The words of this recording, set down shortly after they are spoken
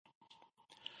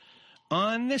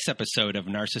On this episode of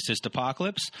Narcissist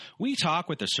Apocalypse, we talk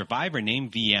with a survivor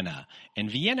named Vienna.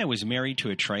 And Vienna was married to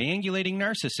a triangulating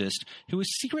narcissist who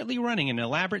was secretly running an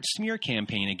elaborate smear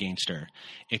campaign against her.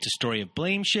 It's a story of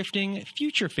blame shifting,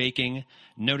 future faking,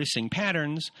 noticing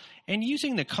patterns, and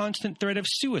using the constant threat of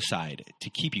suicide to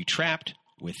keep you trapped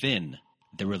within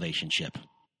the relationship.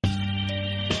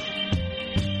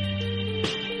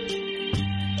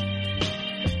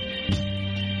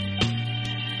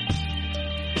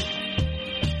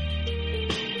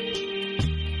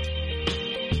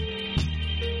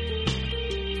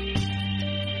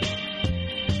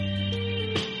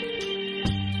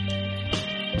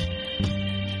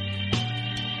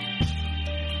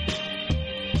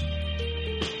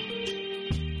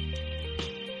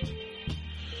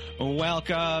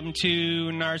 Welcome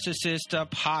to Narcissist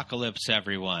Apocalypse,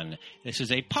 everyone. This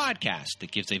is a podcast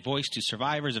that gives a voice to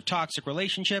survivors of toxic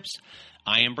relationships.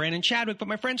 I am Brandon Chadwick, but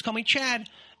my friends call me Chad,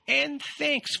 and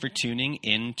thanks for tuning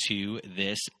into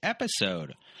this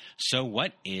episode. So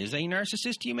what is a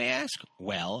narcissist, you may ask?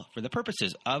 Well, for the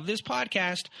purposes of this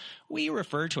podcast, we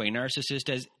refer to a narcissist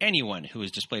as anyone who has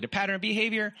displayed a pattern of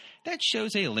behavior that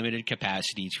shows a limited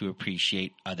capacity to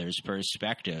appreciate others'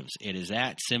 perspectives. It is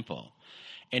that simple.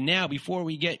 And now, before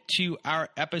we get to our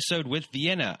episode with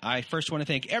Vienna, I first want to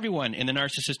thank everyone in the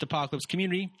Narcissist Apocalypse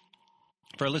community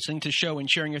for listening to the show and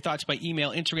sharing your thoughts by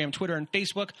email, Instagram, Twitter, and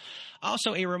Facebook.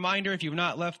 Also, a reminder, if you've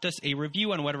not left us a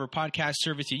review on whatever podcast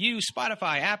service you use,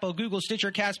 Spotify, Apple, Google,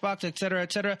 Stitcher, CastBox,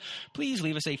 etc., please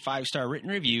leave us a 5-star written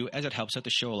review, as it helps out the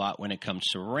show a lot when it comes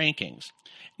to rankings.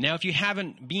 Now, if you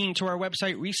haven't been to our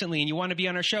website recently and you want to be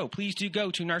on our show, please do go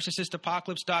to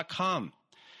narcissistapocalypse.com.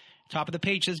 Top of the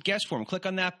page says guest form. Click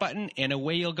on that button and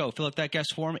away you'll go. Fill out that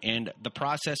guest form and the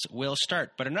process will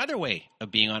start. But another way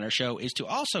of being on our show is to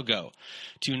also go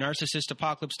to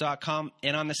narcissistapocalypse.com,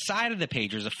 and on the side of the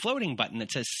page there's a floating button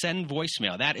that says send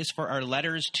voicemail. That is for our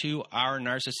letters to our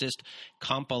narcissist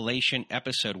compilation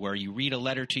episode, where you read a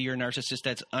letter to your narcissist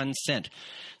that's unsent.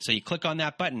 So you click on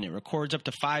that button. It records up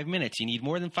to 5 minutes. You need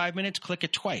more than 5 minutes? Click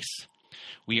it twice.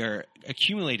 We are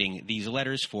accumulating these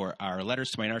letters for our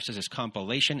Letters to My Narcissist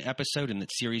compilation episode in the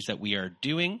series that we are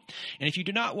doing. And if you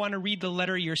do not want to read the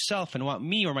letter yourself and want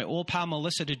me or my old pal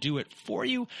Melissa to do it for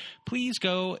you, please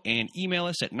go and email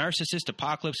us at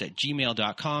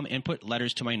narcissistapocalypse@gmail.com and put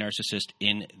Letters to My Narcissist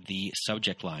in the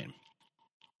subject line.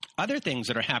 Other things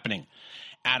that are happening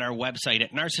at our website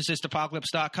at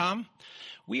narcissistapocalypse.com,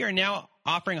 we are now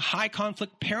offering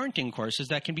high-conflict parenting courses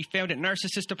that can be found at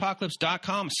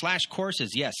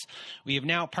narcissistapocalypse.com/courses. Yes, we have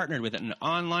now partnered with an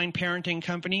online parenting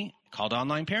company called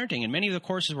Online Parenting, and many of the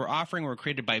courses we're offering were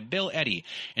created by Bill Eddy.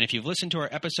 And if you've listened to our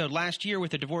episode last year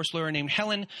with a divorce lawyer named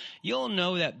Helen, you'll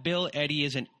know that Bill Eddy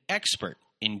is an expert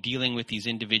in dealing with these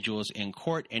individuals in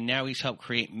court, and now he's helped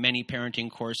create many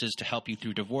parenting courses to help you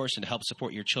through divorce and to help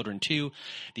support your children too.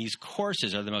 These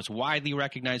courses are the most widely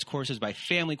recognized courses by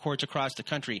family courts across the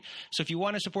country. So if you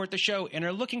want to support the show and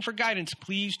are looking for guidance,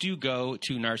 please do go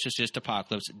to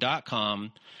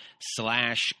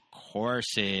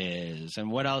narcissistapocalypse.com/courses.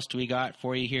 And what else do we got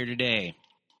for you here today?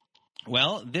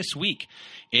 Well, this week,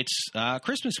 it's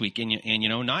Christmas week, and you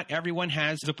know, not everyone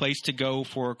has a place to go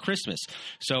for Christmas.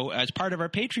 So as part of our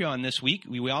Patreon this week,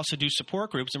 we also do support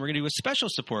groups, and we're going to do a special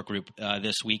support group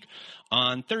this week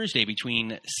on Thursday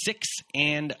between 6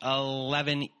 and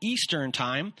 11 Eastern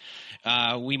time.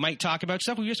 We might talk about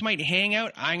stuff. We just might hang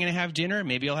out. I'm going to have dinner.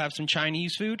 Maybe I'll have some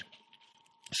Chinese food.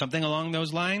 Something along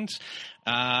those lines.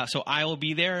 So I will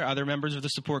be there. Other members of the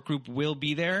support group will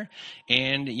be there.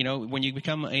 And, you know, when you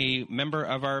become a member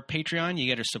of our Patreon, you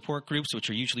get our support groups, which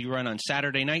are usually run on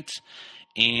Saturday nights.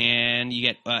 And you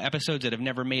get episodes that have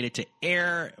never made it to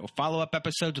air, follow-up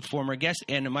episodes with former guests,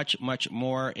 and much, much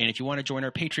more. And if you want to join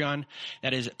our Patreon,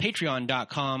 that is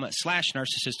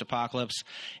patreon.com/narcissistapocalypse.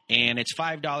 And it's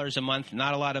 $5 a month.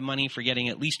 Not a lot of money for getting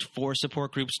at least 4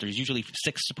 support groups. There's usually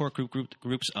 6 support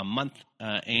groups a month.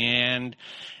 And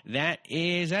that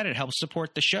is that. It helps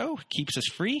support the show, keeps us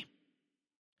free.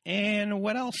 And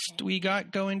what else do we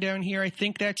got going down here? I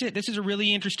think that's it. This is a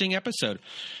really interesting episode.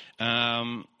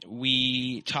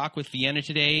 We talk with Vienna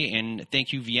today, and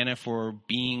thank you, Vienna, for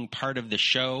being part of the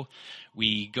show.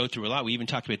 We go through a lot. We even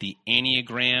talked about the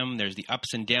Enneagram. There's the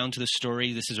ups and downs of the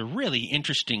story. This is a really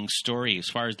interesting story as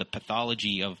far as the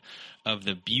pathology of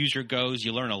the abuser goes.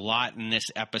 You learn a lot in this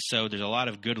episode. There's a lot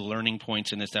of good learning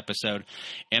points in this episode.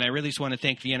 And I really just want to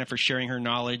thank Vienna for sharing her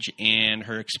knowledge and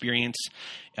her experience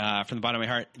from the bottom of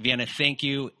my heart. Vienna, thank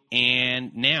you.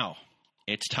 And now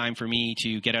it's time for me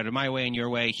to get out of my way and your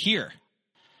way. Here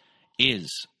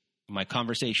is my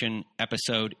conversation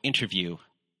episode interview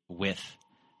with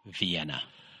Vienna.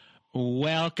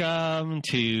 Welcome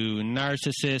to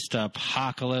Narcissist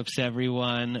Apocalypse,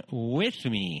 everyone. With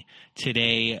me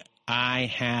today, I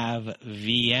have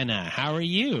Vienna. How are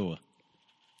you?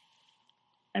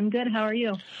 I'm good. How are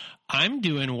you? I'm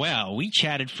doing well. We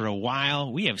chatted for a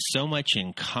while. We have so much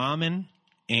in common,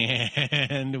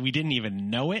 and we didn't even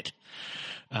know it.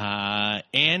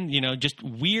 Just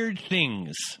weird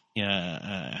things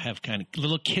have kind of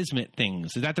little kismet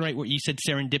things. Is that the right word? You said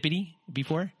serendipity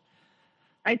before?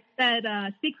 I said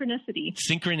synchronicity.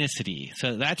 Synchronicity.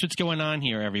 So that's what's going on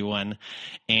here, everyone.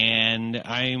 And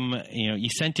you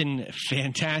sent in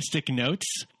fantastic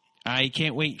notes. I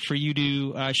can't wait for you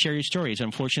to share your stories.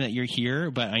 I'm fortunate that you're here,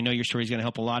 but I know your story is going to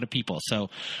help a lot of people. So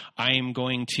I am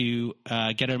going to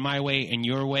get it my way and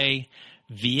your way.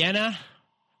 Vienna,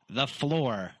 the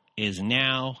floor is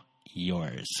now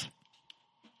yours.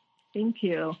 Thank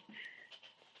you.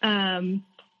 Well,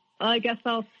 I guess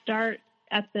I'll start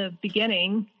at the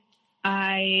beginning.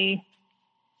 As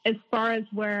far as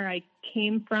where I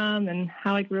came from and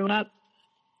how I grew up,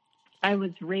 I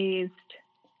was raised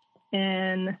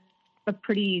in a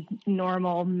pretty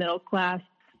normal middle-class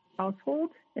household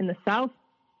in the South.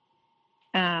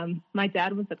 My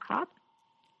dad was a cop,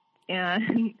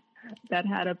 and that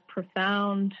had a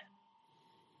profound,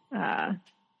 that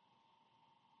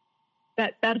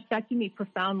affected me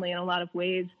profoundly in a lot of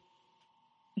ways.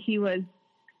 He was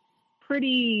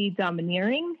pretty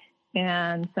domineering,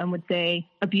 and some would say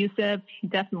abusive. He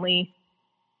definitely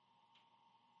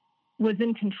was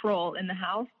in control in the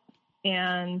house,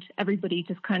 and everybody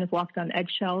just kind of walked on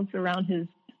eggshells around his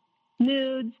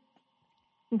moods,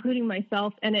 including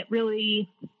myself. And it really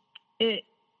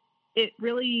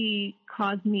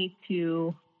caused me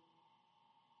to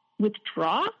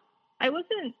withdraw. I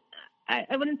wouldn't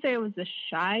say I was a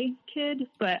shy kid,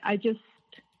 but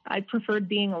I preferred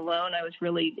being alone. I was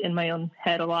really in my own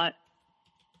head a lot.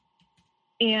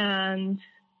 And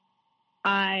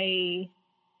I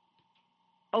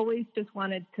always just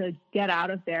wanted to get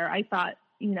out of there. I thought,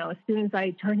 as soon as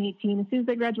I turn 18, as soon as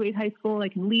I graduate high school, I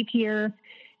can leave here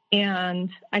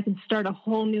and I can start a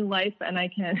whole new life, and I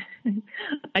can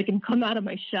come out of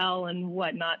my shell and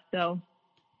whatnot. So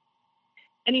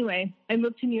anyway, I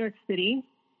moved to New York City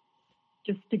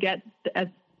just to get as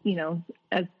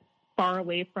far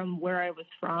away from where I was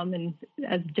from and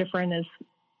as different as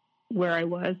where I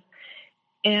was.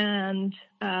 And,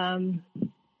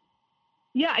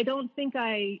 I don't think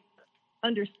I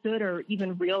understood or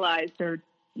even realized or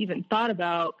even thought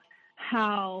about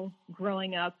how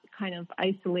growing up kind of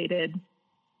isolated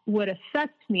would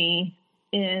affect me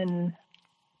in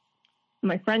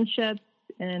my friendships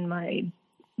and my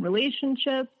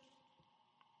relationships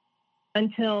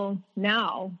until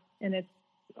now. And it's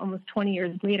almost 20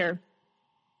 years later.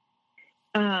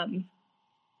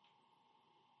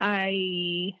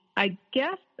 I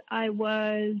guess I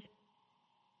was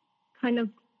kind of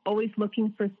always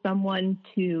looking for someone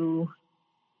to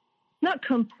not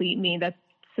complete me. That's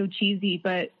so cheesy,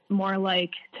 but more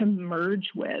like to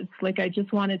merge with. Like I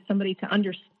just wanted somebody to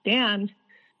understand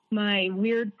my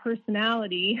weird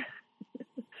personality.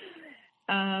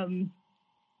 That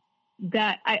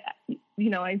I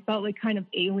felt like kind of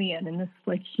alien in this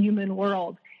like human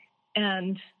world.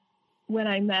 And when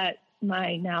I met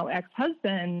my now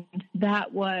ex-husband,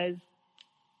 that was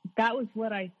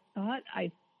what I thought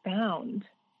I found.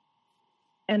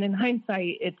 And in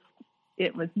hindsight,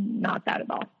 it was not that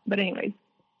at all. But anyways,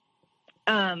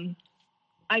 I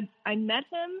met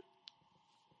him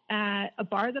at a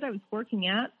bar that I was working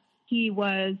at. He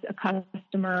was a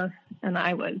customer and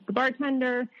I was the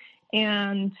bartender,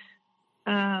 and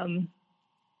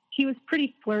he was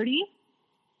pretty flirty,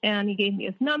 and he gave me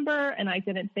his number, and I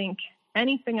didn't think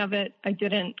anything of it. I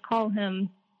didn't call him,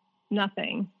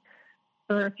 nothing,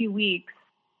 for a few weeks.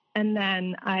 And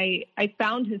then I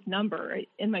found his number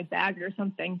in my bag or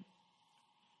something,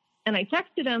 and I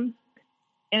texted him,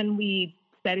 and we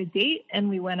set a date, and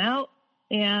we went out,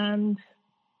 and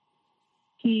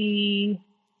he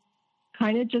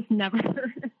kind of just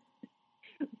never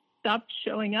stopped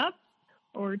showing up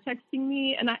or texting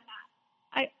me. And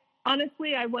I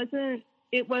honestly, it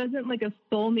wasn't like a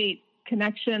soulmate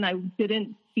connection. I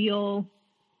didn't feel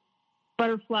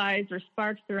butterflies or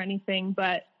sparks or anything,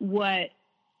 but what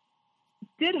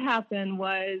did happen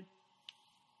was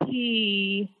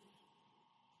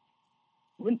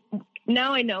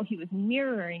now I know he was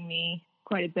mirroring me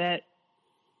quite a bit.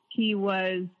 He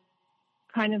was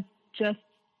kind of just,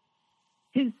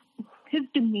 his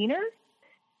demeanor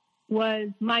was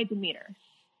my demeanor.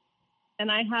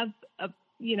 And I have a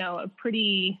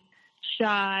pretty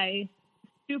shy,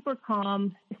 super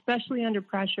calm, especially under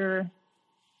pressure.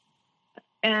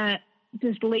 And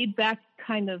just laid back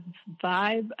kind of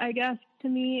vibe, I guess, to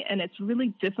me. And it's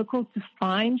really difficult to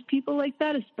find people like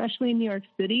that, especially in New York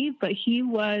City. But he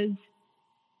was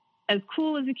as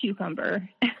cool as a cucumber.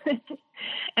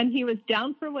 And he was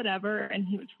down for whatever. And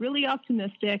he was really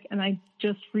optimistic. And I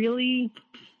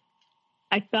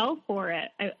fell for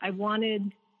it. I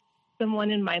wanted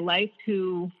someone in my life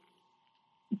who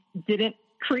didn't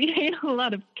create a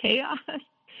lot of chaos.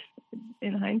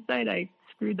 In hindsight, I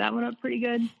screwed that one up pretty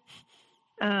good.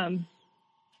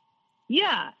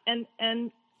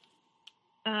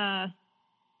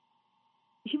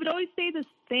 He would always say this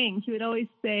thing. He would always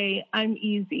say, "I'm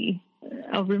easy."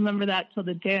 I'll remember that till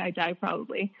the day I die,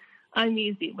 probably. "I'm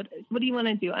easy. What do you want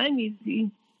to do?" "I'm easy."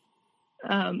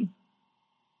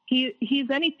 He's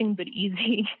anything but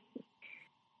easy.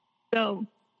 So,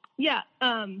 yeah.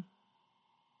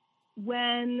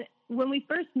 When we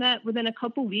first met, within a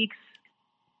couple weeks,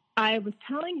 I was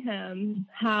telling him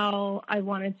how I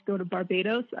wanted to go to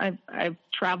Barbados. I've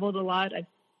traveled a lot. I've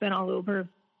been all over.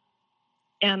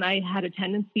 And I had a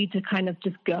tendency to kind of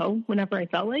just go whenever I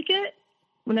felt like it,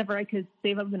 whenever I could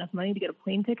save up enough money to get a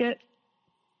plane ticket.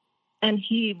 And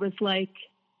he was like,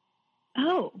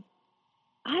 "Oh,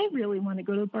 I really want to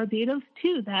go to Barbados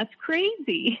too. That's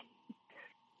crazy."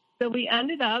 So we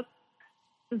ended up,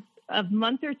 a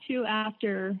month or two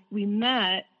after we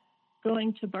met,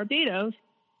 going to Barbados.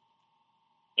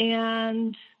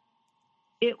 And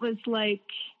it was like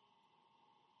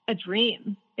a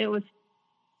dream. It was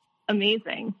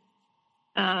amazing.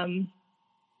 I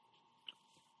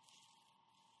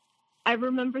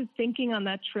remember thinking on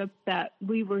that trip that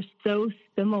we were so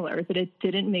similar that it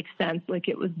didn't make sense. Like,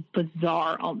 it was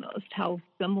bizarre almost how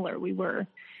similar we were,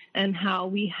 and how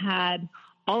we had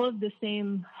all of the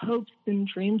same hopes and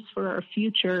dreams for our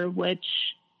future,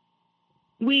 which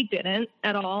we didn't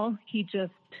at all. He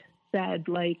just said,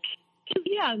 like,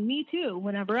 "Yeah, me too,"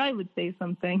 whenever I would say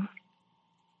something.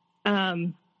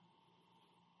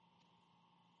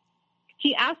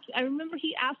 I remember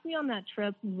he asked me on that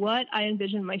trip what I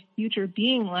envisioned my future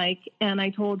being like. And I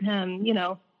told him,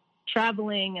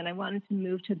 traveling, and I wanted to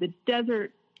move to the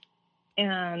desert,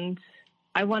 and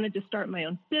I wanted to start my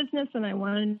own business, and I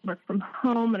wanted to work from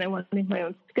home, and I wanted to make my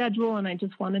own schedule, and I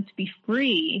just wanted to be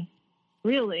free.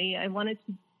 Really, I wanted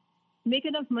to make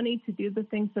enough money to do the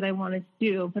things that I wanted to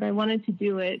do, but I wanted to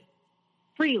do it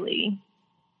freely.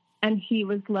 And he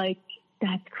was like,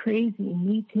 "That's crazy.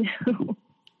 Me too."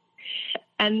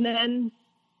 And then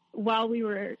while we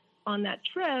were on that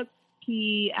trip,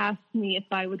 he asked me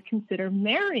if I would consider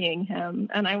marrying him.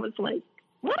 And I was like,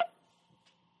 "What?"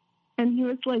 And he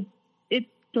was like,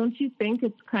 "Don't you think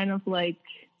it's kind of like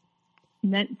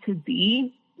meant to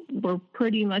be? We're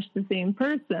pretty much the same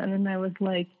person." And I was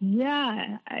like,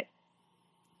 "Yeah,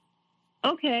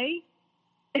 okay."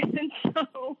 And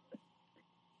so,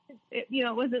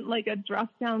 it wasn't like a drop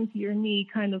down to your knee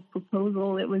kind of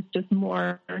proposal. It was just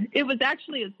it was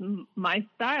actually my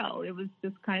style. It was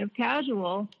just kind of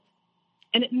casual,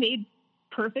 and it made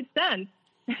perfect sense.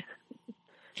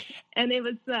 And it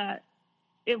was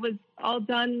all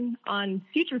done on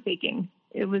future faking.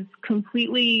 It was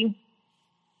completely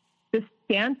this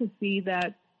fantasy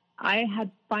that I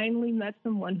had finally met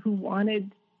someone who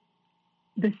wanted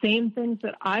the same things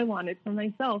that I wanted for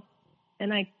myself,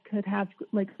 and I could have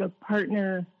like a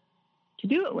partner to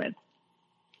do it with.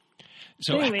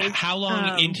 So anyways, how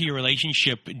long into your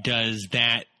relationship does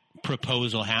that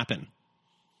proposal happen?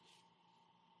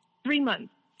 3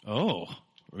 months. Oh,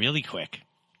 really quick.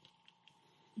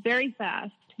 Very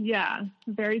fast. Yeah,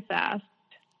 very fast.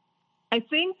 I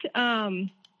think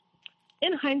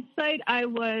in hindsight, I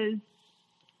was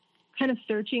kind of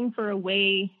searching for a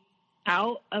way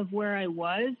out of where I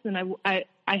was. And I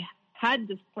had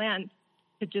this plan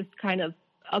to just kind of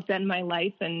upend my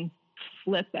life and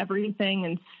flip everything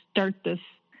and start this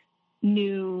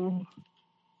new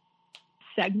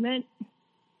segment.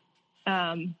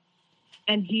 And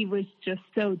he was just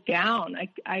so down.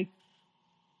 I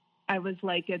was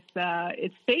like, it's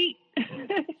fate.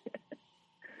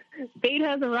 Fate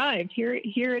has arrived. Here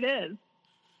it is.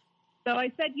 So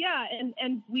I said, yeah.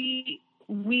 And we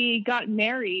got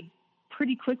married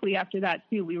pretty quickly after that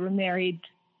too. We were married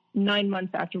 9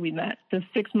 months after we met, so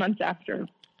 6 months after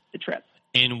the trip.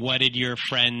 And what did your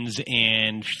friends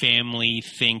and family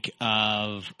think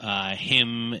of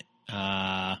him?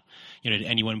 Did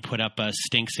anyone put up a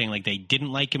stink saying like they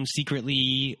didn't like him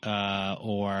secretly,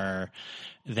 or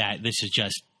that this is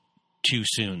just too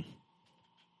soon?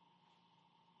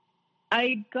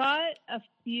 I got a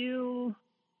few,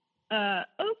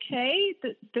 okay,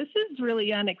 this is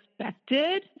really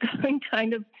unexpected. I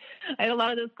had a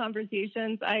lot of those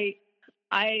conversations. I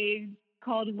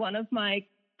called one of my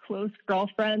close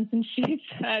girlfriends, and she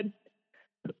said,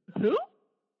 "Who?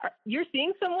 You're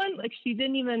seeing someone?" Like, she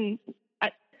didn't even,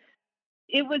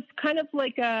 it was kind of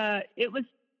like it was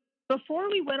before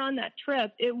we went on that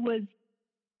trip. It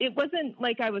wasn't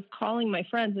like I was calling my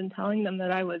friends and telling them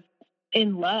that I was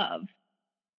in love.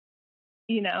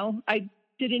 I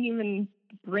didn't even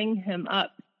bring him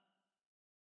up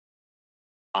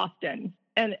often.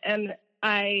 And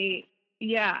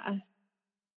yeah.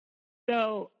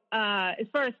 So, as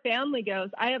far as family goes,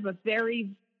 I have a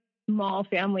very small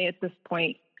family at this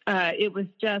point. It was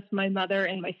just my mother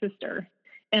and my sister.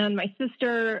 And my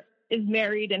sister is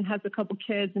married and has a couple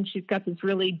kids, and she's got this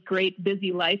really great,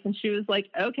 busy life. And she was like,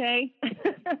 okay.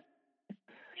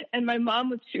 And my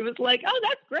mom she was like, oh,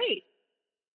 that's great.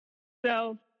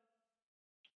 So,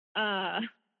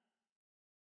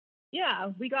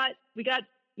 yeah, we got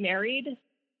married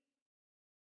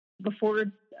before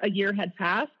a year had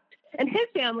passed. And his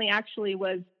family actually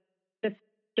was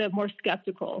the more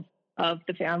skeptical of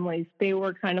the families. They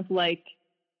were kind of like,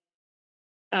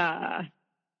 what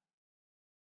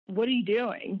are you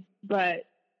doing? But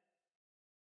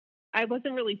I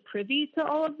wasn't really privy to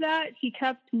all of that. He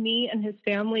kept me and his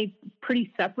family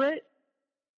pretty separate.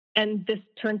 And this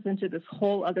turns into this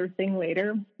whole other thing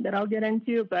later that I'll get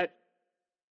into. But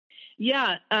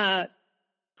yeah,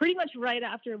 pretty much right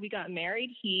after we got married,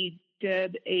 he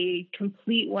did a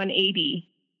complete 180.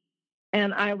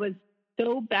 And I was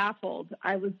so baffled.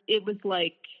 It was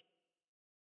like,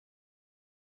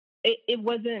 it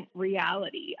wasn't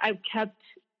reality. I kept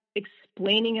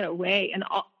explaining it away, and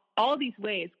all these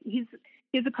ways. He's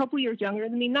a couple years younger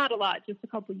than me, not a lot, just a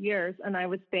couple years. And I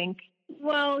would think,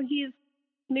 well,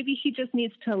 maybe he just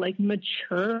needs to like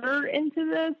mature into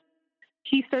this.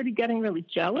 He started getting really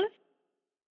jealous.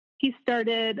 He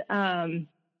started telling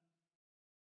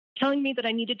me that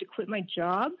I needed to quit my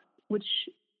job, which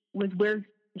was where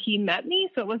he met me.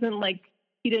 So it wasn't like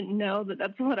he didn't know that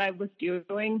that's what I was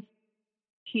doing.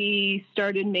 He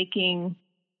started making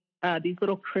these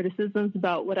little criticisms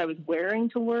about what I was wearing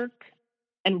to work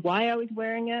and why I was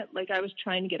wearing it. Like I was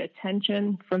trying to get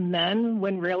attention from men,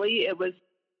 when really it was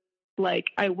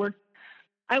like I worked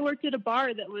at a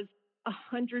bar that was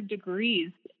 100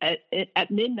 degrees at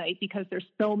midnight because there's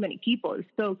so many people. It was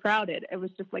so crowded. It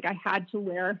was just like I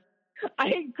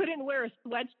couldn't wear a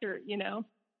sweatshirt,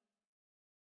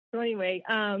 So anyway,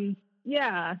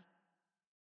 yeah,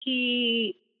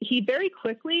 he very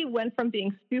quickly went from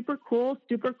being super cool,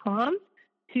 super calm,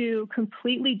 to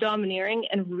completely domineering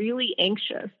and really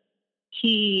anxious.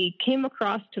 He came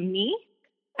across to me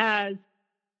as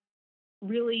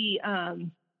really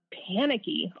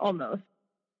panicky almost.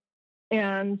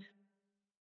 And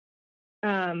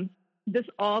this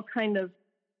all kind of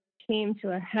came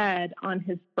to a head on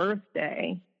his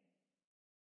birthday,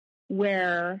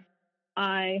 where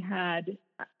I'm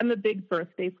a big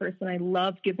birthday person. I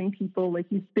love giving people like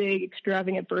these big,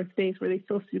 extravagant birthdays where they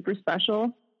feel super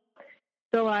special.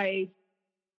 So I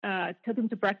took him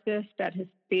to breakfast at his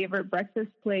favorite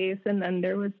breakfast place. And then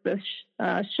there was this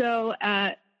show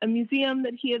at a museum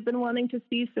that he had been wanting to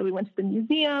see. So we went to the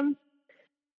museum,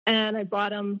 and I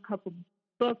bought him a couple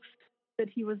books that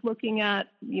he was looking at,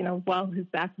 while his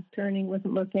back was turning,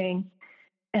 wasn't looking.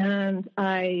 And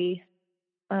I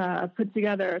put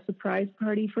together a surprise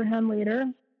party for him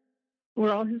later,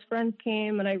 where all his friends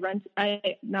came, and I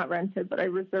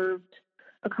reserved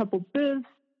a couple booths,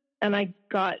 and I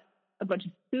got a bunch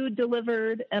of food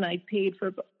delivered, and I paid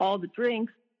for all the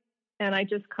drinks, and I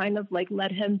just kind of like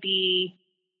let him be,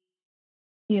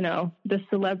 the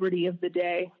celebrity of the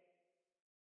day.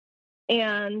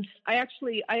 And I had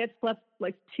slept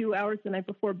like 2 hours the night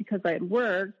before because I had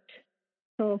worked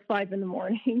till 5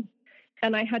 a.m.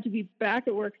 And I had to be back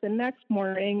at work the next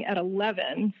morning at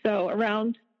 11. So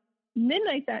around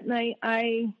midnight that night,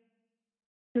 I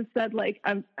just said, like,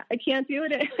 I can't do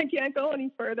it. I can't go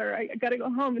any further. I got to go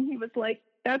home. And he was like,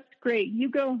 that's great. You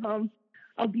go home.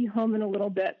 I'll be home in a little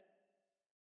bit.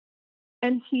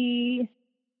 And he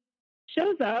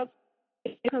shows up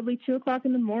probably 2 o'clock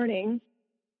in the morning,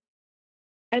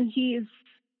 and he's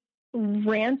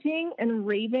ranting and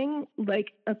raving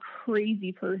like a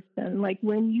crazy person. Like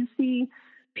when you see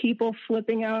people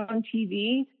flipping out on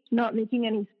TV, not making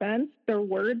any sense, their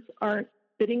words aren't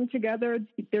fitting together,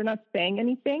 they're not saying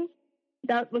anything.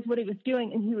 That was what he was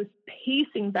doing, and he was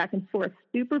pacing back and forth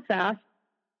super fast,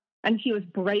 and he was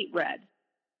bright red.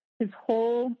 His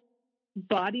whole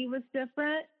body was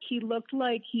different. He looked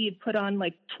like he had put on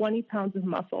like 20 pounds of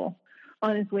muscle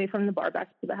on his way from the bar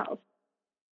back to the house.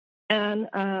 And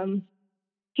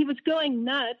he was going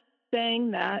nuts,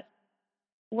 saying that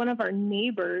one of our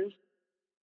neighbors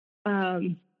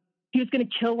he was going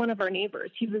to kill one of our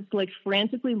neighbors. He was like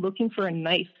frantically looking for a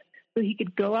knife so he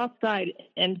could go outside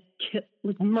and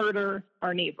murder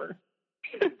our neighbor.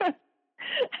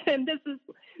 And this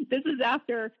is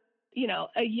after, you know,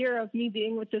 a year of me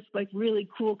being with this like really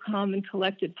cool, calm, and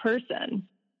collected person.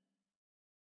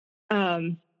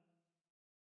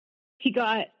 He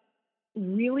got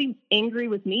really angry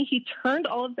with me. He turned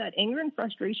all of that anger and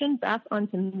frustration back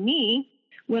onto me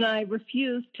when I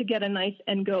refused to get a knife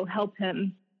and go help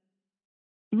him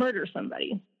murder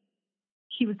somebody.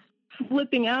 He was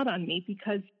flipping out on me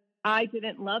because I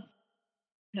didn't love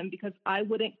him, because I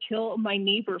wouldn't kill my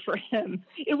neighbor for him.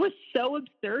 It was so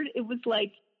absurd. It was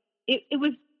like, it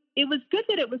was good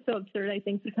that it was so absurd, I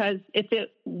think, because if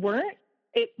it weren't,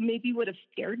 it maybe would have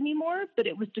scared me more, but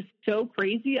it was just so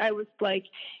crazy. I was like,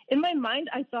 in my mind,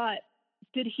 I thought,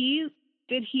 did he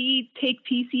take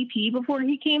PCP before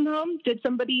he came home? Did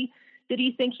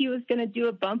he think he was going to do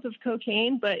a bump of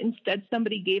cocaine, but instead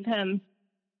somebody gave him,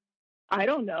 I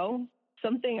don't know,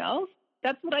 something else?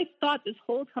 That's what I thought this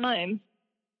whole time.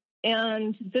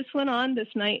 And this went on this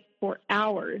night for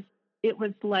hours. It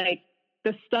was like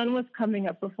the sun was coming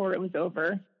up before it was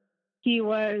over. He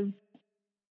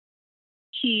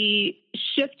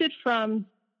shifted from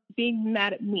being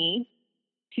mad at me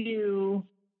to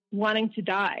wanting to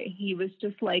die. He was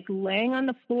just like laying on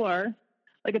the floor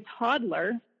like a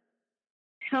toddler,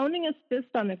 pounding his fist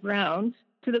on the ground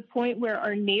to the point where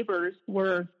our neighbors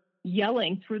were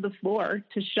yelling through the floor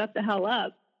to shut the hell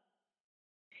up.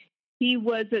 He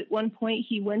was, at one point,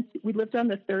 we lived on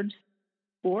the third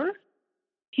floor.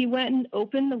 He went and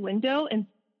opened the window and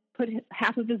put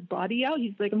half of his body out.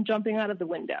 He's like, I'm jumping out of the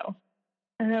window.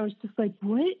 And I was just like,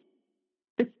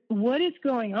 what is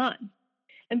going on?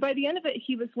 And by the end of it,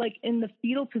 he was like in the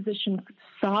fetal position,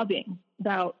 sobbing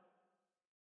about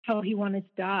how he wanted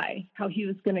to die, how he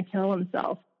was going to kill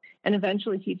himself. And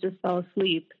eventually he just fell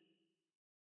asleep.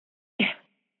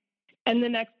 And the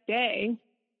next day,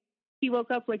 he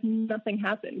woke up like nothing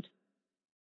happened.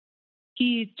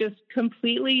 He just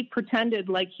completely pretended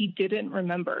like he didn't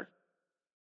remember.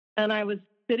 And I was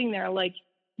sitting there like,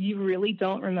 you really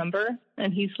don't remember?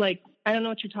 And he's like, I don't know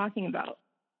what you're talking about.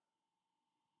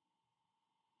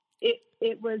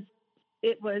 It was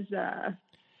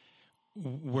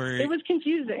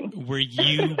confusing. Were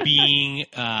you being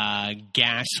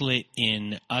gaslit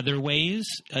in other ways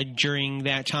during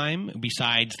that time,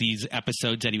 besides these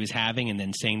episodes that he was having, and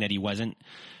then saying that he wasn't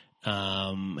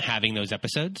having those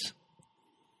episodes?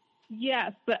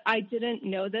 Yes, but I didn't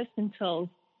know this until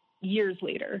years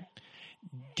later.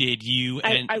 Did you?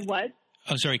 I was.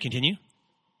 Oh, sorry. Continue.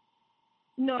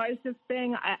 No, I was just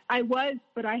saying I was,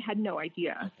 but I had no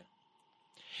idea. Okay.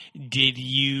 Did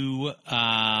you,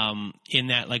 in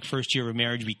that like first year of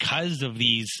marriage, because of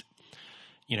these,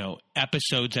 you know,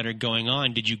 episodes that are going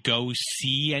on, did you go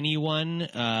see anyone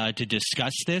to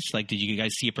discuss this? Like, did you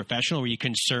guys see a professional? Were you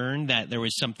concerned that there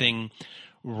was something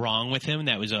wrong with him,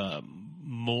 that was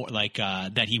more like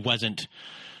that he wasn't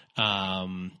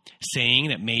saying,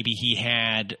 that maybe he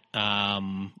had, I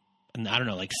don't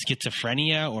know, like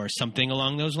schizophrenia or something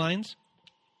along those lines?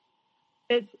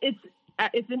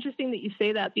 It's interesting that you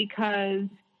say that, because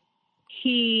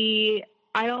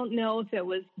I don't know if it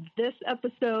was this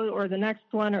episode or the next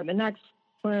one or the next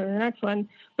one or the next one,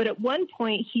 but at one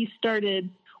point he started,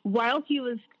 while he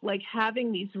was like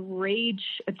having these rage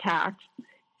attacks,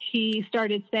 he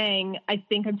started saying, I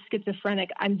think I'm schizophrenic.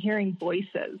 I'm hearing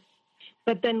voices.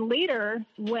 But then later,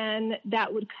 when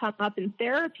that would come up in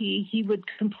therapy, he would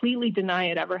completely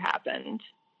deny it ever happened.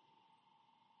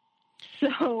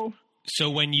 So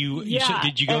when you, so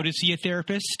did you go to see a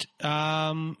therapist,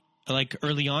 like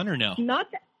early on, or no?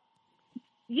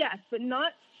 Yes, but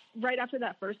not right after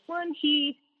that first one.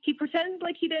 He pretended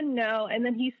like he didn't know. And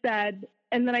then he said,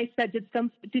 and then I said,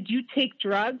 did you take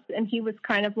drugs? And he was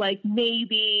kind of like,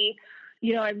 maybe,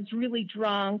 you know, I was really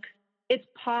drunk. It's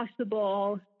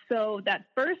possible. So that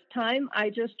first time I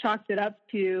just chalked it up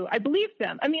to, I believed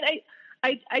them. I mean,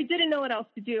 I didn't know what else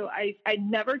to do. I'd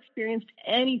never experienced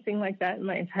anything like that in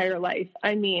my entire life.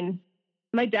 I mean,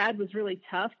 my dad was really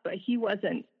tough, but he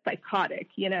wasn't psychotic,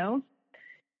 you know?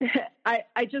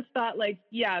 I just thought like,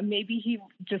 yeah, maybe he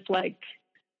just like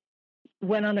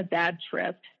went on a bad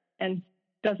trip and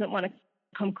doesn't want to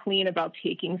come clean about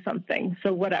taking something.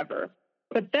 So whatever.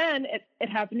 But then it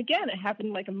happened again. It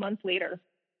happened like a month later.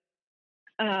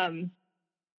 And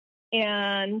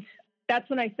that's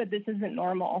when I said, this isn't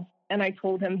normal. And I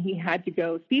told him he had to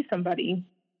go see somebody.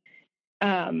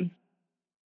 And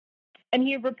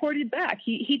he reported back.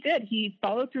 He did. He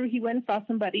followed through. He went and saw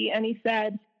somebody, and he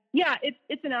said, yeah,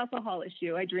 it's an alcohol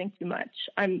issue. I drink too much.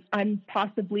 I'm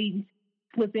possibly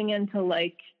slipping into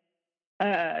like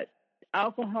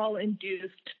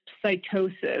alcohol-induced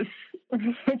psychosis,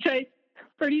 which I'm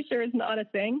pretty sure is not a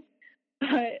thing.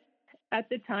 But at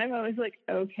the time, I was like,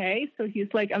 okay. So he's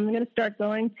like, I'm going to start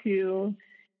going to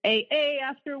AA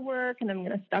after work, and I'm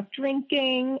going to stop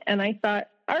drinking. And I thought,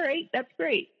 all right, that's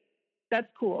great. That's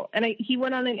cool. And he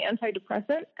went on an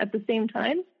antidepressant at the same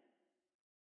time,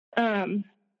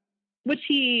 which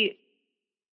he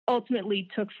ultimately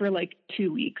took for like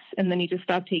 2 weeks, and then he just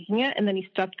stopped taking it, and then he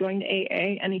stopped going to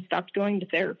AA, and he stopped going to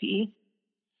therapy.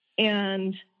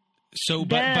 And so,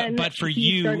 but for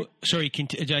you, sorry, I'm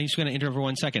just going to interrupt for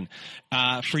 1 second.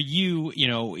 For you,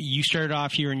 you started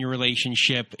off here in your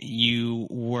relationship. You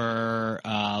were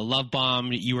love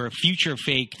bombed. You were future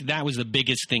faked. That was the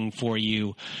biggest thing for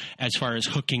you, as far as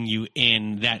hooking you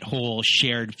in that whole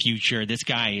shared future. This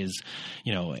guy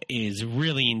is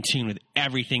really in tune with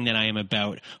everything that I am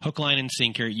about. Hook, line, and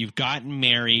sinker. You've gotten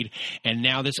married, and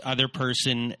now this other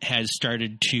person has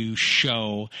started to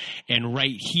show. And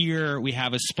right here, we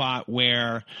have a spot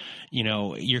where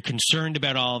you're concerned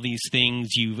about all these things.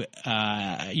 You're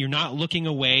not looking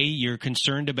away. You're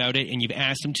concerned about it, and you've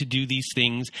asked him to do these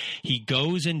things. He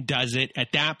goes and does it.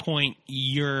 At that point,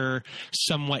 you're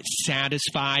somewhat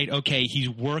satisfied. Okay, he's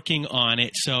working on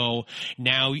it, so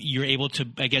now you're able to,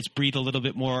 I guess, breathe a little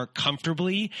bit more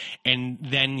comfortably. And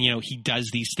then he does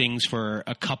these things for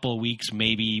a couple of weeks,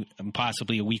 maybe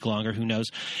possibly a week longer, who knows.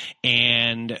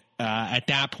 And at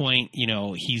that point,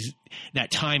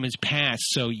 that time has passed,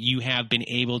 so you have been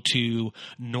able to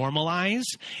normalize,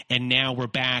 and now we're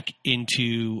back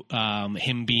into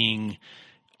him being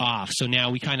off. So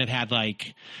now we kind of had a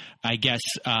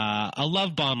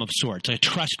love bomb of sorts, a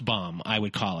trust bomb, I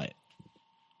would call it.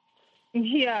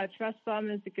 Yeah, trust bomb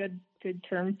is a good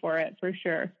term for it, for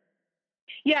sure.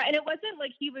 Yeah, and it wasn't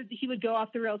like he would go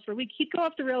off the rails for a week. He'd go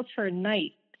off the rails for a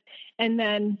night, and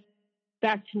then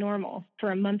back to normal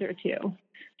for a month or two.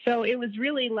 So it was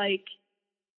really like,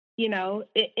 in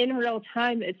real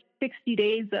time, it's 60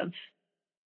 days of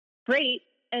great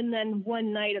and then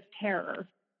one night of terror.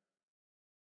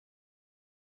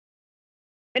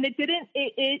 And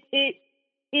it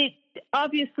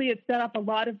obviously it set up a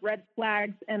lot of red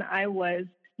flags, and I was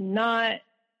not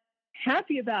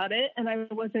happy about it, and I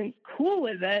wasn't cool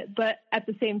with it. But at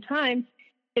the same time,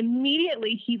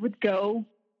 immediately he would go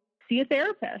see a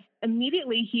therapist.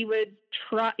 Immediately he would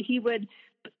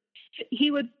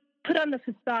put on the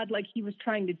facade like he was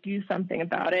trying to do something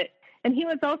about it. And he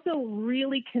was also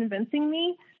really convincing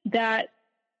me that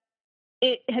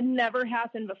it had never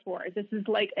happened before. This is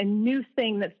like a new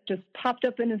thing that's just popped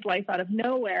up in his life out of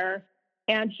nowhere.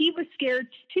 And he was scared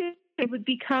too. It would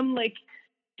become like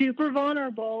super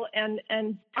vulnerable and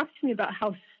talk to me about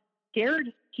how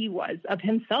scared he was of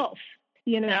himself,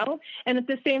 And at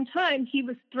the same time, he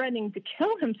was threatening to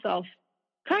kill himself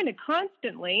kind of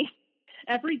constantly.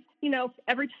 Every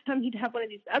time he'd have one of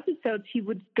these episodes, he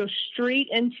would go straight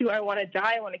into, I want to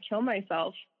die, I want to kill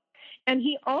myself. And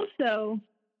he also,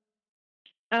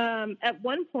 at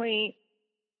one point,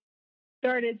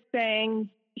 started saying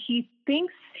he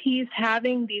thinks he's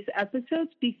having these episodes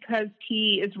because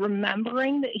he is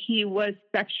remembering that he was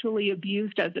sexually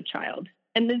abused as a child.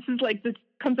 And this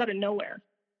comes out of nowhere.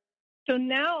 So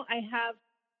now I have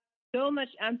so much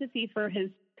empathy for his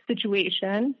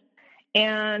situation,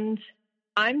 and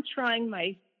I'm trying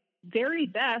my very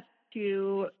best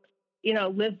to,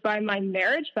 live by my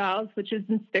marriage vows, which is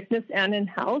in sickness and in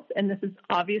health. And this is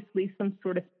obviously some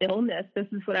sort of illness. This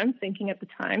is what I'm thinking at the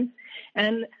time.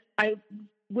 And I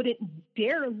wouldn't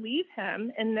dare leave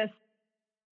him in this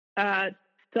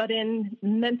sudden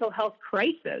mental health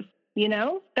crisis.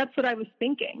 That's what I was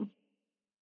thinking.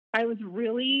 I was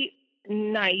really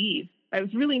naive,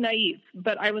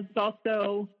 but I was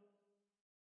also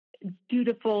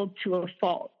dutiful to a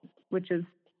fault, which is.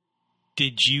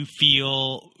 Did you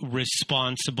feel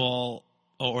responsible,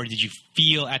 or did you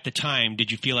feel at the time?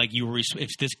 Did you feel like you were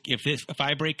if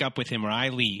I break up with him or I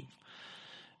leave,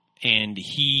 and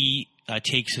he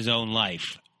takes his own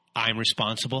life, I'm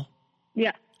responsible?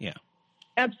 Yeah,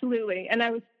 absolutely. And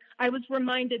I was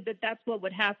reminded that that's what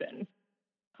would happen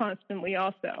constantly.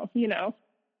 Also,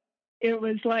 it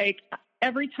was like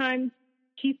every time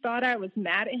he thought I was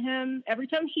mad at him, every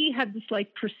time he had this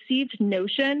perceived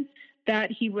notion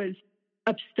that he was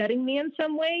upsetting me in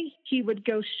some way, he would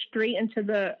go straight into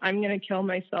the I'm going to kill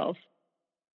myself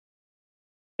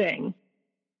thing.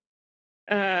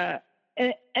 And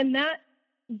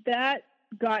that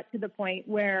got to the point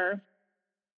where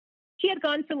he had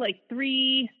gone to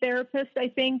 3 therapists, I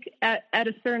think, at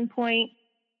a certain point.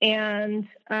 And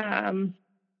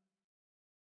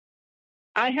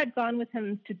I had gone with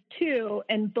him to 2,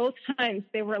 and both times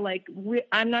they were like,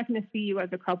 I'm not going to see you as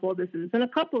a couple. This isn't a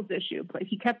couples issue. But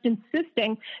he kept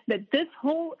insisting that this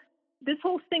whole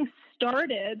thing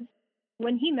started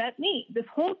when he met me. This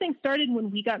whole thing started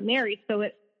when we got married. So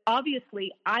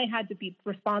obviously I had to be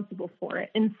responsible for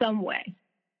it in some way.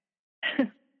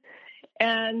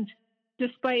 And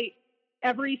despite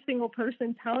every single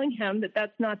person telling him that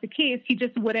that's not the case, he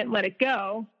just wouldn't let it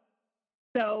go.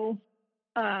 So,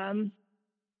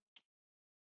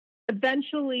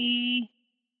 eventually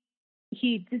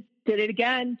he did it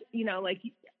again, like,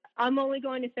 I'm only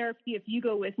going to therapy if you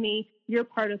go with me. You're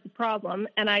part of the problem.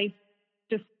 And I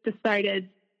just decided,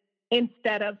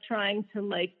 instead of trying to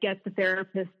like get the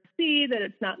therapist to see that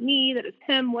it's not me, that it's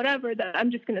him, whatever, that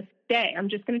I'm just going to stay. I'm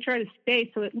just going to try to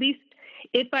stay. So at least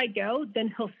if I go,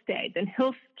 then he'll stay, then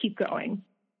he'll keep going.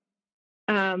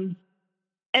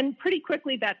 And pretty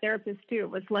quickly that therapist too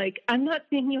was like, I'm not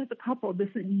seeing you as a couple.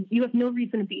 You have no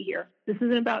reason to be here. This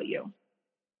isn't about you.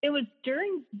 It was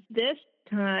during this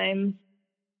time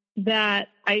that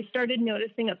I started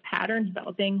noticing a pattern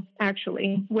developing,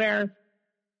 actually, where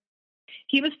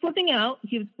he was flipping out.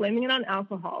 He was blaming it on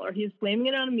alcohol, or he was blaming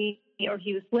it on me, or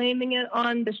he was blaming it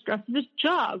on the stress of his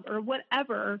job or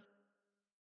whatever.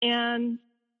 And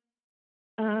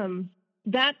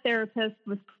that therapist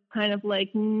was kind of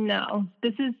like, no,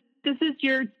 this is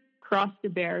your cross to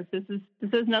bear. This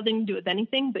has nothing to do with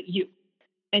anything but you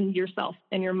and yourself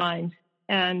and your mind.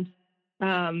 And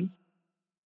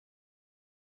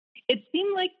it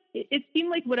seemed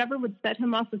like whatever would set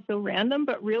him off was so random,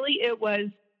 but really it was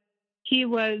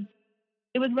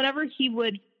whenever he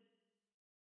would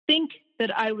think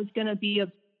that I was going to be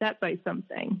upset by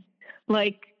something.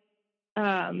 Like,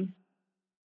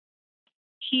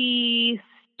 he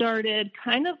started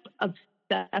kind of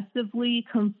obsessively,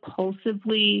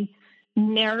 compulsively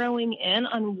narrowing in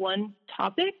on one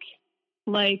topic.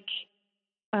 Like,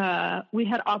 we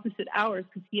had opposite hours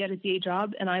because he had a day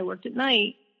job and I worked at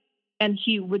night. And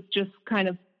he would just kind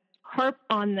of harp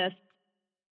on this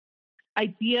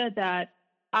idea that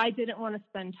I didn't want to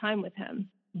spend time with him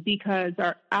because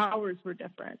our hours were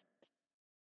different.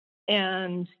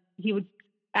 And he would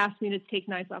ask me to take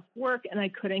nights off work, and I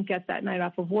couldn't get that night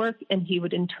off of work. And he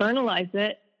would internalize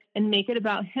it and make it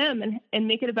about him and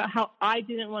make it about how I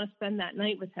didn't want to spend that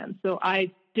night with him. So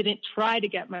I didn't try to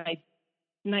get my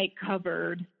night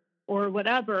covered or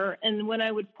whatever. And when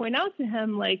I would point out to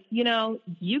him, like,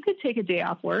 you could take a day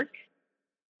off work.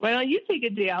 Why don't you take a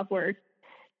day off work?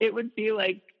 It would be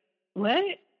like, what?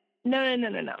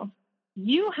 No.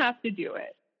 You have to do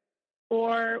it.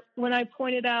 Or when I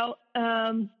pointed out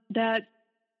that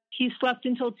he slept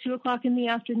until 2:00 in the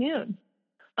afternoon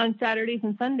on Saturdays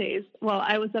and Sundays while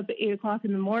I was up at 8:00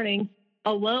 in the morning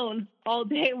alone all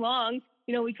day long,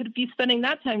 we could be spending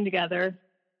that time together.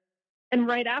 And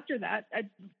right after that,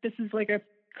 this is like a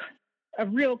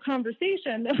real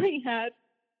conversation that we had.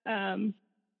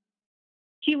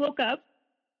 He woke up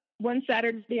one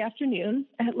Saturday afternoon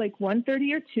at like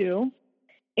 1:30 or 2,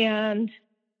 and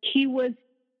he was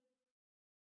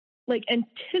like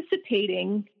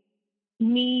anticipating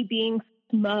me being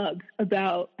smug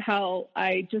about how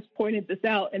I just pointed this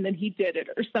out and then he did it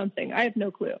or something. I have no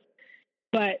clue.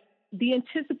 But the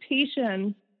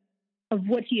anticipation of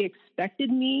what he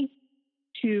expected me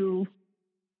to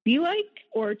be like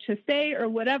or to say or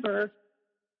whatever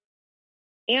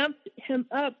amped him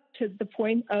up to the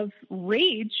point of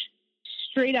rage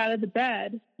straight out of the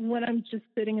bed when I'm just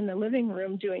sitting in the living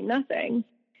room doing nothing.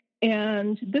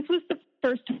 And this was the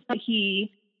first time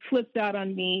he flipped out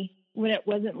on me when it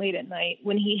wasn't late at night,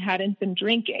 when he hadn't been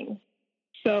drinking.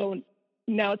 So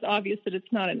now it's obvious that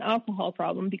it's not an alcohol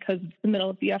problem because it's the middle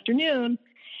of the afternoon.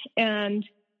 And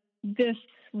this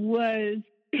was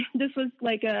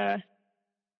like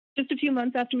just a few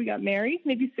months after we got married,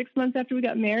 maybe 6 months after we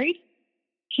got married.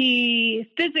 He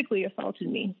physically assaulted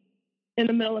me in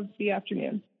the middle of the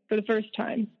afternoon for the first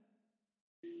time.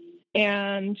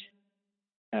 And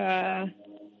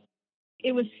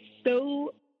it was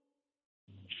so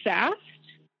fast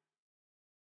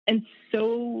and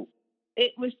so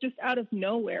it was just out of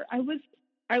nowhere. I was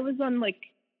on like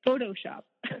Photoshop.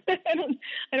 I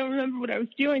don't remember what I was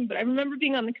doing, but I remember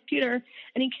being on the computer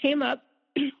and he came up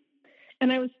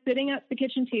and I was sitting at the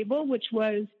kitchen table, which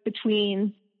was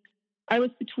between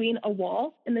a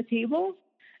wall and the table,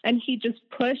 and he just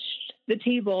pushed the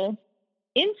table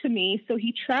into me. So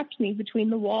he trapped me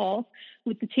between the wall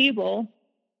with the table,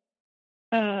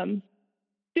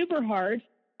 super hard.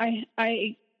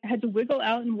 I had to wiggle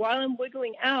out, and while I'm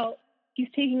wiggling out, he's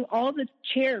taking all the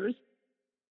chairs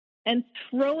and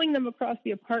throwing them across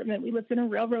the apartment. We lived in a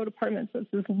railroad apartment, so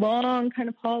it's this long kind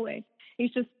of hallway.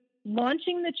 He's just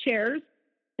launching the chairs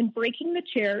and breaking the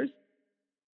chairs.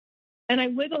 And I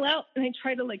wiggle out and I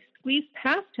try to like squeeze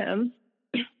past him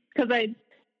because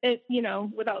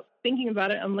without thinking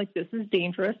about it, I'm like, this is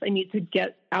dangerous. I need to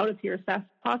get out of here as fast as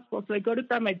possible. So I go to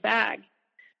grab my bag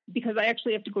because I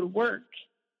actually have to go to work.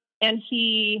 And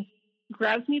he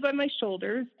grabs me by my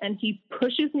shoulders and he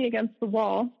pushes me against the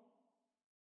wall.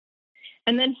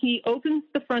 And then he opens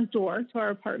the front door to our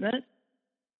apartment.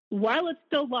 While it's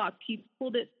still locked, he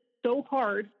pulled it so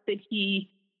hard that he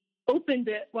opened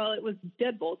it while it was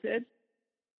deadbolted.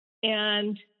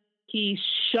 And he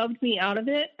shoved me out of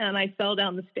it and I fell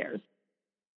down the stairs.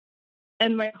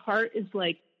 And my heart is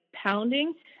like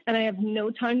pounding and I have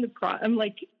no time to cross. I'm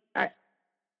like,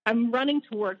 I'm running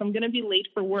to work. I'm going to be late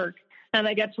for work. And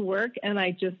I get to work and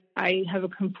I have a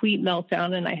complete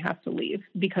meltdown and I have to leave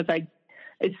because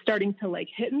it's starting to like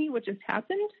hit me what just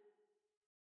happened.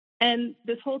 And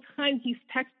this whole time he's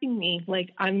texting me like,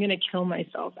 I'm going to kill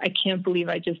myself. I can't believe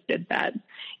I just did that.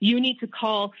 You need to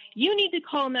call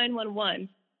 911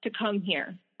 to come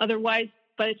here. Otherwise,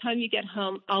 by the time you get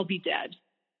home, I'll be dead.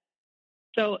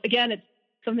 So again, it's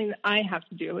something that I have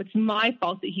to do. It's my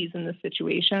fault that he's in this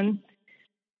situation.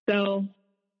 So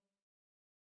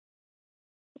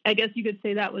I guess you could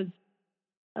say that was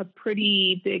a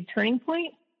pretty big turning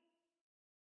point.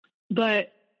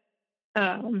 But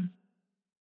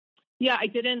yeah, I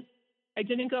didn't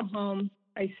go home.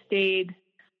 I stayed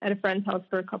at a friend's house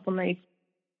for a couple nights.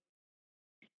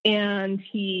 And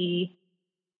he,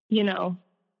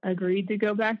 agreed to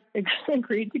go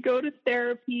to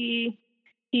therapy.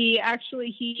 He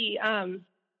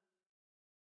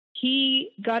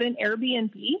got an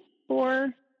Airbnb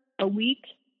for a week.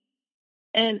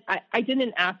 And I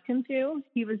didn't ask him to.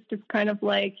 He was just kind of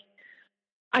like,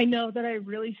 I know that I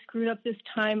really screwed up this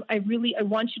time. I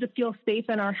want you to feel safe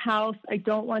in our house. I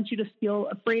don't want you to feel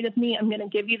afraid of me. I'm going to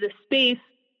give you this space.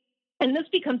 And this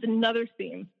becomes another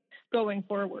theme going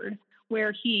forward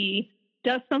where he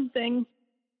does something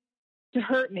to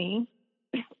hurt me.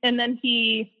 And then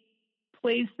he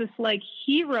plays this like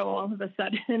hero all of a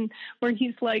sudden where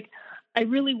he's like, I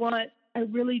really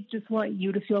just want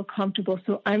you to feel comfortable.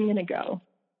 So I'm going to go.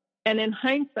 And in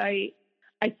hindsight,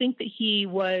 I think that he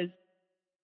was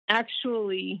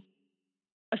actually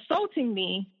assaulting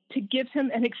me to give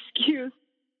him an excuse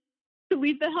to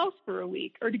leave the house for a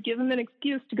week or to give him an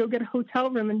excuse to go get a hotel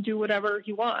room and do whatever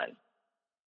he wants,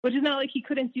 which is not like he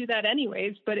couldn't do that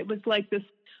anyways, but it was like this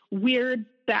weird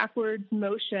backwards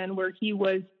motion where he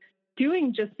was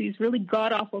doing just these really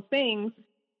god-awful things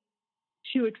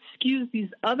to excuse these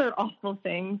other awful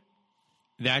things.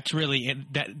 That's really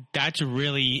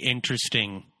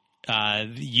interesting.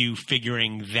 You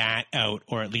figuring that out,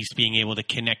 or at least being able to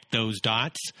connect those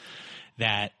dots,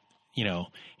 that,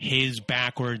 his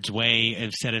backwards way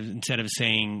instead of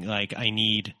saying like, I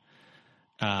need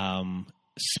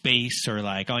space or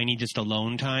like, oh, I need just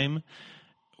alone time,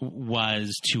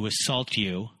 was to assault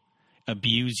you,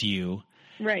 abuse you,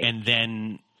 right, and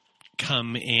then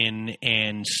come in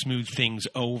and smooth things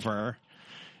over.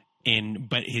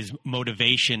 But his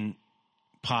motivation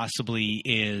possibly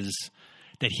is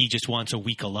that he just wants a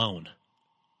week alone.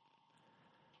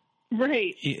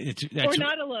 Right. Or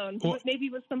not alone, but maybe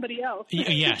with somebody else.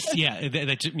 Yes. Yeah.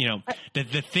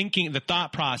 The thinking, the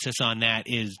thought process on that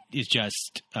is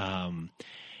just,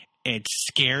 it's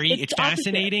scary. It's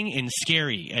fascinating and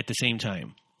scary at the same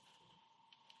time.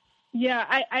 Yeah.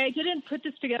 I didn't put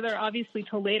this together, obviously,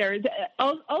 till later.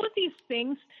 All of these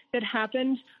things that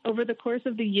happened over the course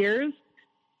of the years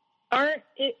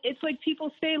it's like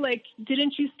people say, like,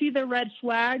 didn't you see the red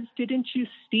flags? Didn't you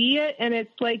see it? And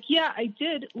it's like, yeah, I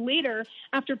did later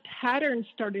after patterns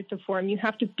started to form. You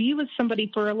have to be with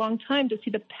somebody for a long time to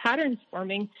see the patterns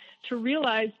forming, to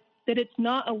realize that it's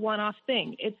not a one-off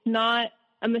thing. It's not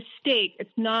a mistake.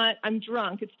 It's not I'm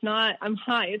drunk. It's not I'm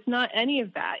high. It's not any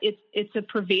of that. It's a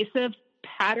pervasive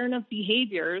pattern of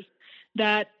behaviors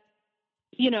that,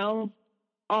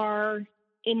 are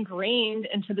ingrained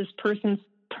into this person's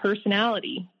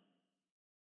personality,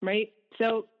 right?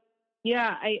 So,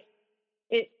 yeah,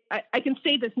 I can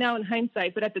say this now in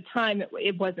hindsight, but at the time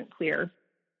it wasn't clear.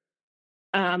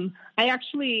 I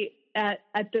actually at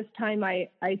this time I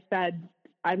said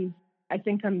I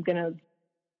think I'm gonna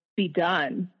be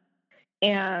done,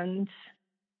 and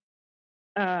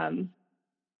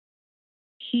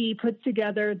he put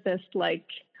together this like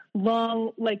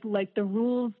long like the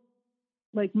rules.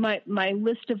 Like my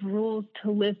list of rules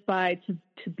to live by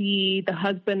to be the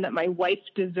husband that my wife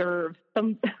deserves,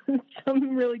 some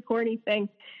really corny thing.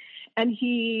 And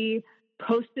he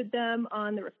posted them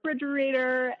on the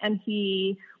refrigerator, and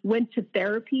he went to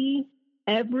therapy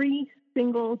every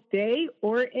single day,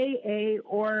 or AA,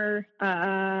 or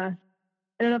I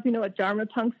don't know if you know what Dharma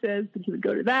Punks is, but he would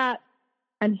go to that.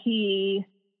 And he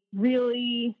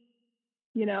really,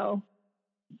 you know,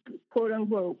 quote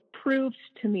unquote, proved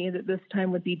to me that this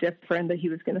time would be different, that he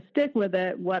was going to stick with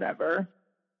it, whatever.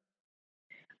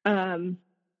 And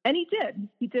he did.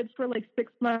 He did for like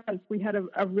 6 months. We had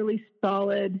a really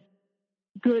solid,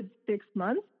 good 6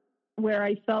 months where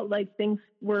I felt like things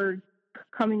were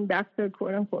coming back to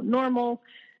quote unquote normal,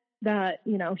 that,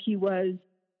 you know, he was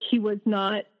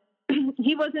not,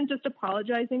 he wasn't just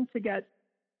apologizing to get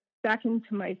back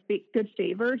into my good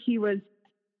favor. He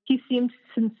seemed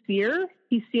sincere.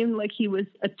 He seemed like he was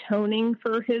atoning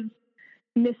for his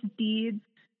misdeeds.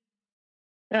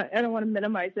 I don't want to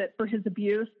minimize it, for his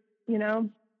abuse, you know,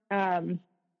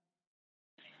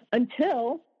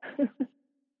 until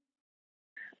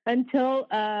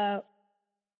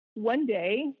one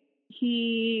day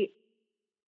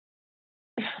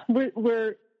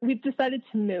we've decided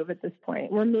to move at this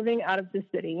point. We're moving out of the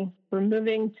city. We're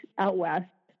moving out west.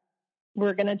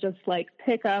 We're going to just like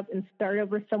pick up and start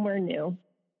over somewhere new.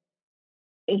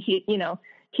 And he, you know,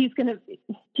 he's going to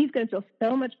feel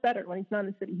so much better when he's not in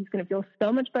the city. He's going to feel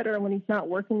so much better when he's not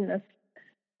working in this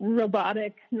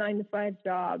robotic 9-to-5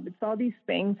 job. It's all these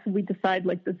things. We decide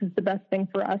like this is the best thing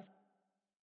for us.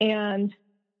 And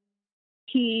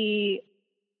he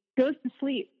goes to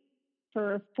sleep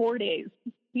for 4 days.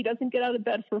 He doesn't get out of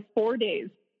bed for 4 days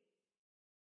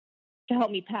to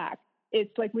help me pack.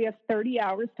 It's like we have 30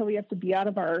 hours till we have to be out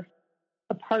of our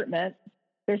apartment.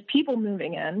 There's people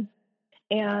moving in,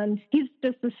 and he's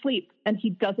just asleep, and he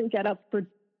doesn't get up for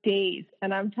days.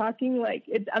 And I'm talking like,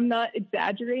 I'm not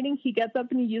exaggerating. He gets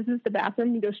up and he uses the bathroom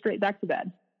and he goes straight back to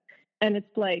bed. And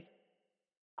it's like,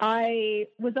 I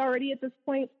was already at this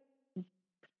point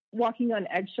walking on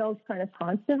eggshells kind of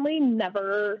constantly.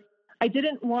 I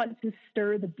didn't want to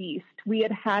stir the beast. We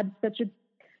had such a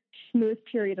smooth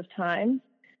period of time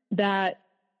that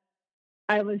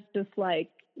I was just like,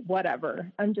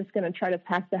 whatever, I'm just going to try to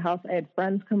pack the house. I had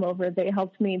friends come over. They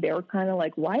helped me. They were kind of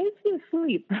like, why is he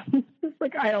asleep? Just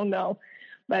like, I don't know.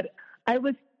 But I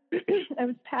was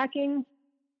packing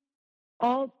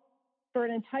all for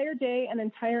an entire day, an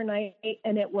entire night,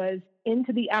 and it was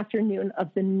into the afternoon of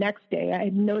the next day. I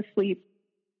had no sleep.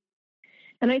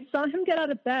 And I saw him get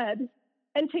out of bed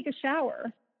and take a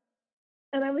shower.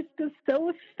 And I was just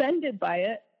so offended by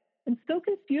it and so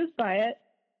confused by it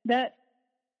that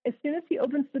as soon as he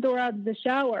opens the door out of the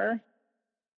shower,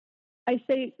 I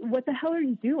say, what the hell are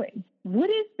you doing? What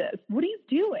is this? What are you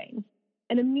doing?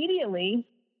 And immediately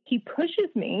he pushes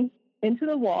me into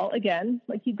the wall again,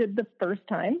 like he did the first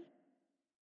time.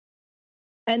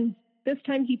 And this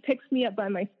time he picks me up by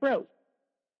my throat.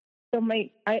 So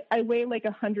I weigh like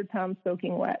 100 pounds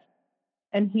soaking wet.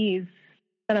 And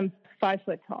I'm 5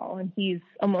 foot tall, and he's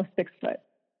almost 6 foot.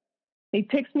 He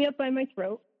picks me up by my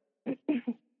throat,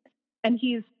 and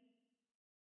he's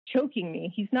choking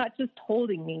me. He's not just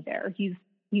holding me there. He's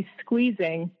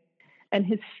squeezing, and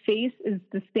his face is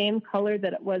the same color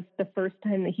that it was the first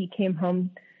time that he came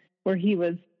home, where he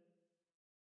was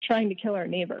trying to kill our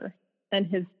neighbor. And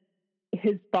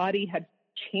his body had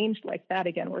changed like that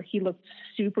again, where he looked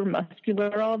super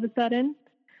muscular all of a sudden.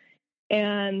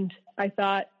 And I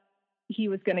thought he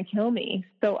was going to kill me.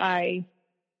 So I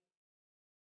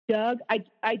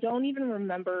don't even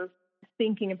remember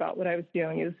thinking about what I was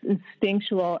doing. It was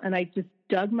instinctual. And I just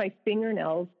dug my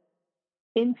fingernails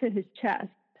into his chest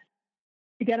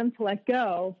to get him to let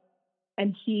go.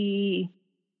 And he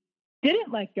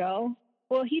didn't let go.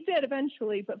 Well, he did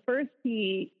eventually, but first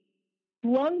he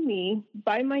flung me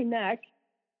by my neck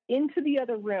into the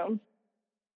other room,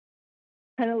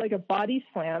 kind of like a body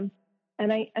slam.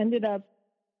 And I ended up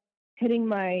hitting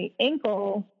my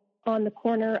ankle on the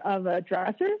corner of a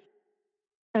dresser.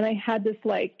 And I had this,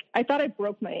 like, I thought I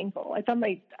broke my ankle. I thought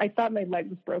my leg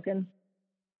was broken.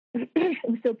 It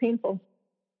was so painful.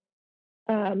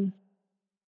 And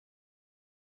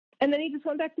then he just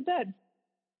went back to bed.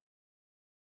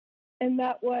 And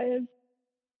that was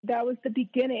the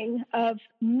beginning of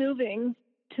moving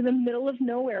to the middle of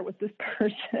nowhere with this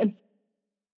person.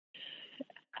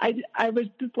 I was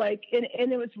just like, and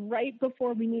it was right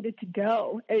before we needed to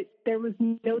go. There was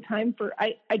no time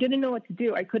I didn't know what to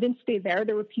do. I couldn't stay there.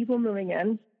 There were people moving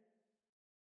in.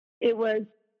 We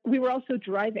were also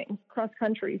driving cross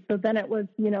country. So then it was,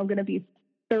 going to be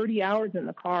 30 hours in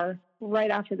the car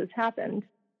right after this happened.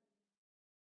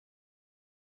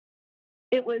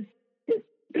 It was,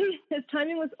 his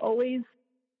timing was always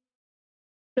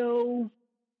so,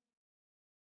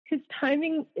 his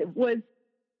timing was,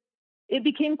 it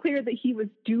became clear that he was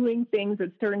doing things at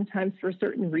certain times for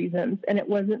certain reasons, and it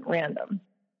wasn't random.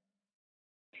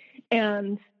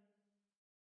 And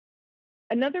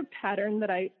another pattern that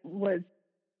I was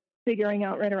figuring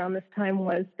out right around this time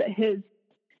was that his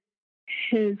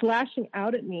lashing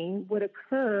out at me would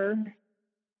occur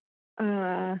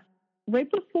right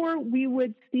before we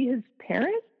would see his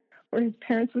parents, or his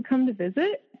parents would come to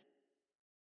visit.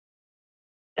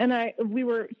 And we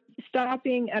were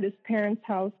stopping at his parents'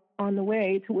 house on the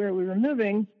way to where we were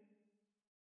moving.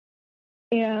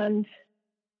 And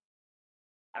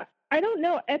I don't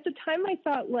know. At the time, I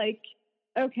thought, like,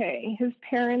 okay, his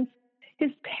parents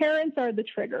are the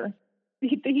trigger.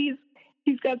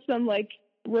 He's got some, like,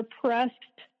 repressed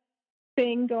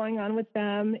thing going on with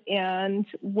them. And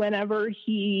whenever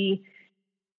he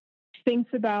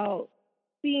thinks about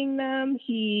seeing them,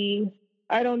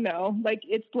 I don't know, like,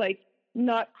 it's like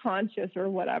not conscious or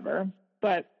whatever.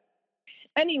 But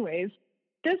anyways,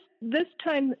 this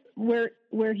time where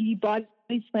he body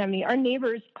slammed me, our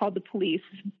neighbors called the police.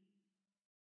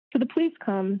 So the police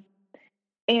come,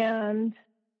 and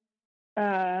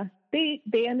they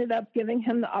ended up giving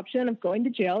him the option of going to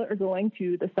jail or going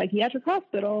to the psychiatric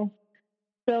hospital.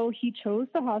 So he chose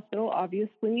the hospital,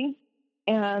 obviously.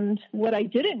 And what I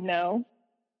didn't know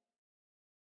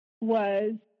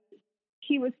was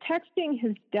he was texting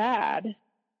his dad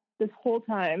this whole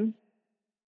time.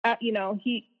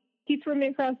 He threw me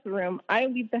across the room. I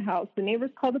leave the house. The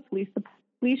neighbors call the police. The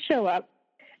police show up.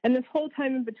 And this whole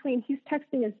time in between, he's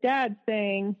texting his dad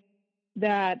saying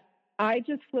that I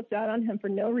just flipped out on him for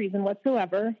no reason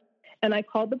whatsoever. And I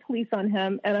called the police on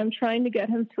him, and I'm trying to get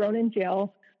him thrown in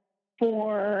jail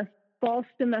for false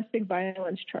domestic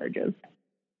violence charges.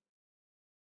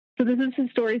 So this is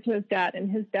his story to his dad, and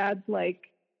his dad's like,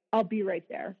 I'll be right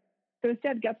there. So his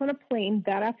dad gets on a plane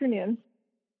that afternoon,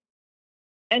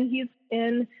 and he's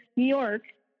in New York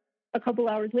a couple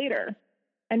hours later,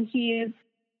 and he's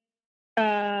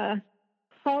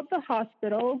called the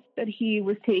hospital that he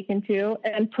was taken to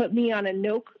and put me on a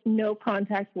no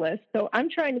contact list. So I'm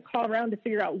trying to call around to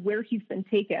figure out where he's been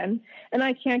taken, and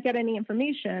I can't get any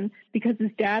information because his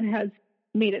dad has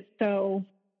made it so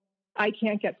I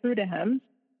can't get through to him.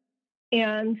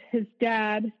 And his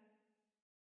dad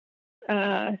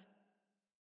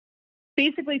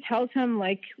basically tells him,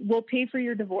 like, we'll pay for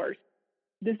your divorce.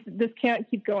 This can't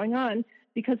keep going on.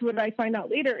 Because what I find out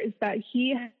later is that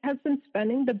he has been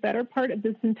spending the better part of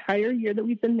this entire year that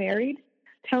we've been married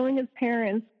telling his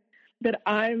parents that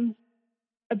I'm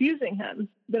abusing him,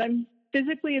 that I'm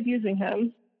physically abusing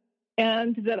him,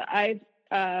 and that I've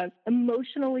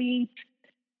emotionally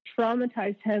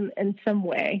traumatized him in some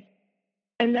way.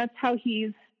 And that's how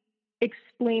he's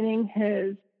explaining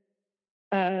his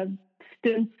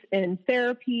stints in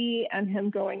therapy and him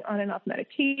going on and off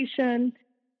medication.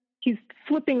 He's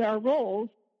flipping our roles,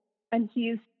 and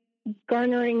he's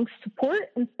garnering support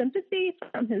and sympathy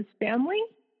from his family,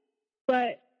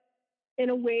 but in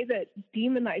a way that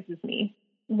demonizes me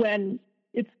when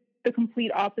it's the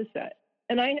complete opposite.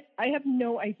 And I have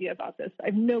no idea about this. I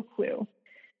have no clue.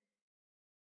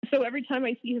 So every time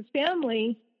I see his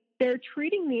family, they're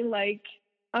treating me like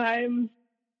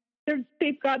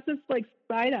they've got this, like,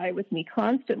 side eye with me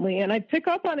constantly, and I pick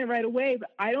up on it right away,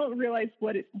 but I don't realize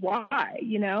why,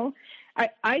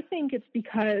 I think it's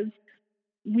because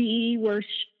he was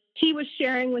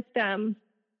sharing with them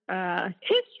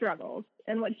his struggles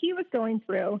and what he was going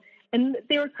through, and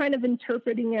they were kind of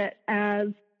interpreting it as,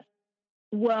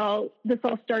 well, this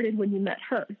all started when you met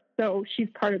her, so she's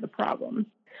part of the problem,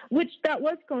 which that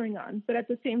was going on. But at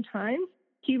the same time,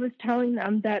 he was telling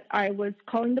them that I was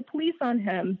calling the police on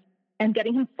him and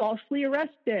getting him falsely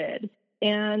arrested,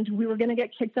 and we were going to get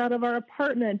kicked out of our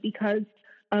apartment because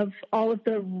of all of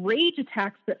the rage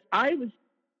attacks that I was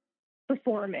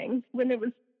performing when it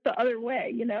was the other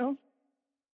way,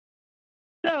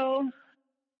 So,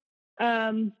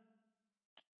 on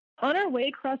our way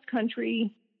cross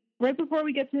country, right before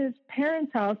we get to his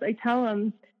parents' house, I tell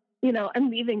him,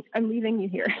 I'm leaving you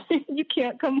here. You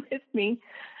can't come with me.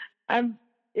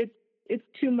 It's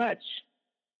too much.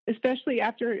 Especially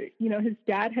after, his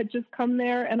dad had just come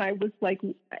there, and I was, like,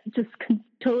 just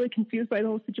totally confused by the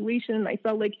whole situation. And I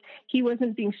felt like he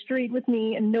wasn't being straight with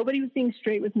me, and nobody was being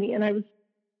straight with me. And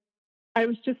I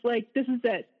was just like, this is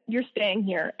it. You're staying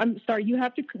here. I'm sorry. You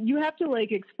have to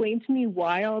like explain to me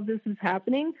why all of this is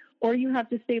happening, or you have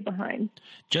to stay behind.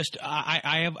 Just,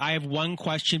 I have one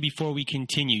question before we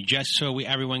continue, just so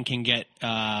everyone can get,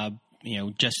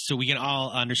 just so we can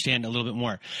all understand a little bit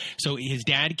more. So his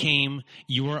dad came,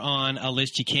 you were on a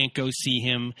list, you can't go see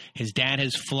him. His dad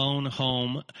has flown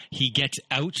home. He gets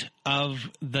out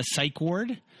of the psych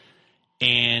ward,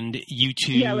 and you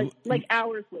two, like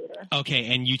hours later.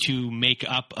 Okay, and you two make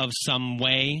up of some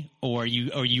way, or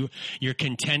you're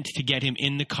content to get him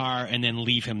in the car and then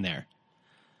leave him there?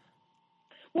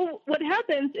 Well, what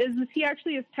happens is he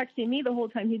actually is texting me the whole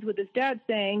time he's with his dad,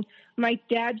 saying, "My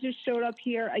dad just showed up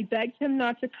here. I begged him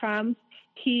not to come.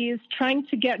 He's trying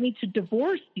to get me to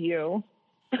divorce you."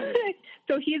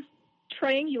 So he's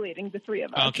triangulating the three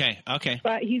of us. Okay.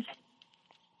 But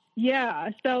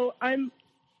so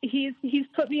he's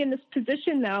put me in this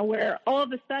position now where all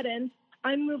of a sudden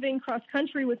I'm moving cross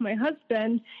country with my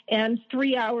husband, and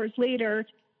 3 hours later,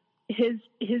 his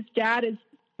dad is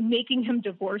making him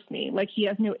divorce me, like he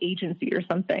has no agency or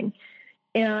something.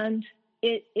 And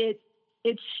it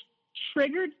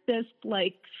triggered this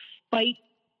like fight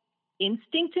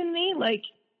instinct in me, like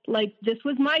this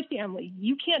was my family.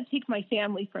 You can't take my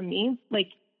family from me.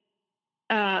 Like,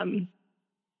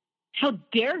 how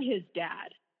dare his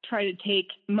dad try to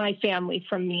take my family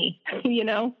from me, you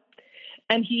know?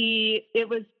 And he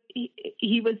was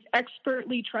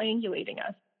expertly triangulating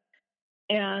us.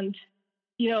 And,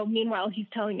 you know, meanwhile, he's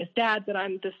telling his dad that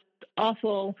I'm this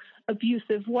awful,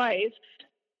 abusive wife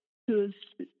who's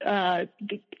has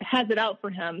it out for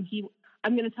him.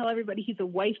 I'm going to tell everybody he's a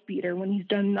wife beater when he's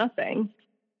done nothing.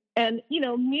 And, you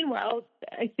know, meanwhile,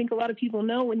 I think a lot of people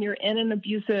know when you're in an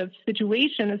abusive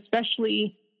situation,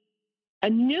 especially a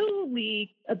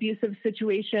newly abusive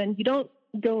situation, you don't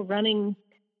go running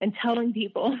and telling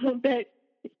people that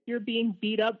you're being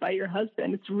beat up by your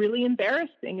husband. It's really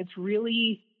embarrassing. It's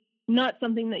really not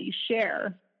something that you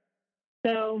share.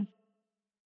 So,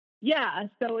 yeah,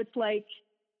 so it's like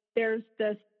there's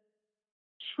this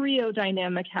trio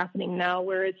dynamic happening now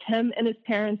where it's him and his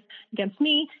parents against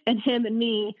me and him and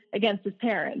me against his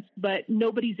parents, but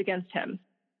nobody's against him.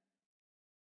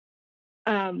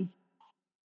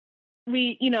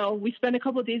 We spend a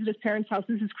couple of days at his parents' house.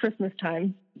 This is Christmas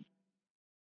time.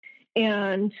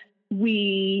 And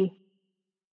he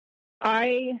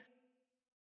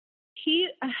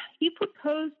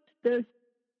proposed this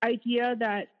idea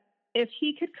that if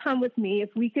he could come with me, if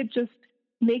we could just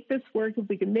make this work, if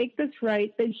we could make this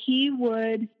right, that he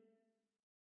would,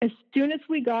 as soon as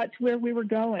we got to where we were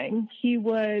going, he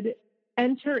would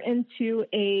enter into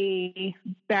a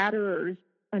batterers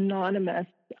anonymous.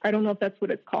 I don't know if that's what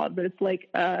it's called, but it's like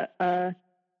a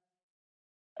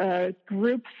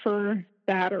group for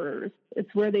batterers.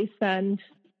 It's where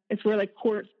like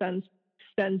court sends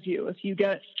you if you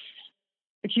get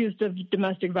accused of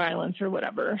domestic violence or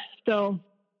whatever. So,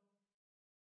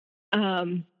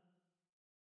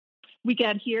 we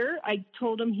get here. I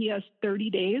told him he has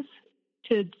 30 days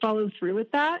to follow through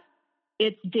with that.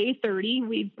 It's day 30.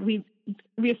 We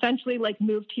essentially like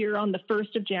moved here on the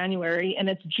 1st of January, and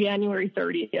it's January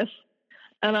 30th.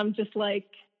 And I'm just like,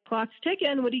 clock's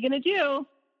ticking. What are you going to do?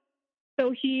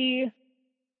 So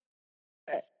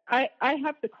I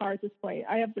have the car at this point.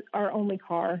 I have our only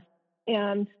car,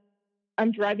 and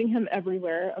I'm driving him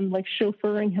everywhere. I'm like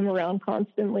chauffeuring him around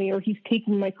constantly, or he's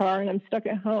taking my car and I'm stuck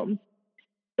at home.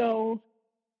 So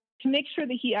to make sure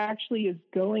that he actually is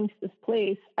going to this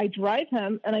place, I drive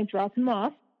him and I drop him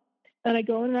off, and I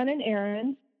go and run an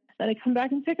errand, and I come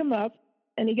back and pick him up,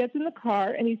 and he gets in the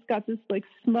car and he's got this like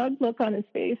smug look on his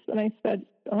face. And I said,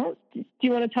 "Oh, do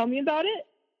you want to tell me about it?"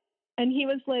 And he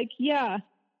was like, "Yeah,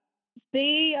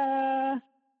 the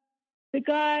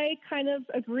guy kind of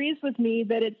agrees with me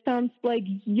that it sounds like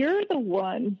you're the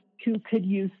one who could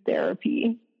use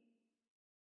therapy."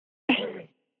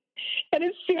 And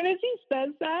as soon as he says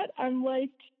that, I'm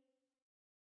like,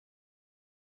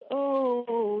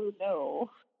 oh no.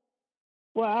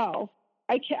 Wow.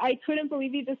 I couldn't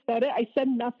believe he just said it. I said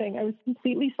nothing. I was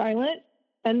completely silent.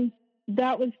 And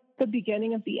that was the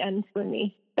beginning of the end for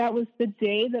me. That was the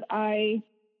day that I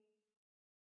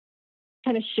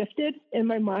kind of shifted in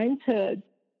my mind to,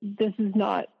 this is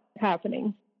not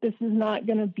happening. This isn't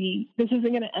going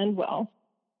to end well.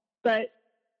 But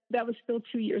that was still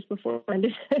 2 years before I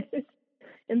ended it,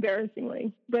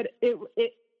 embarrassingly. But it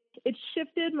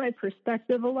shifted my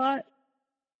perspective a lot.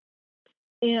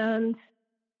 And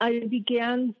I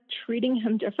began treating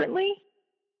him differently.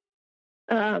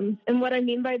 And what I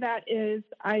mean by that is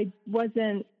I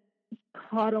wasn't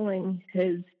coddling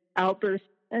his outbursts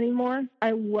anymore.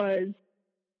 I was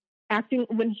acting,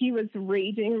 when he was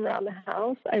raging around the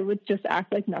house, I would just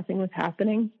act like nothing was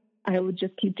happening. I would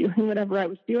just keep doing whatever I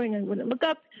was doing. I wouldn't look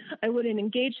up. I wouldn't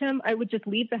engage him. I would just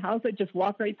leave the house. I'd just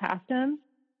walk right past him.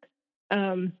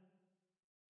 I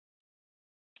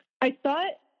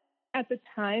thought at the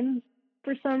time,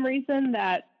 for some reason,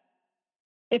 that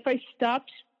if I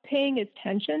stopped paying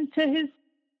attention to his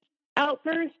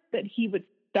outbursts, that he would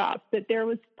stop, that there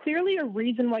was clearly a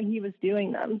reason why he was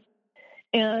doing them.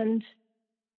 And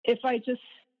if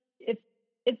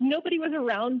nobody was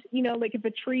around, like if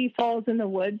a tree falls in the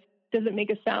woods, does it make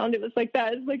a sound? It was like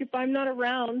that. It's like, if I'm not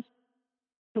around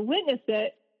to witness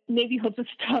it, maybe he'll just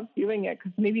stop doing it,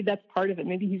 because maybe that's part of it.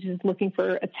 Maybe he's just looking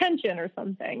for attention or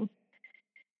something.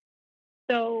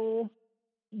 So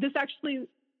this actually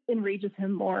enrages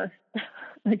him more.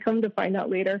 I come to find out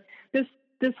later. This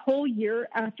whole year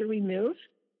after we moved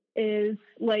is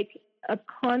like a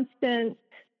constant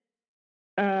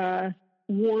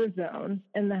war zone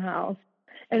in the house.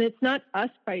 And it's not us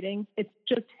fighting. It's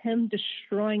just him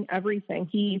destroying everything.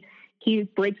 He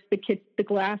breaks the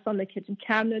glass on the kitchen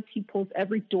cabinets. He pulls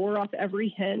every door off every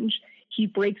hinge. He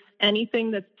breaks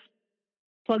anything that's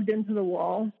plugged into the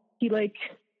wall. He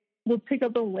will pick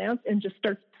up a lamp and just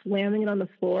start slamming it on the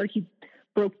floor. He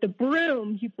broke the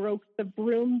broom. He broke the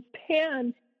broom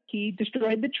pan. He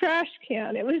destroyed the trash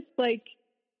can. It was like,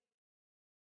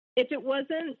 if it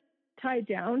wasn't tied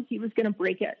down, he was going to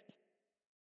break it.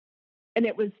 And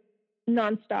it was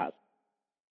nonstop.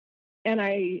 And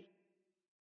I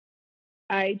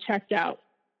checked out.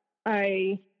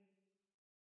 Like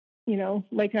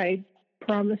I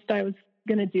promised I was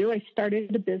going to do, I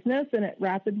started a business and it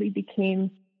rapidly became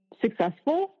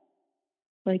successful.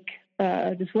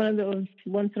 Just one of those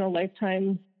once in a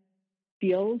lifetime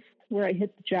deals where I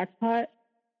hit the jackpot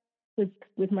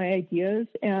with my ideas.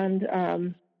 And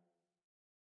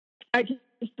I just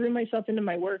threw myself into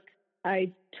my work.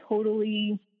 I was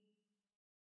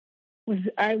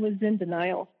in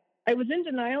denial. I was in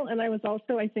denial, and I was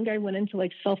also, I think I went into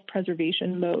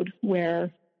self-preservation mode,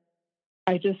 where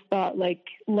I just thought,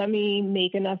 let me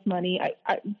make enough money.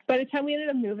 By the time we ended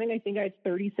up moving, I think I had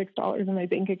 $36 in my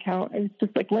bank account. I was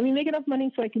just let me make enough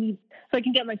money so I can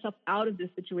get myself out of this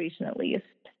situation at least.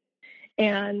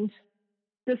 And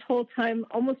this whole time,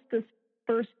 almost this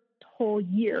first whole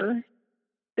year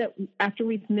that after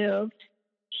we've moved,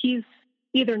 he's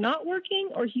either not working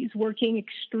or he's working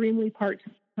extremely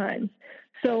part-time.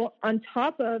 So on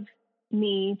top of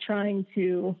me trying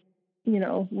to,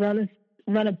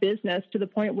 run a business to the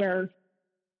point where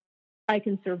I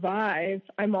can survive,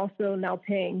 I'm also now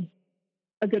paying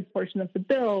a good portion of the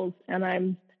bills, and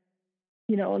I'm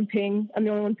the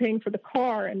only one paying for the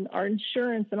car and our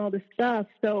insurance and all this stuff.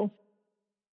 So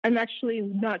I'm actually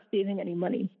not saving any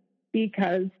money,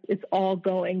 because it's all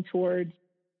going towards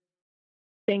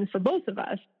things for both of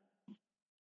us.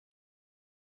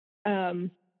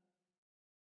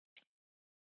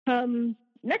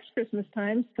 Next Christmas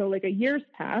time, so a year's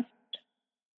passed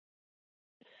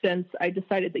since I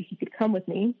decided that he could come with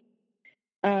me.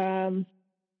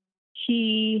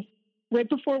 He, right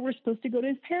before we're supposed to go to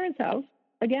his parents' house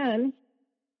again,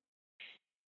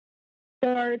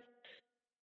 starts,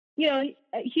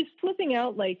 he's flipping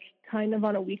out kind of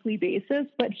on a weekly basis,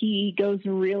 but he goes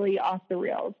really off the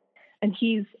rails. And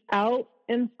he's out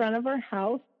in front of our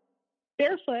house,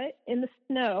 barefoot in the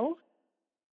snow,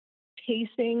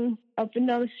 pacing up and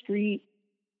down the street,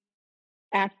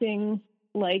 acting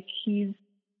like he's,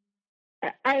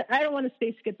 I don't want to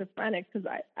say schizophrenic, because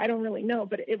I don't really know,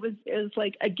 but it was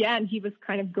again, he was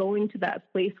kind of going to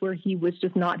that place where he was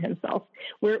just not himself,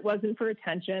 where it wasn't for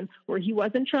attention, where he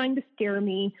wasn't trying to scare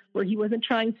me, where he wasn't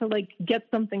trying to get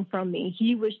something from me.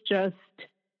 He was just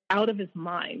out of his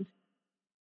mind.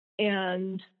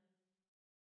 And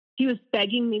he was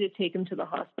begging me to take him to the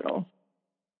hospital.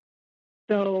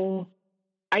 So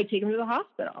I take him to the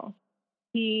hospital.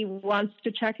 He wants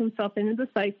to check himself into the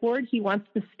psych ward. He wants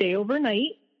to stay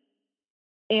overnight.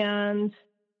 And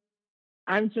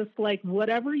I'm just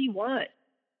whatever you want.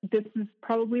 This is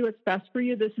probably what's best for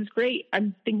you. This is great.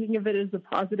 I'm thinking of it as a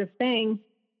positive thing.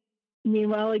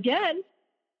 Meanwhile, again,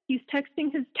 he's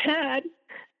texting his dad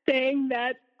saying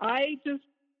that I just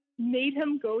made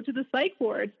him go to the psych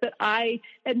ward, that I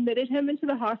admitted him into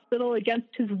the hospital against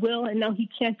his will, and now he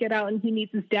can't get out and he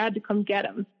needs his dad to come get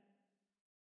him.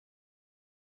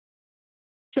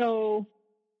 So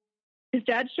his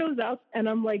dad shows up, and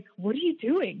I'm like, what are you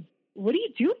doing? What are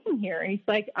you doing here? And he's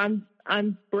like, I'm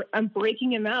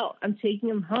breaking him out. I'm taking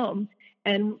him home.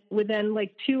 And within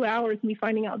 2 hours, me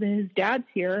finding out that his dad's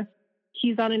here,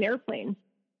 he's on an airplane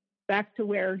back to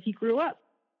where he grew up.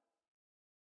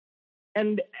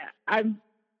 And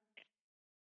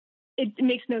it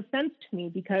makes no sense to me,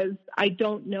 because I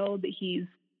don't know that he's,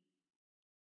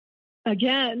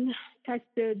 again,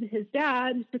 texted his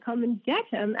dad to come and get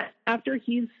him after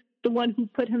he's the one who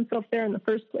put himself there in the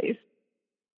first place.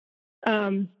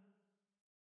 That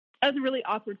was a really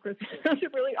awkward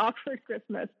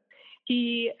Christmas.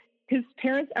 His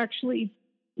parents actually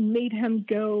made him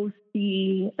go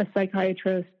see a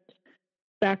psychiatrist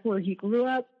back where he grew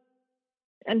up.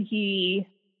 And he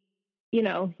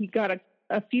got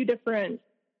a few different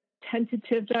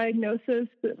tentative diagnoses,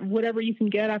 whatever you can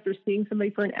get after seeing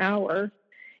somebody for an hour.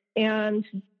 And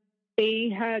they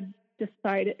had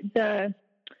decided, the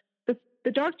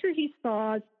doctor he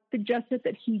saw suggested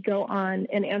that he go on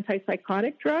an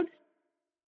antipsychotic drug,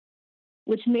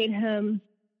 which made him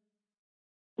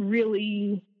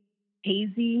really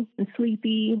hazy and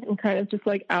sleepy and kind of just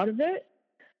like out of it.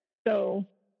 So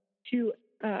to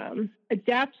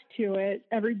adapt to it,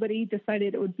 everybody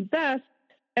decided it would be best.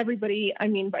 Everybody, I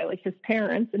mean by like his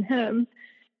parents and him,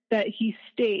 that he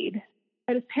stayed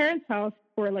at his parents' house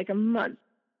for like a month.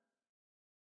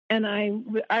 And I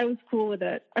was cool with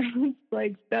it. I was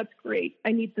like, that's great.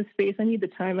 I need the space. I need the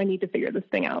time. I need to figure this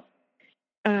thing out.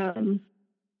 So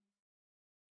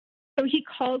he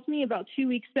calls me about 2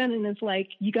 weeks in and is like,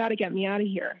 you got to get me out of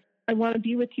here. I want to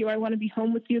be with you. I want to be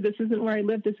home with you. This isn't where I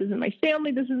live. This isn't my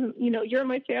family. This isn't, you're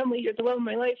my family. You're the love of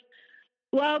my life.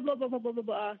 Blah, blah, blah, blah, blah, blah,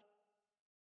 blah.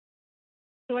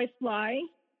 So I fly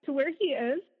to where he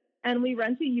is, and we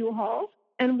rent a U-Haul,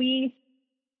 and we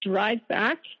drive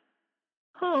back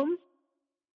home.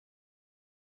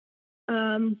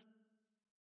 And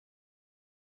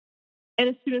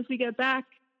as soon as we get back,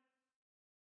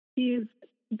 he's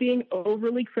being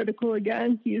overly critical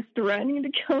again. He's threatening to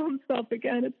kill himself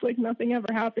again. It's like nothing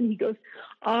ever happened. He goes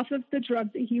off of the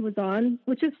drug that he was on,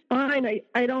 which is fine.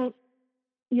 I don't,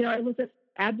 I wasn't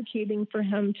advocating for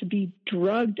him to be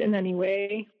drugged in any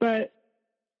way, but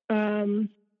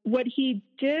what he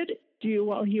did do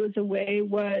while he was away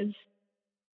was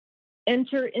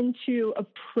enter into a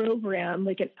program,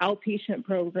 like an outpatient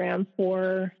program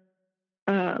for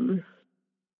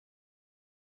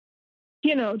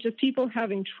just people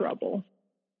having trouble,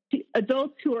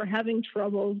 adults who are having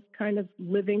trouble kind of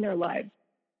living their lives.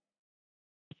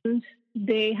 And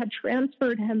they had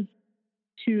transferred him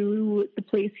to the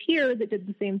place here that did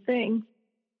the same thing.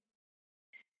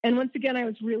 And once again, I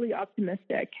was really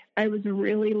optimistic. I was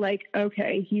really like,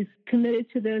 okay, he's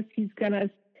committed to this. He's gonna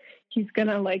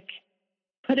like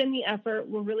put in the effort.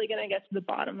 We're really gonna get to the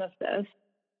bottom of this.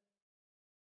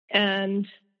 And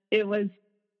it was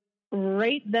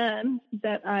right then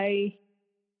that I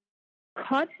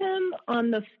caught him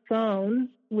on the phone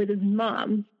with his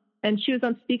mom, and she was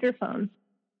on speakerphone.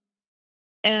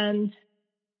 And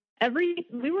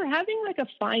we were having like a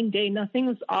fine day. Nothing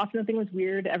was off. Nothing was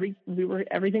weird.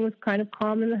 Everything was kind of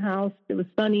calm in the house. It was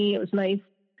sunny. It was nice.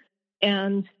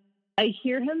 And I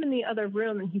hear him in the other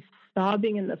room, and he's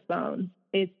sobbing in the phone.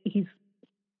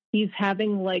 He's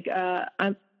having like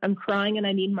I'm crying and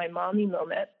I need my mommy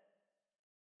moment.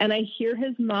 And I hear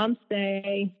his mom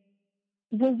say,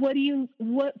 well, what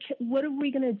are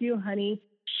we going to do, honey?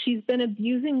 She's been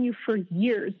abusing you for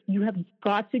years. You have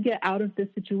got to get out of this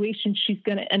situation. She's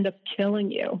going to end up killing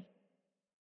you.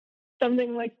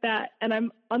 Something like that. And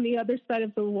I'm on the other side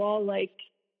of the wall, like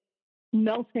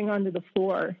melting onto the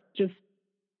floor. Just,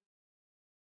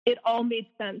 it all made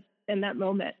sense in that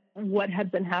moment. What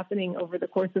had been happening over the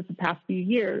course of the past few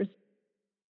years.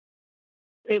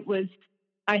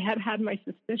 I had my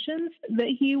suspicions that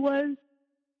he was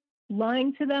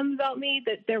lying to them about me,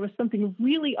 that there was something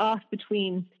really off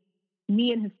between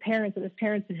me and his parents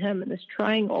and him in this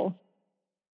triangle.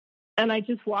 And I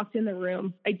just walked in the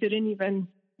room. I didn't even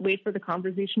wait for the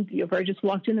conversation to be over. I just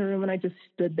walked in the room and I just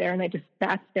stood there and I just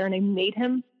sat there and I made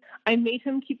him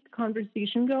keep the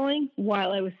conversation going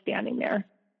while I was standing there.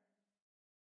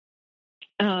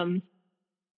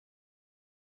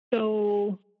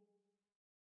 So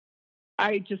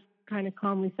I just kind of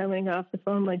calmly said, when I got off the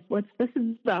phone, like, what's this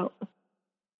about?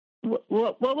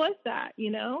 What was that,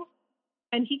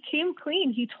 And he came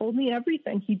clean. He told me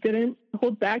everything. He didn't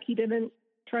hold back. He didn't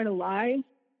try to lie.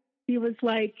 He was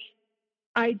like,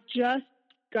 I just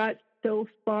got so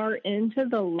far into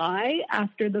the lie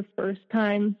after the first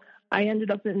time I ended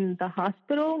up in the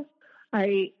hospital.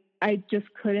 I just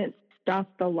couldn't stop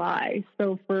the lie.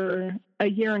 So for a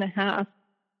year and a half,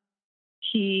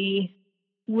 he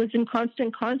was in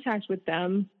constant contact with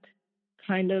them,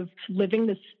 kind of living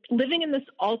in this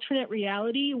alternate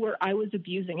reality where I was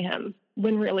abusing him,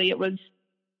 when really it was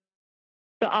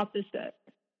the opposite.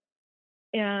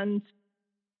 And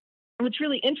what's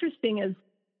really interesting is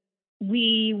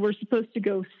we were supposed to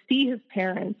go see his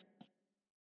parents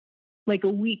like a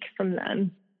week from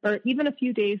then, or even a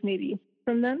few days maybe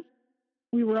from then.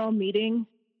 We were all meeting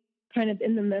kind of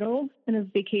in the middle in a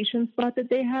vacation spot that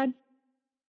they had.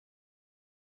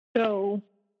 So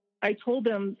I told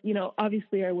him,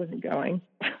 obviously I wasn't going.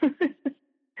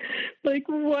 Like,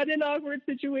 what an awkward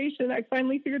situation. I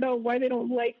finally figured out why they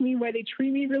don't like me, why they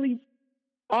treat me really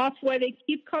off why they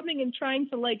keep coming and trying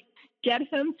to like get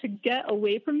him to get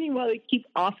away from me, while they keep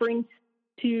offering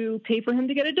to pay for him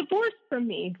to get a divorce from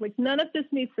me. Like, none of this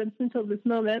made sense until this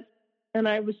moment. And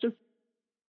I was just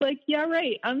like, yeah,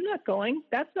 right. I'm not going.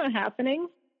 That's not happening.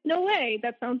 No way.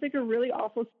 That sounds like a really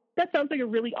awful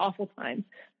time,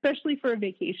 especially for a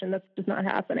vacation. That's just not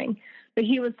happening. But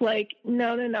he was like,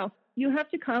 no. You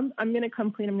have to come. I'm going to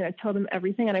come clean. I'm going to tell them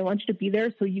everything. And I want you to be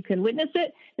there so you can witness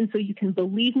it. And so you can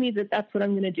believe me that that's what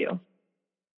I'm going to do.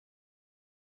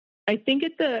 I think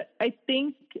at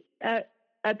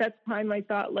that time I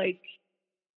thought, like,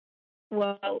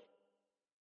 well,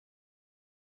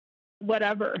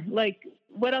 whatever, like,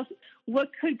 what else,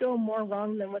 what could go more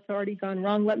wrong than what's already gone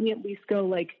wrong? Let me at least go,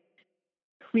 like,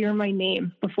 clear my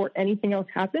name before anything else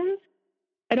happens.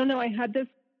 I don't know. I had this,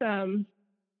 I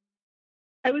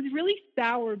was really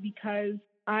sour because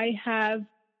I have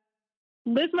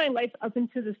lived my life up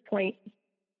until this point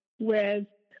with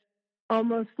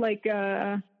almost like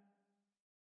a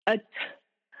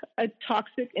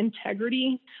toxic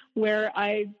integrity, where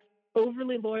I'm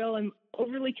overly loyal, I'm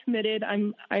overly committed.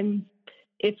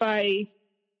 If I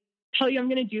tell you I'm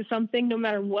going to do something, no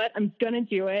matter what, I'm going to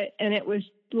do it. And it was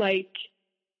like,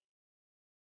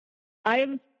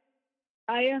 I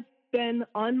have been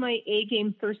on my A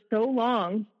game for so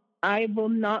long. I will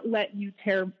not let you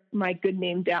tear my good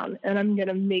name down, and I'm going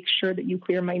to make sure that you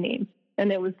clear my name.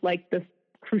 And it was like this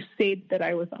crusade that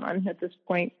I was on at this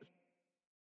point.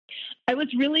 I was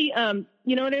really,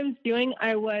 you know what I was doing?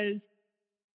 I was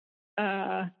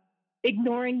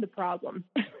ignoring the problem.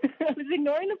 I was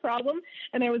ignoring the problem,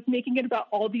 and I was making it about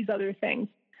all these other things,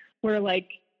 where, like,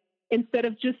 instead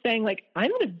of just saying, like,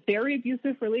 I'm in a very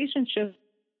abusive relationship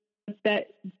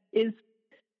that is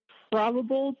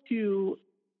probable to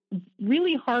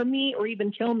really harm me or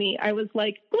even kill me, I was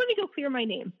like, let me go clear my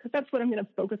name, because that's what I'm going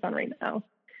to focus on right now.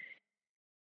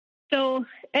 So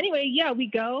anyway, yeah, we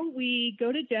go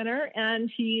to dinner, and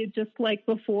he just, like,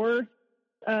 before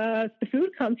the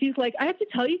food comes, he's like, I have to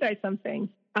tell you guys something.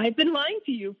 I've been lying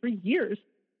to you for years.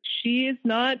 She is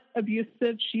not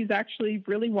abusive. She's actually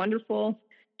really wonderful.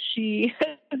 She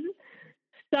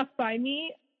stuck by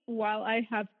me while I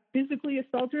have physically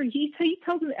assaulted her. He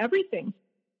tells them everything.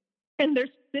 And they're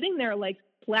sitting there like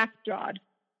slack-jawed.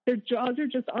 Their jaws are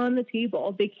just on the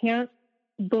table. They can't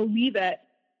believe it.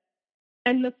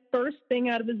 And the first thing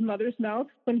out of his mother's mouth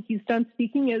when he's done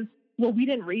speaking is, well, we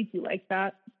didn't raise you like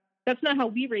that. That's not how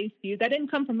we raised you. That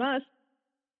didn't come from us.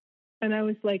 And I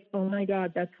was like, oh my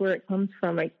God, that's where it comes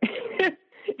from. It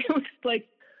was like,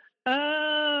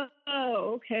 oh,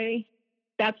 okay.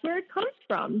 That's where it comes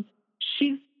from.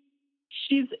 She's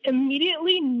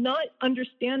immediately not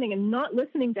understanding and not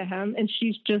listening to him. And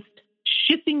she's just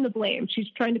shifting the blame.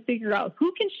 She's trying to figure out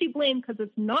who can she blame, because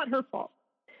it's not her fault.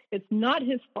 It's not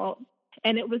his fault.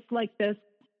 And it was like this.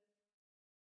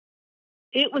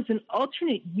 It was an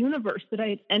alternate universe that I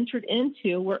had entered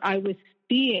into, where I was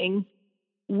seeing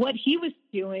what he was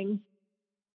doing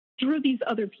through these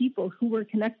other people who were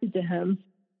connected to him,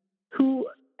 who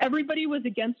everybody was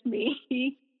against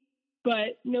me,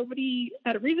 but nobody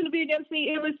had a reason to be against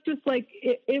me. It was just like,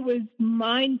 it was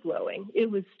mind-blowing. It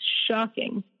was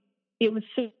shocking. It was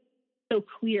so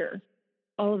clear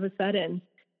all of a sudden.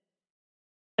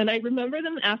 And I remember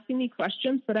them asking me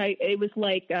questions, but it was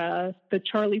like the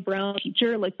Charlie Brown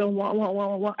teacher, like the wah, wah,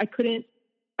 wah, wah.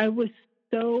 I was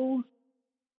so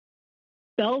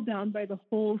spellbound by the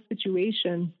whole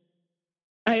situation.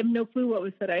 I have no clue what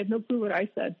was said. I have no clue what I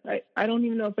said. I don't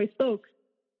even know if I spoke.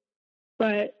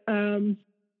 But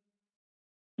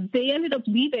they ended up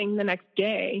leaving the next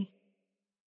day.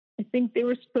 I think we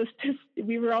were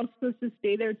all supposed to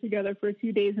stay there together for a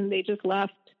few days, and they just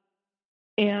left.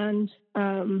 And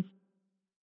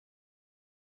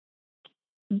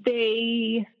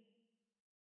they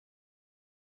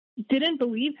didn't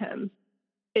believe him,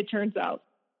 it turns out.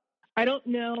 I don't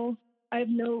know. I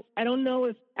don't know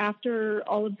if after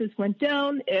all of this went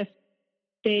down, if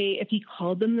he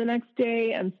called them the next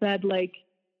day and said, like,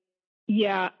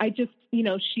 yeah, I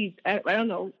don't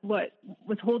know what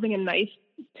was holding a knife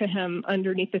to him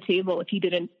underneath the table, if he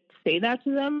didn't say that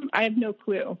to them. I have no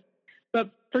clue. But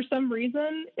for some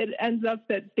reason, it ends up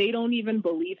that they don't even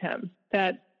believe him,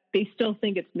 that they still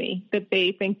think it's me, that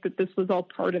they think that this was all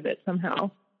part of it somehow.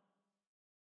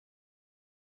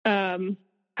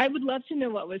 I would love to know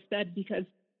what was said, because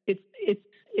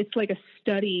it's like a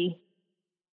study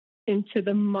into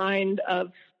the mind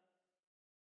of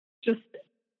just,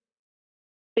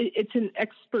 it's an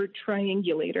expert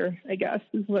triangulator, I guess,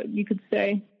 is what you could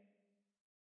say.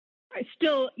 I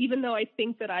still, even though I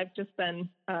think that I've just been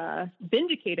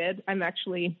vindicated, I'm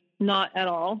actually not at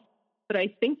all, but I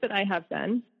think that I have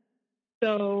been.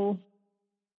 So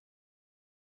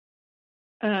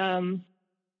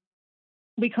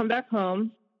we come back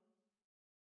home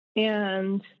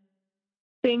and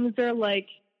things are like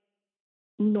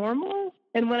normal.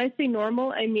 And when I say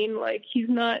normal, I mean like he's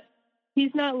not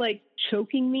like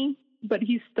choking me, but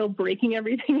he's still breaking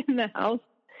everything in the house.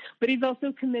 But he's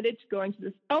also committed to going to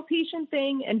this outpatient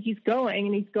thing, and he's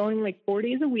going like 4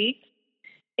 days a week.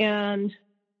 And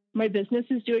my business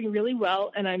is doing really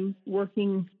well, and I'm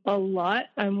working a lot.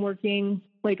 I'm working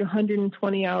like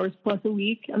 120 hours plus a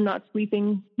week. I'm not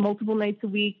sleeping multiple nights a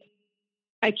week.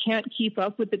 I can't keep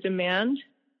up with the demand,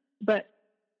 but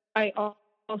I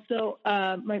also,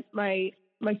 my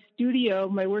studio,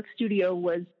 my work studio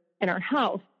was in our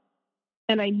house,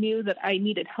 and I knew that I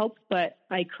needed help, but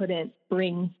I couldn't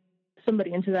bring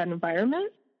somebody into that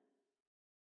environment.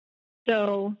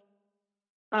 So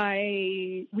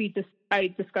I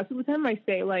discuss it with him. I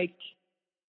say, like,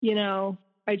 you know,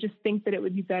 I just think that it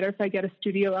would be better if I get a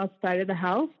studio outside of the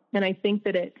house. And I think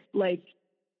that it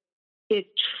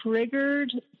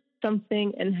triggered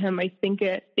something in him. I think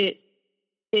it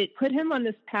put him on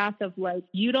this path of like,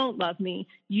 you don't love me.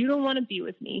 You don't want to be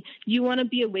with me. You want to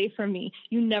be away from me.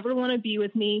 You never want to be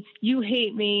with me. You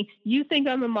hate me. You think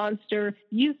I'm a monster.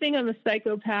 You think I'm a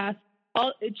psychopath.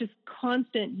 It's just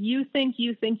constant. You think.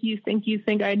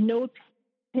 I had no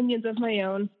opinions of my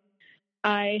own.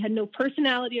 I had no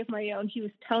personality of my own. He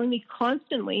was telling me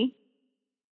constantly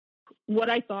what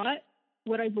I thought,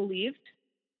 what I believed.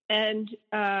 And,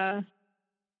 I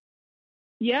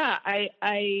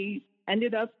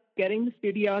ended up getting the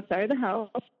studio outside of the house.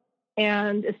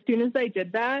 And as soon as I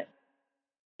did that,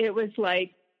 it was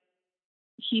like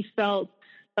he felt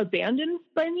abandoned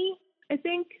by me, I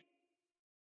think.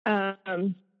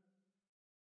 And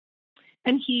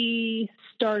he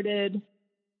started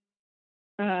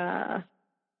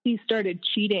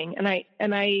cheating, and I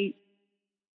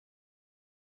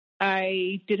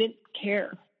didn't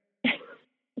care.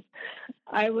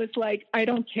 I was like, I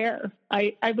don't care.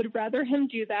 I would rather him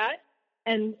do that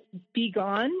and be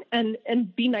gone and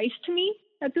be nice to me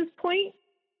at this point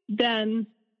than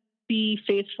be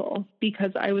faithful,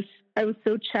 because I was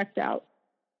so checked out.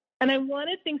 And I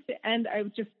wanted things to end. I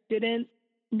just didn't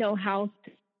know how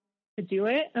to do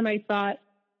it. And I thought,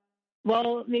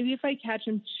 well, maybe if I catch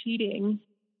him cheating,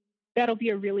 that'll be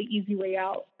a really easy way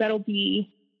out. That'll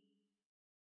be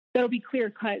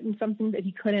clear cut and something that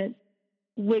he couldn't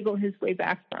wiggle his way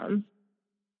back from.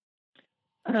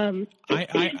 I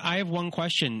have one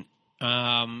question.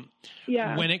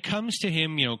 Yeah. When it comes to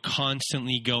him, you know,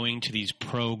 constantly going to these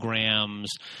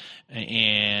programs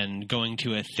and going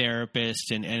to a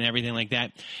therapist and everything like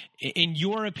that, in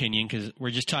your opinion, because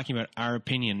we're just talking about our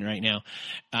opinion right now,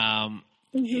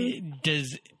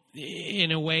 does,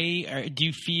 in a way, do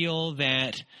you feel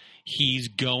that he's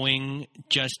going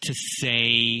just to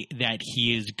say that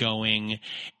he is going,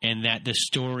 and that the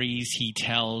stories he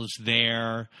tells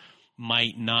there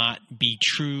might not be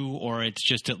true, or it's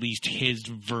just at least his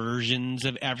versions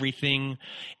of everything,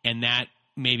 and that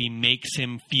maybe makes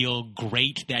him feel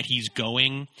great that he's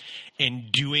going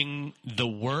and doing the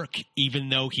work, even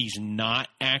though he's not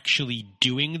actually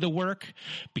doing the work,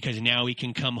 because now he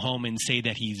can come home and say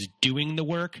that he's doing the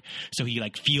work. So he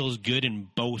like feels good in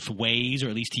both ways, or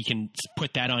at least he can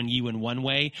put that on you in one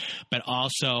way, but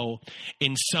also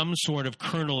in some sort of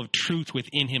kernel of truth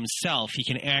within himself, he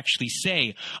can actually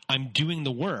say, I'm doing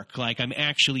the work. Like, I'm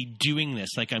actually doing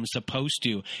this like I'm supposed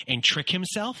to, and trick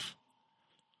himself.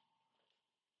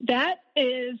 That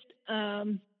is a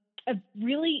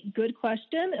really good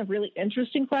question, a really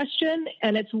interesting question,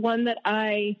 and it's one that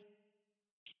I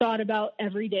thought about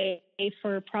every day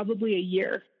for probably a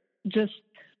year, just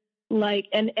like,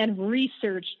 and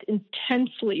researched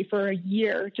intensely for a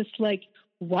year, just like,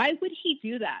 why would he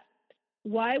do that?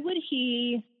 Why would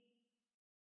he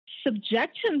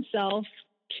subject himself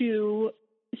to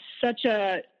such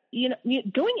a,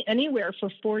 going anywhere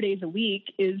for 4 days a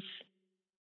week is...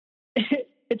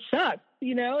 It sucks,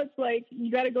 it's like you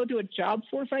got to go to a job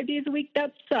 4 or 5 days a week.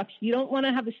 That sucks. You don't want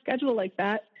to have a schedule like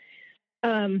that.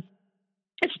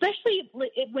 Especially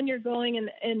when you're going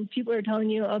and people are telling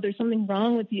you, oh, there's something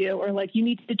wrong with you, or like you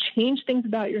need to change things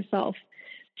about yourself.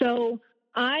 So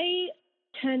I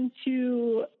tend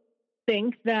to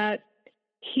think that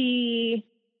he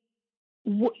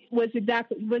was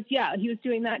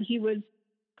doing that. He was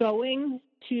going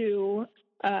to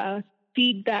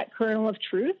feed that kernel of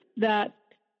truth that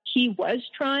he was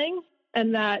trying,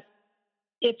 and that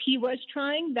if he was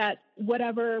trying, that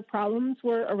whatever problems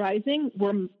were arising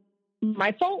were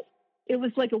my fault. It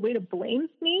was like a way to blame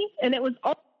me. And it was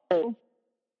also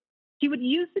he would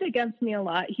use it against me a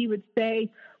lot. He would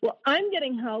say, well, I'm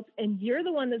getting help and you're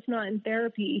the one that's not in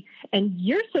therapy and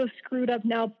you're so screwed up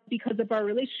now because of our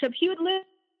relationship. He would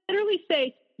literally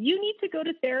say, you need to go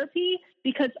to therapy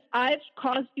because I've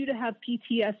caused you to have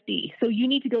PTSD. So you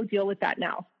need to go deal with that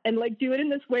now. And like do it in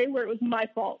this way where it was my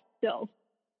fault still.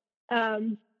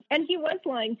 And he was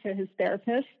lying to his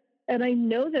therapist. And I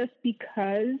know this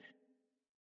because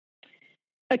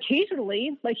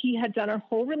occasionally, like he had done our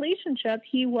whole relationship,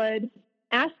 he would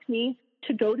ask me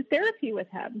to go to therapy with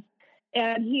him.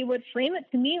 And he would frame it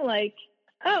to me like,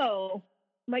 oh,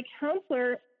 my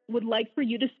counselor would like for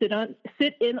you to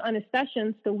sit in on a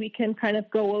session so we can kind of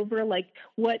go over like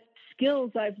what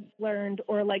skills I've learned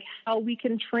or like how we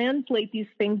can translate these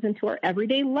things into our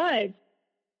everyday lives.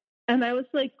 And I was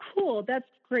like, cool, that's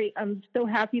great. I'm so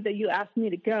happy that you asked me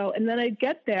to go. And then I'd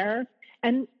get there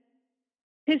and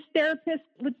his therapist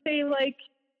would say like,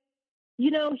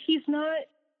 you know, he's not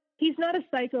a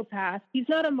psychopath. He's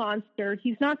not a monster.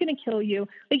 He's not going to kill you.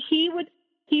 Like he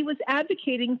was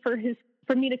advocating for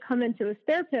me to come into his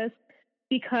therapist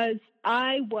because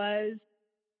I was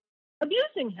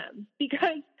abusing him,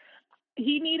 because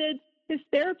he needed his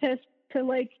therapist to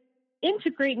like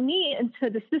integrate me into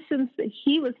the systems that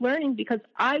he was learning because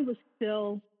I was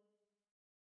still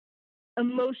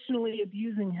emotionally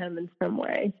abusing him in some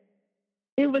way.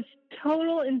 It was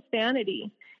total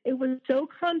insanity. It was so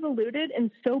convoluted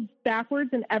and so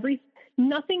backwards and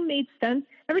nothing made sense.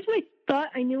 Every time I thought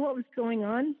I knew what was going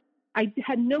on, I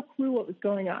had no clue what was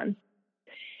going on.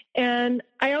 And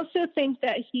I also think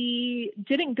that he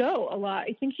didn't go a lot.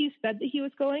 I think he said that he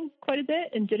was going quite a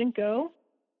bit and didn't go.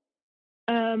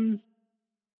 And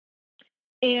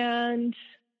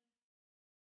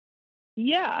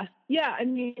yeah, I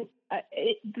mean,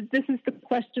 this is the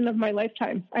question of my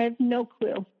lifetime. I have no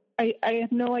clue. I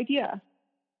have no idea.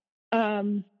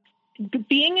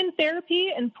 Being in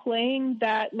therapy and playing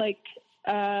that like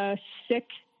sick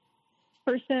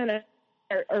person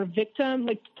or victim,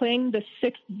 like playing the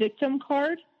sick victim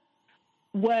card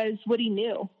was what he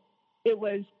knew. It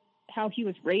was how he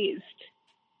was raised.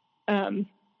 And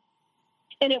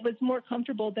it was more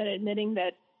comfortable than admitting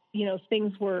that, you know,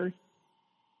 things were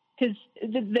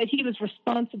that he was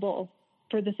responsible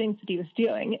for the things that he was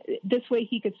doing. This way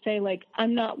he could say like,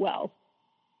 I'm not well.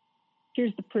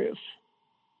 Here's the proof.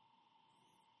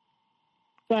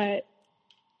 But,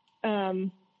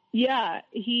 yeah,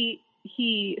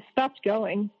 he stopped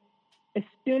going. As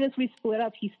soon as we split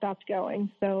up, he stopped going.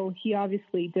 So he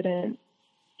obviously didn't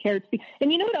care to speak.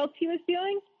 And you know what else he was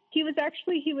doing? He was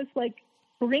like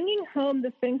bringing home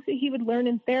the things that he would learn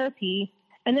in therapy.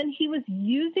 And then he was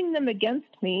using them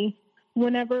against me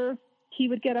whenever he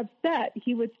would get upset.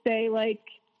 He would say like,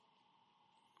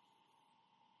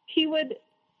 he would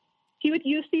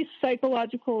use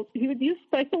psychological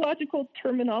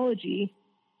terminology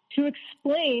to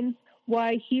explain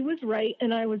why he was right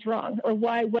and I was wrong, or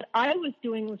why what I was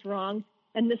doing was wrong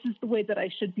and this is the way that I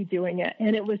should be doing it.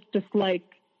 And it was just like,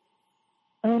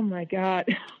 oh my God.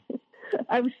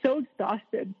 I was so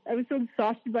exhausted. I was so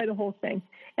exhausted by the whole thing.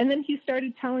 And then he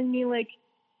started telling me like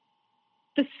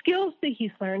the skills that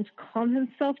he's learned to calm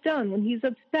himself down when he's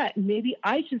upset. Maybe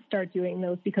I should start doing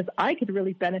those because I could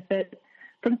really benefit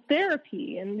from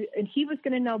therapy. And he was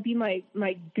going to now be my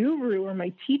guru or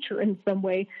my teacher in some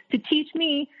way to teach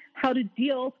me how to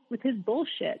deal with his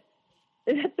bullshit.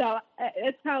 That's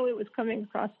how it was coming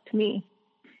across to me.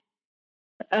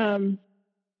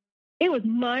 It was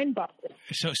mind-boggling.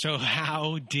 So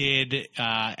how did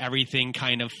everything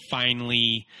kind of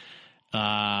finally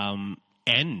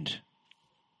end?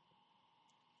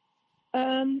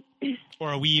 Or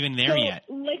are we even there yet?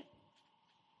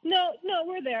 No,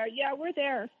 we're there. Yeah, we're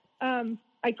there.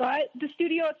 I got the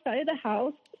studio outside of the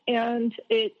house, and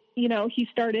he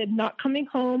started not coming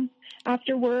home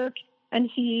after work, and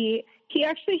he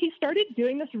started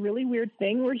doing this really weird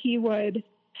thing where he would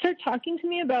start talking to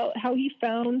me about how he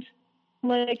found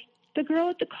like the girl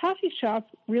at the coffee shop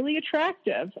really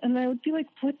attractive. And I would be like,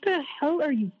 what the hell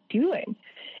are you doing?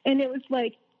 And it was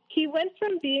like, he went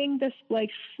from being this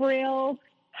like frail,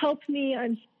 help me,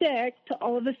 I'm sick, to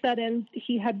all of a sudden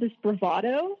he had this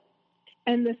bravado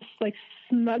and this like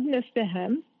smugness to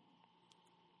him.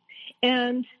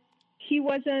 And he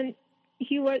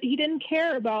didn't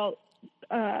care about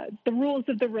the rules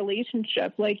of the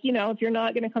relationship. Like, if you're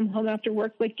not going to come home after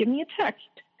work, like give me a text.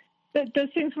 Those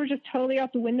things were just totally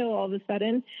out the window all of a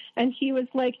sudden. And he was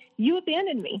like, you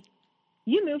abandoned me.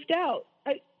 You moved out.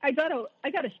 I got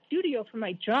a studio for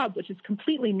my job, which is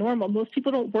completely normal. Most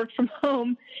people don't work from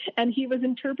home. And he was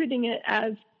interpreting it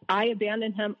as I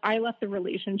abandoned him. I left the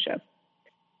relationship.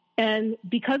 And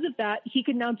because of that, he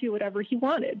could now do whatever he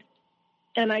wanted.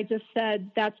 And I just said,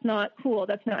 that's not cool.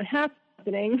 That's not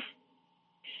happening.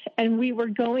 And we were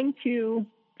going to,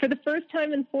 for the first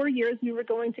time in 4 years, we were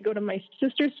going to go to my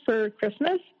sister's for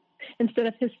Christmas instead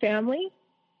of his family.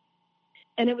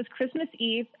 And it was Christmas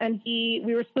Eve, and we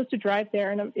were supposed to drive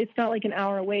there, and it's not like an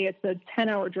hour away. It's a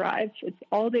 10-hour drive. It's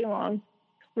all day long.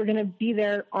 We're going to be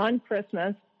there on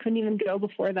Christmas. Couldn't even go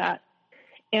before that.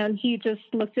 And he just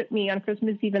looked at me on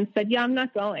Christmas Eve and said, yeah, I'm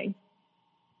not going.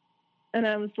 And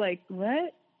I was like,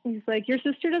 what? He's like, your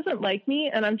sister doesn't like me,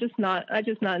 and I'm just not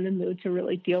in the mood to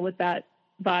really deal with that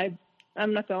vibe.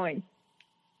 I'm not going.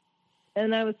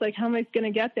 And I was like, how am I going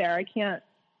to get there?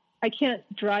 I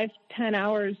can't drive 10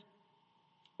 hours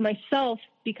myself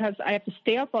because I have to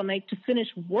stay up all night to finish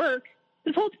work.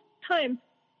 This whole time,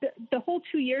 the whole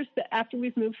 2 years that after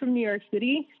we've moved from New York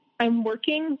City, I'm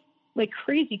working like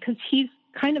crazy because he's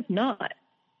kind of not.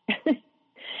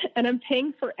 And I'm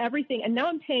paying for everything. And now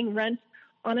I'm paying rent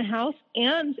on a house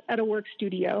and at a work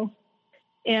studio.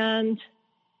 And,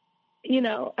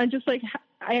 I'm just like,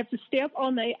 I have to stay up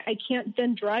all night. I can't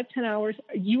then drive 10 hours.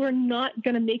 You are not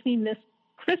going to make me miss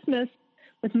Christmas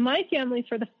with my family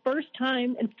for the first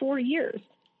time in 4 years.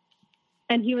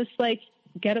 And he was like,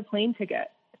 get a plane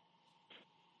ticket.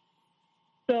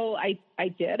 So I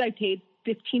did. I paid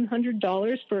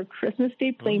 $1,500 for a Christmas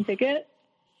Day plane ticket.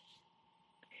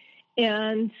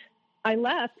 And I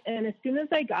left. And as soon as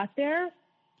I got there,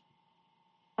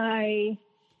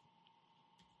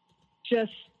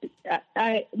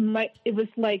 it was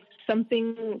like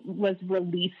something was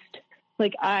released.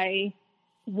 Like I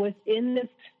was in this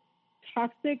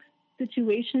toxic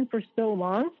situation for so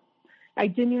long. I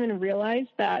didn't even realize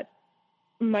that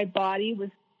my body was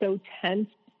so tense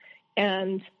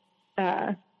and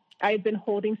I had been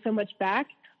holding so much back.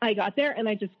 I got there and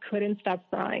I just couldn't stop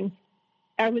crying.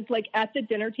 I was like at the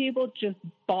dinner table just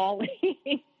bawling.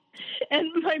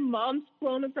 And my mom's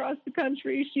flown across the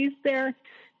country. She's there.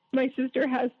 My sister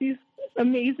has these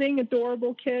amazing,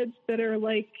 adorable kids that are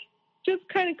like just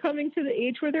kind of coming to the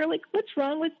age where they're like, what's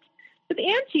wrong with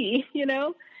Auntie,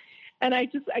 And I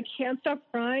can't stop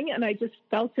crying. And I just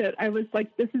felt it. I was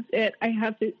like, this is it. I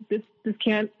have to, this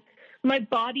can't, my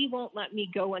body won't let me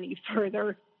go any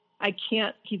further. I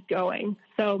can't keep going.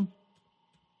 So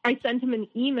I sent him an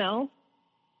email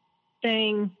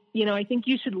saying, I think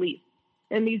you should leave.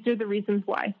 And these are the reasons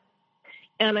why.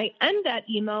 And I end that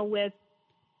email with,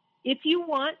 if you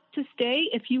want to stay,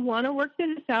 if you want to work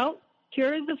this out,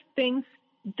 here are the things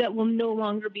that will no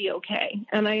longer be okay.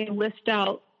 And I list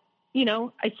out,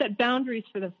 I set boundaries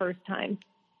for the first time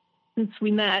since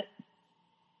we met.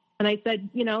 And I said,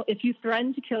 if you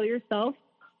threaten to kill yourself,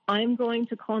 I'm going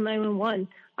to call 911.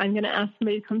 I'm going to ask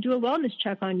somebody to come do a wellness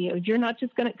check on you. You're not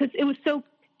just going to, because it was so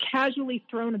casually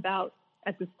thrown about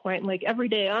at this point. Like every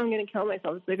day, I'm going to kill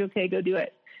myself. It's like, okay, go do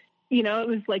it. It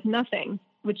was like nothing,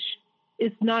 which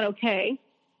is not okay.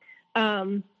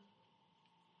 I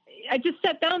just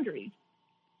set boundaries.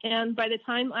 And by the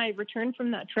time I returned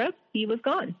from that trip, he was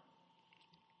gone.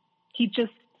 He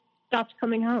just stopped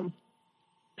coming home.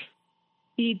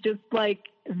 He just like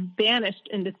vanished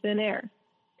into thin air.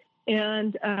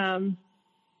 And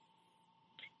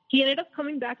he ended up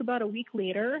coming back about a week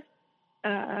later,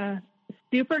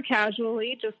 super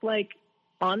casually, just like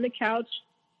on the couch,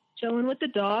 chilling with the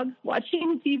dog,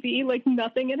 watching TV like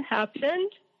nothing had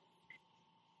happened.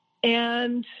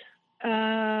 And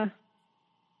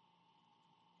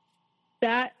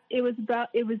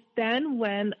it was then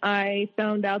when I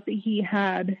found out that he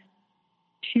had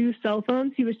 2 cell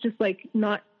phones. He was just like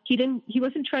he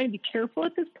wasn't trying to be careful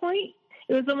at this point.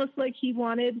 It was almost like he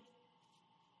really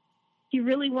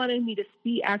wanted me to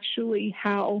see actually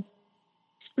how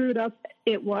screwed up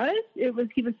it was. It was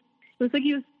like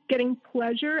he was getting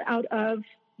pleasure out of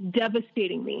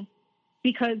devastating me,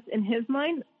 because in his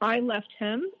mind, I left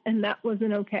him and that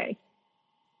wasn't okay.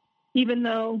 Even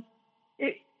though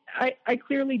I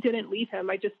clearly didn't leave him.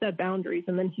 I just set boundaries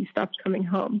and then he stopped coming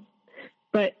home.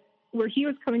 But where he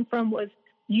was coming from was,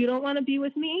 you don't want to be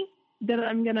with me, then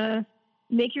I'm going to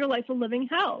make your life a living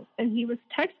hell. And he was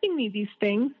texting me these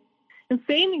things and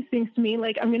saying these things to me,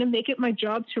 like, I'm going to make it my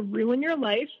job to ruin your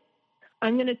life.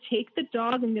 I'm going to take the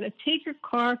dog. I'm going to take your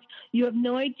car. You have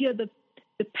no idea the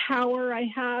power I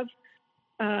have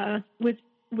with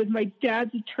my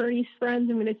dad's attorney's friends.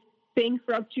 I'm going to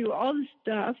bankrupt you, all this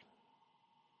stuff.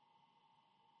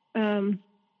 And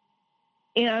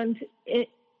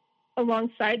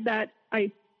alongside that,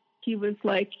 he was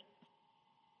like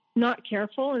not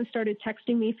careful and started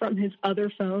texting me from his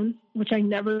other phone, which I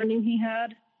never knew he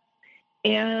had.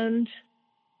 And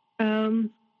that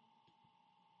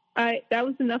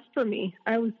was enough for me.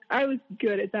 I was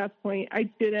good at that point. I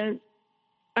didn't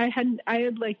I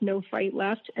had like no fight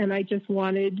left, and I just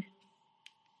wanted,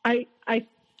 I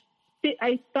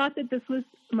thought that this was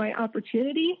my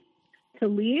opportunity to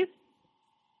leave.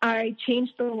 I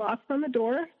changed the locks on the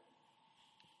door,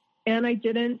 and I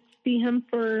didn't see him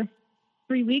for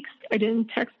 3 weeks. I didn't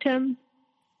text him.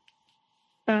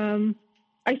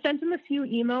 I sent him a few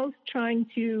emails trying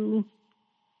to,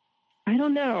 I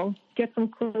don't know, get some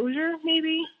closure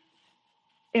maybe.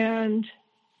 And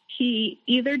he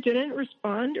either didn't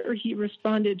respond or he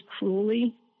responded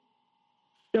cruelly.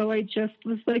 So I just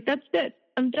was like, that's it.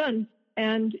 I'm done.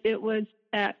 And it was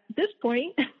at this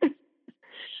point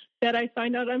that I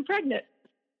find out I'm pregnant.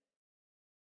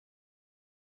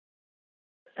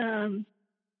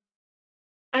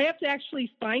 I have to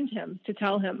actually find him to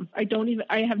tell him.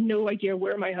 I have no idea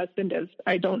where my husband is.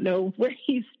 I don't know where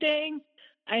he's staying.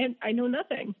 I know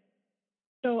nothing.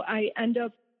 So I end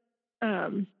up,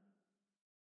 I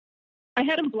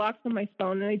had him blocked on my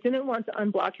phone, and I didn't want to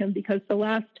unblock him because the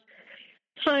last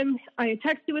time I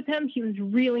texted with him, he was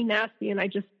really nasty. And I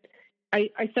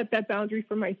set that boundary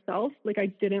for myself. Like, I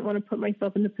didn't want to put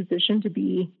myself in the position to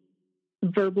be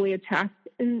verbally attacked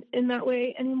in that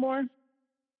way anymore.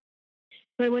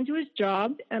 So I went to his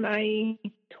job and I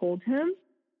told him,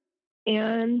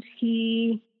 and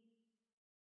he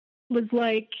was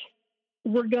like,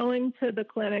 we're going to the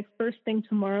clinic first thing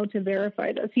tomorrow to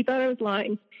verify this. He thought I was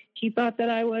lying. He thought that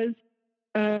I was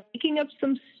making up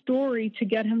some story to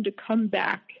get him to come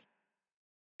back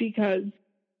because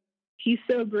he's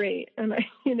so great. And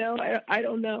I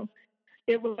don't know.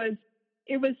 It was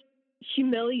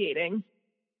humiliating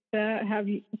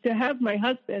to have my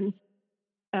husband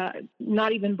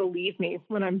not even believe me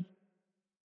when I'm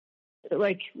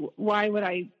like, why would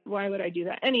I do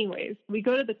that? Anyways, we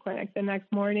go to the clinic the next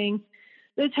morning.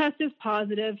 The test is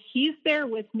positive. He's there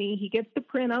with me. He gets the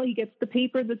printout. He gets the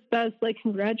paper that says, like,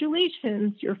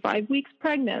 congratulations, you're 5 weeks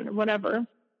pregnant or whatever.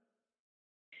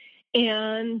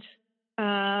 And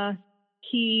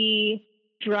he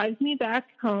drives me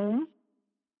back home.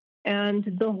 And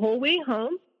the whole way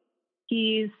home,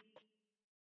 he's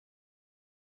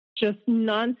just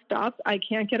nonstop. I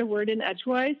can't get a word in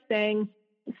edgewise, saying,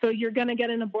 so you're going to get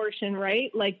an abortion,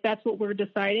 right? Like, that's what we're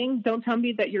deciding. Don't tell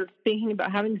me that you're thinking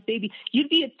about having this baby. You'd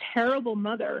be a terrible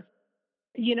mother.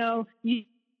 You don't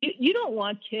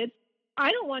want kids.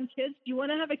 I don't want kids. You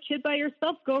want to have a kid by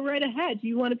yourself? Go right ahead.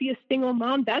 You want to be a single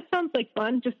mom? That sounds like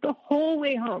fun. Just the whole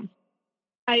way home.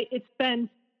 It's been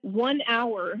 1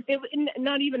 hour.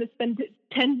 It's been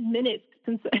 10 minutes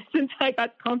since I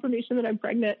got confirmation that I'm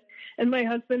pregnant. And my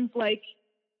husband's like,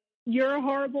 you're a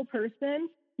horrible person.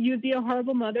 You'd be a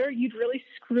horrible mother. You'd really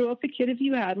screw up a kid if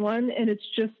you had one. And it's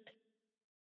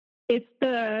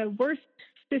the worst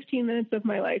 15 minutes of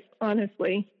my life,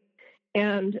 honestly.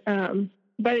 And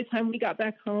by the time we got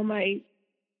back home, I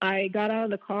got out of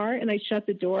the car and I shut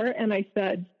the door and I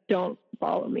said, don't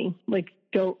follow me. Like,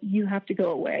 go, you have to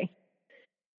go away.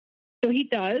 So he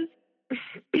does.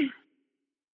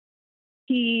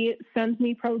 He sends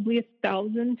me probably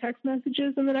 1,000 text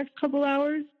messages in the next couple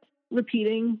hours,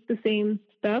 repeating the same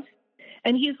stuff.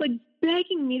 And he's like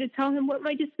begging me to tell him what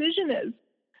my decision is.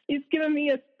 He's given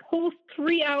me a whole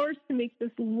 3 hours to make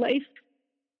this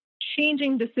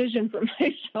life-changing decision for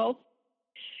myself.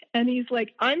 And he's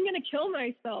like, I'm going to kill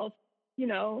myself,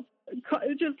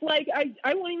 just like,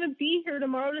 I won't even be here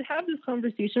tomorrow to have this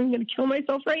conversation. I'm going to kill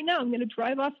myself right now. I'm going to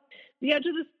drive off the edge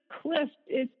of this cliff.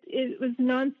 It was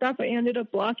nonstop. I ended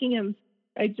up blocking him.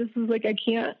 I just was like, I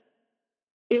can't.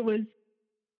 It was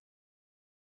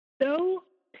so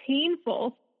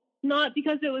painful, not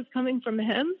because it was coming from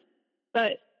him,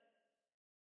 but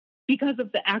because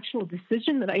of the actual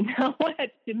decision that I now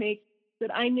had to make,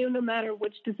 that I knew no matter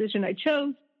which decision I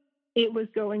chose, it was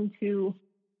going to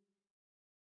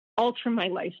alter my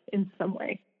life in some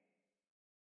way,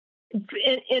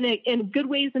 in good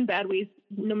ways and bad ways,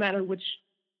 no matter which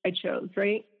I chose,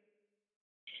 right?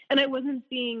 And I wasn't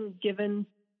being given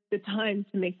the time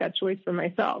to make that choice for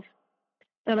myself.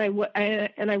 And I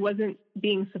wasn't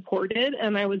being supported,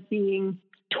 and I was being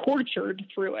tortured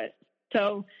through it.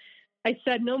 So I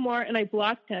said no more, and I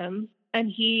blocked him. And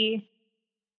he,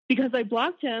 because I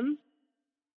blocked him,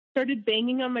 started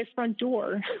banging on my front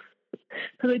door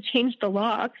because I changed the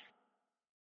locks.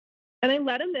 And I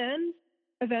let him in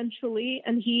eventually,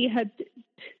 and he had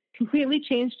completely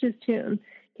changed his tune.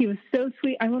 He was so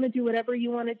sweet. I want to do whatever you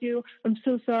want to do. I'm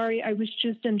so sorry. I was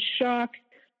just in shock,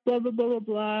 blah, blah, blah, blah,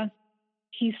 blah.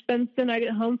 He spends the night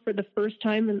at home for the first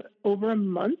time in over a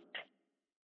month.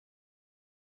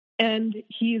 And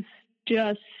he's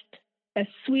just as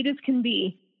sweet as can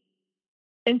be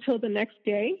until the next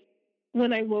day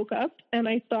when I woke up and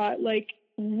I thought, like,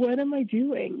 what am I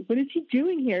doing? What is he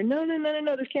doing here? No,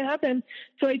 this can't happen.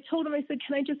 So I told him, I said,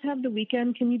 can I just have the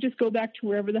weekend? Can you just go back to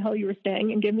wherever the hell you were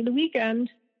staying and give me the weekend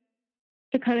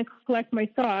to kind of collect my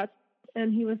thoughts?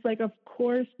 And he was like, of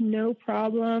course, no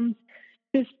problem.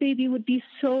 This baby would be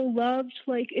so loved.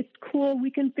 Like, it's cool.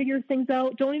 We can figure things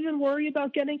out. Don't even worry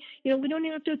about getting, we don't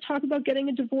even have to talk about getting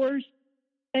a divorce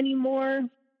anymore.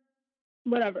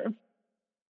 Whatever.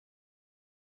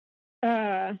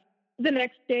 The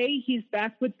next day, he's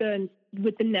back with the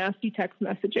nasty text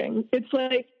messaging. It's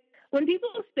like, when people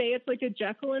say it's like a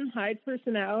Jekyll and Hyde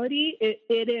personality,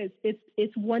 it is.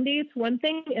 It's one day it's one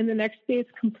thing, and the next day it's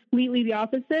completely the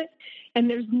opposite. And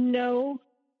there's no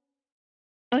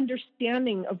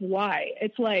understanding of why.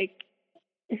 It's like,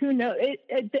 who knows?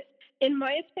 In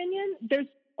my opinion, there's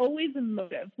always a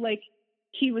motive. Like,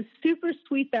 he was super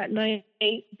sweet that night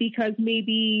because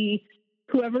maybe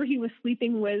whoever he was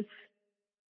sleeping with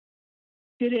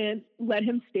didn't let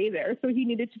him stay there, so he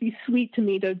needed to be sweet to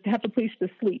me to have a place to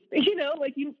sleep.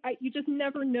 You just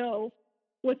never know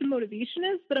what the motivation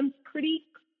is, but I'm pretty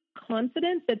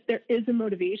confident that there is a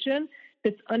motivation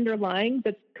that's underlying,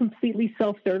 that's completely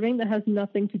self-serving, that has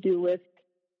nothing to do with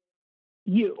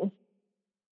you.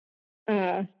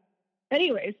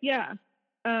 Anyways, yeah.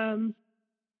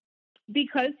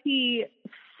 Because he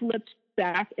flipped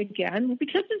back again,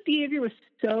 because his behavior was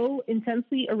so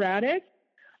intensely erratic,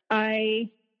 I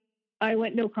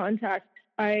went no contact.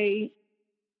 I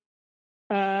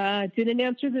didn't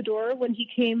answer the door when he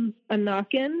came a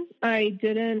knocking. I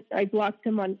blocked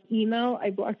him on email. I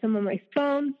blocked him on my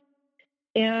phone.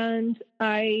 And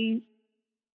I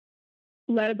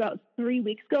let about 3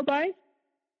 weeks go by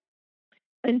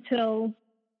until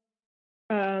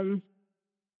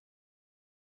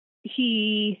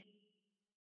he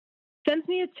sent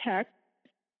me a text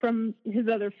from his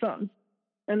other phone.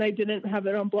 And I didn't have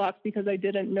it on block because I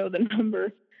didn't know the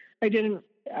number. I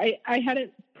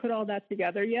hadn't put all that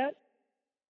together yet.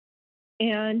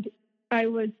 And I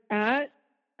was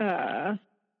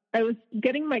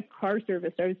getting my car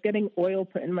serviced. I was getting oil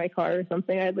put in my car or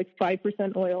something. I had like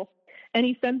 5% oil. And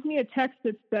he sends me a text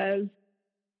that says,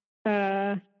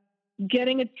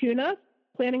 getting a tune-up,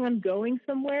 planning on going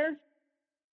somewhere.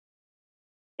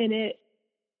 And it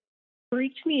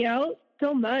freaked me out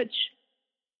so much.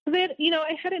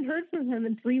 I hadn't heard from him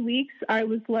in 3 weeks. I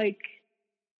was like,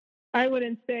 I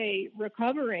wouldn't say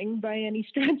recovering by any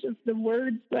stretch of the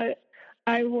words, but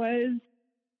I was,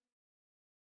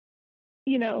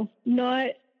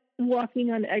 not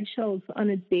walking on eggshells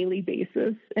on a daily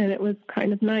basis. And it was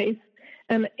kind of nice.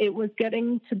 And it was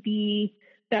getting to be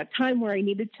that time where I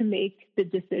needed to make the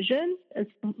decision, as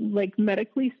like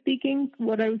medically speaking,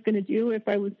 what I was going to do, if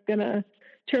I was going to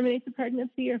terminate the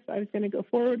pregnancy or if I was going to go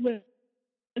forward with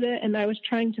it. And I was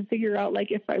trying to figure out, like,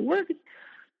 if I were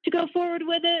to go forward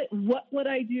with it, what would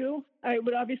I do? I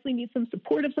would obviously need some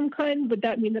support of some kind. Would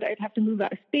that mean that I'd have to move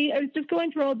out of state? I was just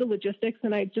going through all the logistics,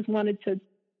 and I just wanted to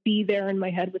be there in my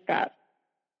head with that.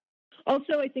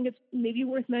 Also, I think it's maybe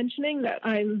worth mentioning that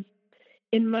I'm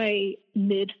in my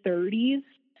mid-30s.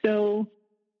 So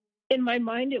in my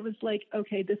mind, it was like,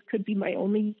 okay, this could be my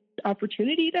only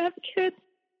opportunity to have a kid,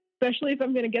 especially if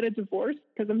I'm going to get a divorce,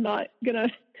 because I'm not going to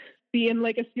be in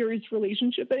like a serious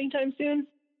relationship anytime soon.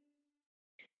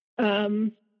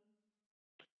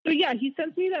 So yeah, he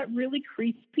sends me that really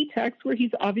creepy text where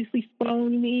he's obviously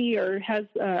following me or has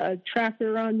a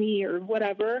tracker on me or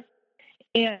whatever.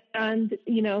 And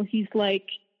he's like,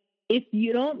 if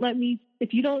you don't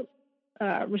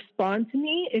respond to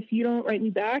me, if you don't write me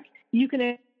back, you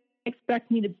can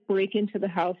expect me to break into the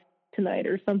house tonight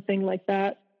or something like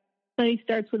that. And he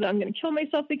starts with, I'm going to kill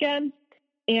myself again.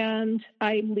 And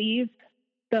I leave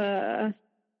the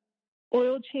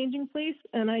oil changing place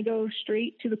and I go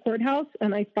straight to the courthouse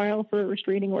and I file for a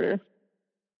restraining order.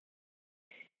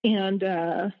 And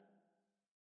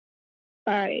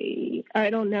I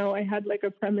don't know, I had like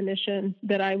a premonition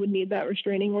that I would need that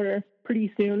restraining order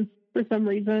pretty soon for some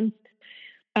reason.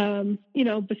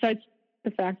 Besides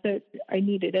the fact that I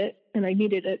needed it, and I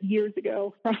needed it years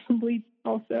ago, probably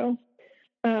also.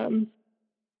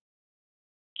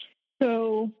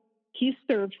 So he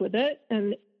served with it,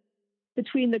 and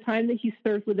between the time that he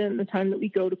served with it and the time that we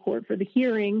go to court for the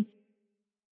hearing,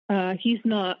 he's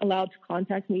not allowed to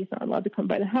contact me. He's not allowed to come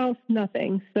by the house,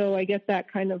 nothing. So I get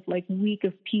that kind of like week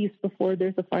of peace before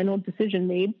there's a final decision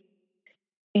made.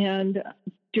 And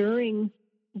during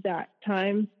that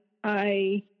time,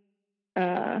 I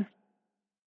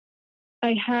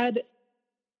had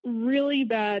really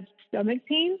bad stomach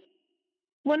pain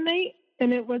one night.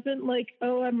 And it wasn't like,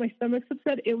 oh, my stomach's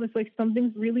upset. It was like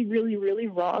something's really, really, really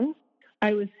wrong.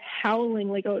 I was howling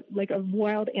like a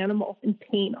wild animal in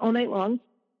pain all night long.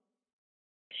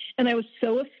 And I was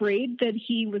so afraid that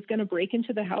he was going to break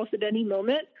into the house at any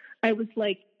moment. I was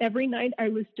like, every night I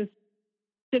was just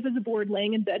stiff as a board,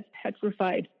 laying in bed,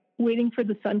 petrified, waiting for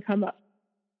the sun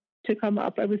to come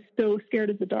up. I was so scared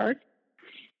of the dark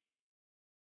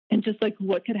and just like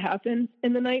what could happen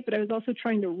in the night. But I was also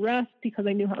trying to rest because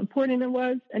I knew how important it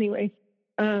was. Anyway,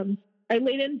 I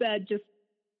laid in bed just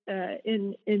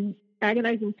in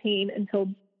agonizing pain until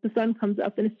the sun comes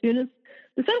up. And as soon as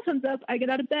the sun comes up, I get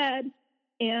out of bed,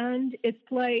 and it's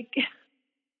like,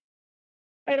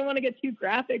 I don't want to get too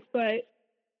graphic, but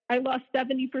I lost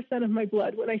 70% of my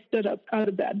blood when I stood up out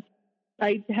of bed.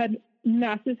 I had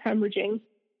massive hemorrhaging.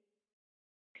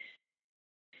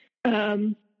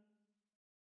 I'm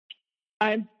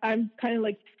kind of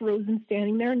like frozen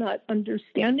standing there, not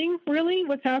understanding really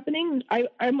what's happening.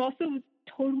 I'm also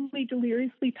totally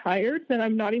deliriously tired, that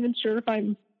I'm not even sure if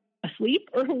I'm asleep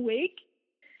or awake.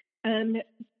 And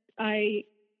I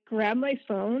grab my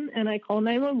phone and I call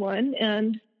 911,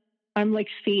 and I'm like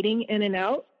fading in and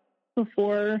out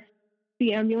before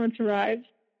the ambulance arrives.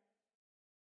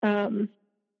 And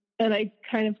I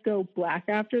kind of go black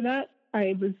after that.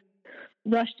 I was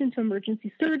rushed into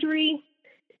emergency surgery,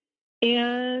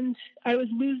 and I was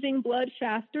losing blood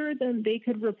faster than they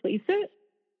could replace it.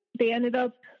 They ended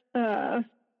up, I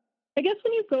guess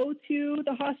when you go to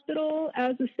the hospital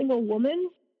as a single woman,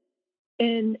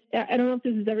 and I don't know if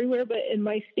this is everywhere, but in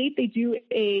my state, they do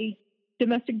a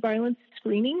domestic violence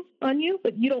screening on you,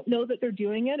 but you don't know that they're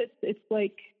doing it. It's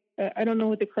like, I don't know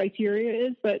what the criteria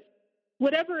is, but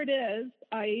whatever it is,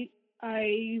 I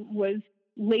was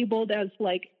labeled as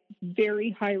like very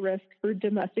high risk for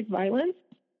domestic violence.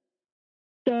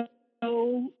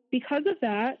 So because of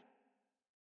that,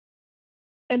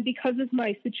 and because of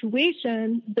my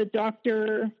situation, the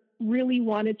doctor really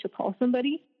wanted to call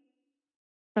somebody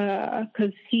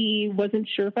because he wasn't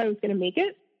sure if I was going to make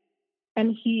it.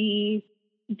 And he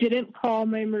didn't call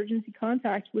my emergency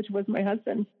contact, which was my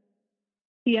husband.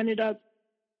 He ended up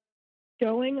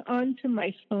going onto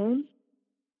my phone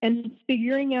and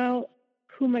figuring out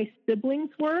who my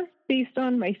siblings were based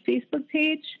on my Facebook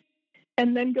page,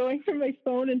 and then going through my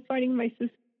phone and finding my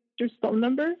sister's phone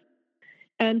number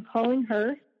and calling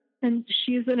her. And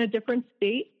she's in a different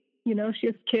state. You know, she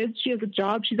has kids, she has a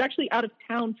job. She's actually out of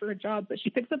town for a job, but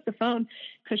she picks up the phone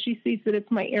because she sees that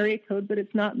it's my area code, but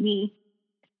it's not me.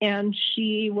 And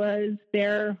she was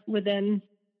there within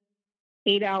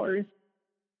 8 hours,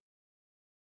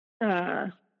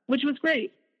 which was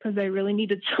great because I really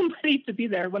needed somebody to be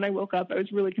there. When I woke up, I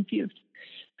was really confused.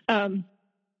 So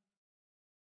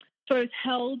I was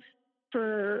held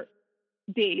for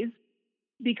days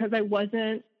because I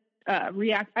wasn't I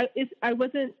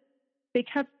wasn't. They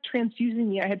kept transfusing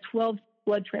me. I had 12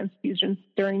 blood transfusions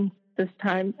during this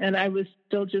time, and I was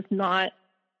still just not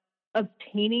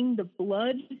obtaining the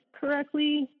blood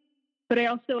correctly. But I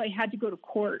had to go to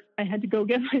court. I had to go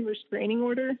get my restraining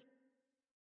order.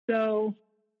 So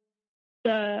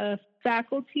the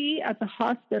faculty at the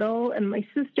hospital and my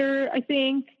sister, I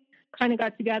think, kind of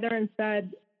got together and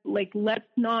said, like, let's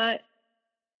not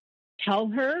tell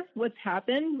her what's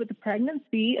happened with the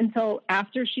pregnancy until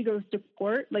after she goes to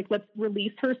court. Like, let's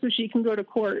release her so she can go to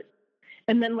court,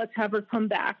 and then let's have her come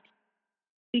back,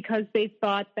 because they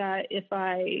thought that if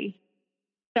I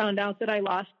found out that I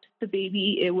lost the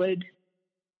baby, it would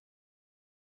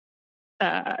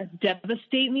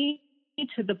devastate me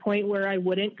to the point where I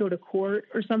wouldn't go to court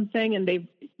or something. And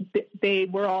they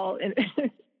were all in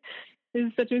it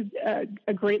was such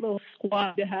a great little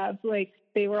squad to have. Like,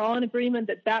 they were all in agreement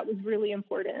that that was really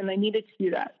important and I needed to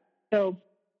do that. So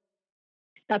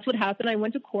that's what happened. I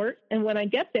went to court, and when I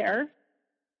get there,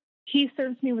 he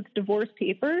serves me with divorce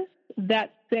papers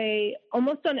that say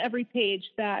almost on every page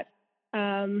that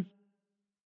I'm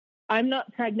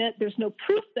not pregnant. There's no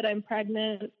proof that I'm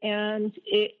pregnant, and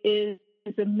it is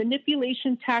a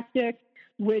manipulation tactic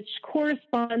which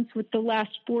corresponds with the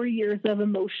last 4 years of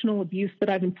emotional abuse that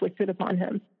I've inflicted upon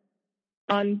him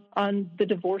on the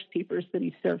divorce papers that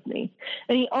he served me.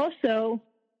 And he also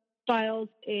filed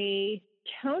a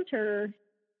counter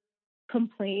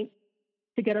complaint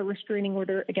to get a restraining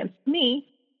order against me.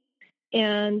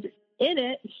 And in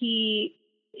it, he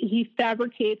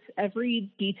fabricates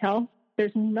every detail.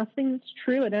 There's nothing that's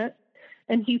true in it.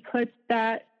 And he puts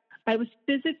that I was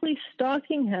physically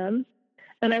stalking him,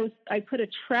 and I put a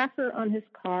tracker on his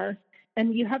car,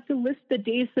 and you have to list the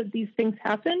days that these things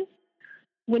happen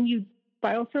when you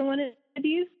file for one of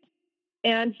these.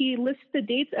 And he lists the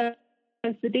dates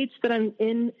as the dates that I'm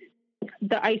in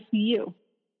the ICU,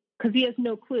 because he has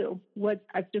no clue what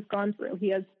I've just gone through. He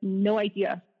has no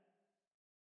idea.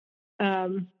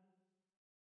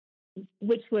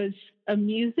 which was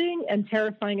amusing and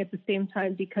terrifying at the same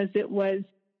time, because it was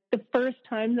the first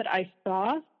time that I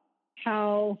saw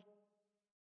how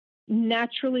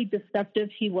naturally deceptive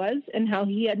he was and how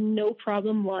he had no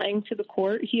problem lying to the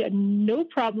court. He had no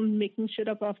problem making shit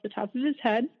up off the top of his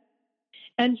head.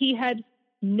 And he had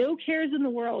no cares in the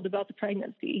world about the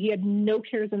pregnancy. He had no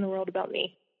cares in the world about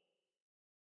me.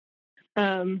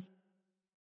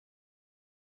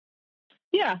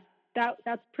 Yeah,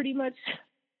 that's pretty much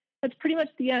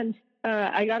the end.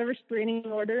 I got a restraining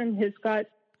order and his got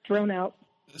thrown out.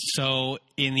 So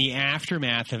in the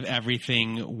aftermath of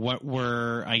everything, what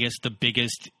were, I guess, the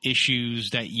biggest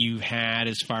issues that you had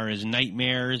as far as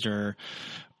nightmares or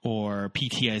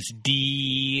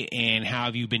PTSD, and how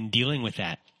have you been dealing with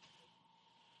that?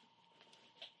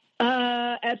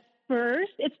 At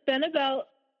first, it's been about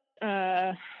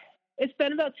 10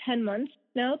 months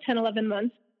now, 10, 11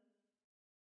 months.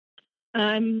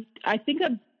 I think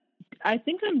I'm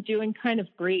doing kind of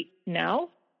great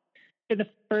now. For the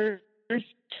first,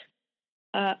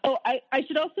 I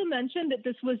should also mention that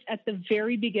this was at the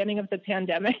very beginning of the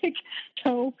pandemic.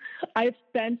 So I've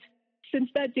spent, since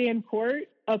that day in court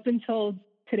up until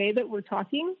today that we're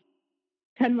talking,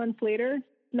 9 months later,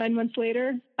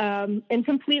 in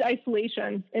complete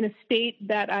isolation in a state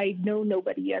that I know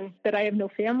nobody in, that I have no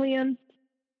family in.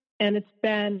 And it's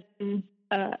been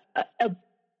a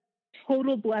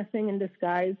total blessing in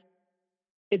disguise.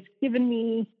 It's given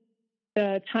me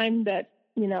the time that,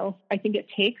 I think it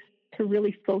takes to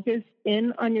really focus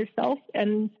in on yourself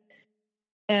and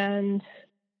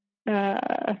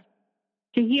to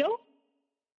heal.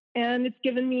 And it's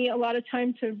given me a lot of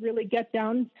time to really get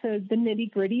down to the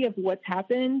nitty gritty of what's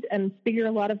happened and figure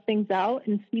a lot of things out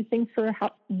and see things for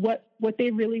what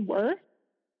they really were.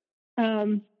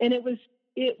 And it was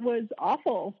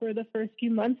awful for the first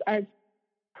few months. I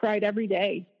cried every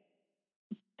day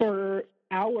for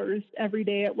hours every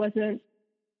day. It wasn't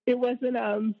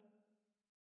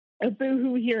a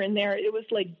boohoo here and there. It was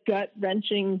like gut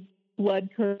wrenching, blood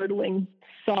curdling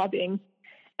sobbing.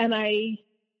 And I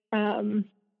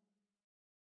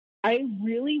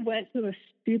really went to a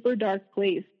super dark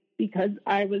place because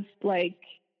I was like,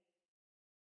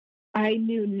 I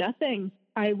knew nothing.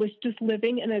 I was just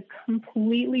living in a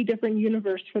completely different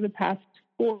universe for the past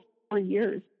 4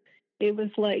 years. It was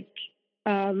like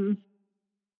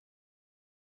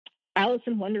Alice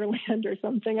in Wonderland or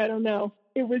something. I don't know.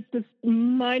 It was just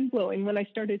mind-blowing when I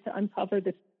started to uncover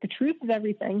the truth of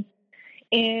everything.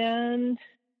 And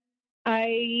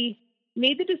I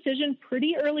made the decision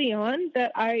pretty early on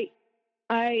that I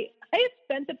had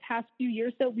spent the past few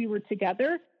years that we were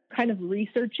together kind of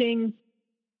researching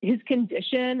his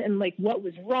condition and like what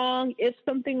was wrong, if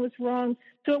something was wrong.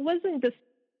 So it wasn't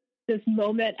this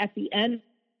moment at the end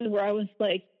where I was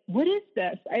like, what is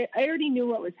this? I already knew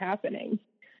what was happening.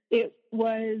 It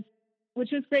was,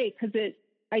 which was great because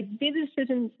I made the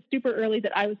decision super early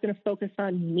that I was going to focus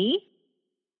on me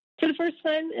for the first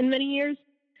time in many years.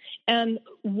 And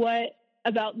what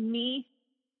about me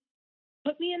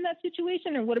put me in that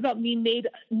situation, or what about me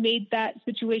made that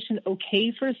situation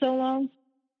okay for so long?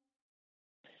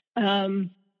 And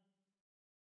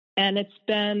it's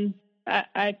been,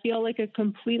 I feel like a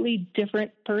completely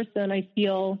different person. I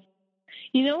feel,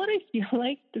 you know what I feel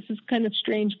like? This is kind of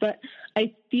strange, but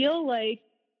I feel like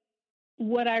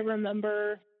what I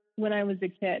remember when I was a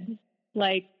kid.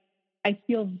 Like, I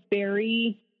feel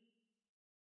very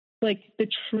like the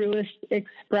truest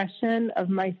expression of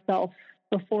myself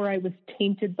before I was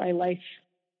tainted by life.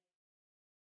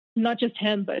 Not just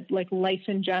him, but like life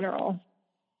in general.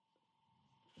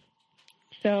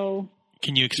 So,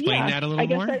 can you explain that a little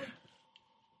more?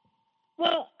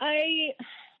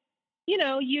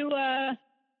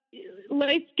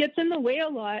 Life gets in the way a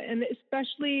lot, and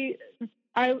especially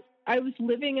I was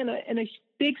living in a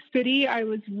big city. I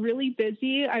was really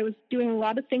busy. I was doing a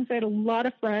lot of things. I had a lot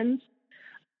of friends.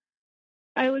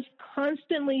 I was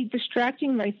constantly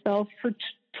distracting myself for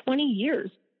 20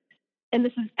 years. And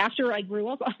this is after I grew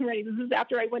up already. This is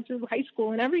after I went through high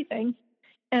school and everything.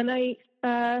 And I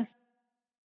thought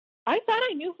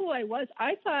I knew who I was.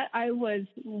 I thought I was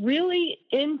really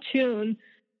in tune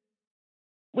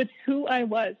with who I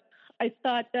was. I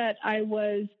thought that I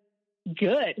was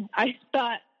good. I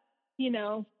thought,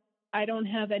 I don't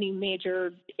have any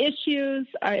major issues.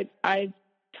 I've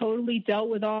totally dealt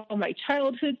with all my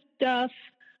childhood stuff,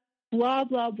 blah,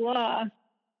 blah, blah.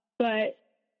 But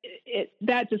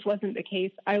that just wasn't the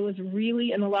case. I was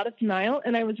really in a lot of denial,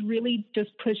 and I was really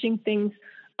just pushing things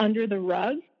under the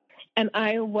rug. And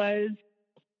I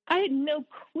had no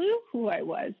clue who I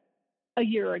was a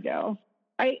year ago.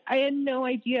 I had no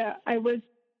idea. I was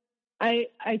I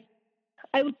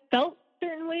felt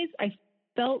certain ways. I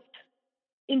felt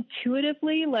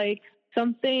intuitively like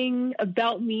something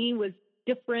about me was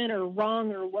different or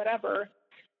wrong or whatever,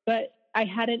 but I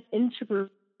hadn't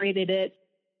integrated it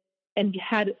and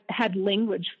had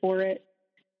language for it.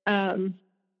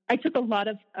 I took a lot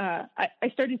of, I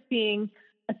started seeing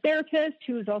a therapist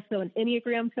who was also an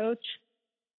Enneagram coach,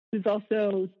 who's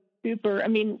also super, I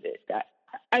mean,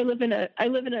 I live in a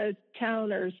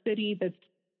town or city that's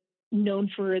known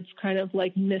for its kind of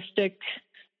like mystic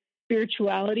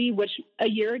spirituality, which a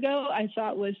year ago I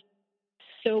thought was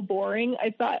so boring.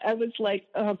 I was like,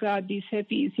 oh God, these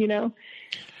hippies, you know?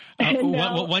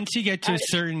 Once you get to a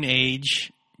certain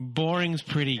age, boring's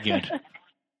pretty good.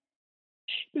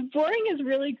 Boring is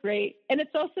really great. And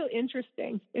it's also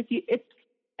interesting.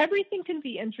 Everything can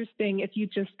be interesting if you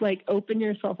just like open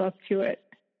yourself up to it.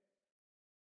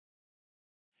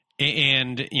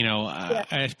 And, you know,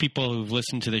 as people who've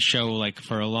listened to the show like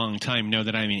for a long time know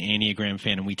that I'm an Enneagram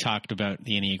fan, and we talked about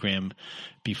the Enneagram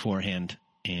beforehand.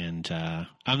 And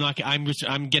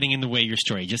I'm getting in the way of your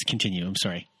story. Just continue. I'm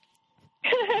sorry.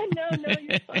 No,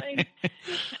 you're fine.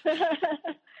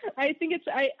 I think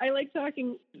I like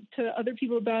talking to other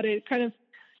people about it.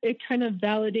 It kind of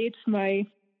validates my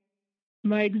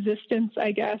existence,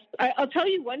 I guess. I'll tell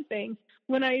you one thing.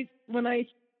 When I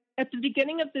at the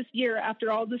beginning of this year,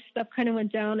 after all this stuff kind of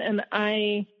went down, and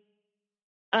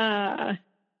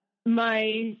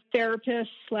my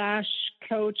therapist /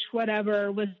 coach,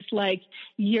 whatever, was like,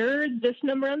 you're this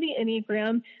number on the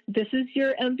Enneagram. This is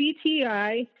your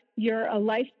MBTI. You're a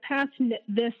life path,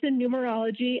 this in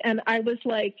numerology. And I was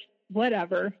like,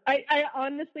 whatever. I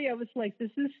honestly, I was like,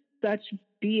 this is such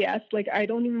BS. Like, I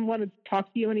don't even want to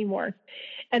talk to you anymore.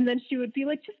 And then she would be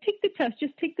like, just take the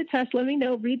test. Let me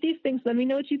know, read these things. Let me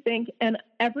know what you think. And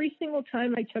every single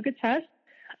time I took a test,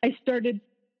 I started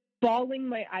bawling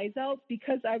my eyes out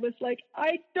because I was like,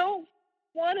 I don't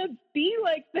want to be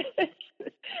like this.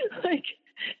 Like,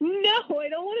 no, I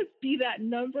don't want to be that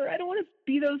number. I don't want to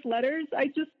be those letters.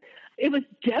 It was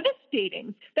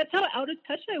devastating. That's how out of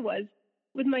touch I was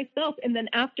with myself. And then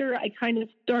after I kind of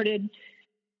started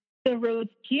the road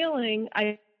to healing,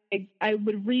 I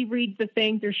would reread the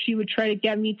things, or she would try to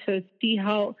get me to see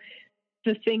how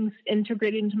the things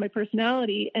integrated into my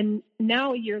personality. And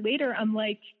now a year later, I'm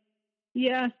like,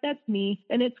 yeah, that's me.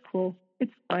 And it's cool.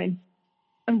 It's fine.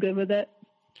 I'm good with it.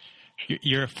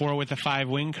 You're a 4 with a 5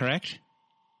 wing, correct?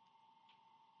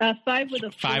 5 with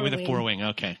a 4 5 with wing. a 4 wing.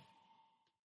 Okay.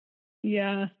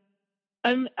 Yeah.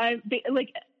 I'm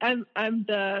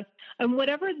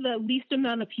whatever the least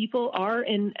amount of people are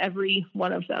in every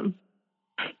one of them.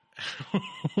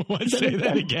 What? Say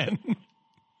that again.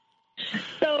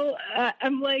 So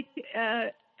I'm like,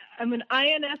 I'm an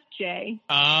INFJ.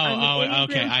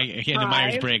 Okay. The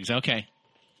Myers-Briggs. Okay.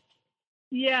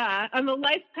 Yeah, I'm a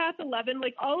life path 11.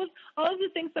 Like all of the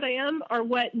things that I am are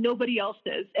what nobody else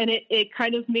is, and it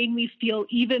kind of made me feel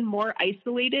even more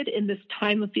isolated in this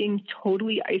time of being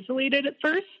totally isolated at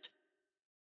first.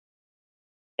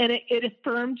 And it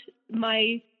affirmed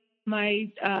my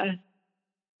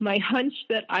hunch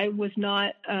that I was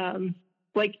not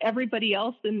like everybody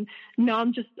else, and now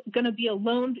I'm just going to be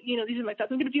alone. You know, these are my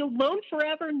thoughts. I'm going to be alone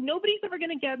forever. Nobody's ever going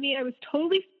to get me. I was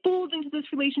totally fooled into this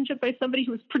relationship by somebody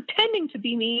who was pretending to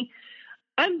be me.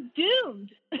 I'm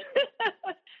doomed.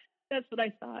 That's what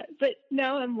I thought. But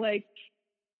now I'm like,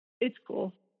 it's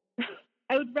cool.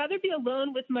 I would rather be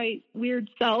alone with my weird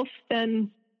self than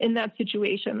in that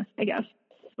situation, I guess.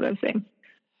 That's what I'm saying.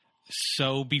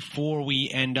 So before we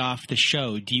end off the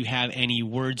show, do you have any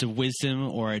words of wisdom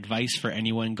or advice for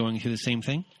anyone going through the same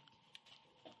thing?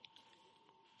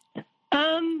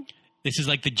 This is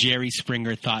like the Jerry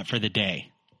Springer thought for the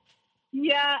day.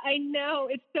 Yeah, I know.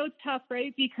 It's so tough,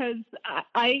 right? Because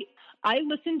I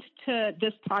listened to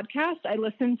this podcast. I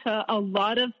listened to a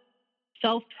lot of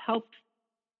self-help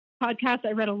podcasts.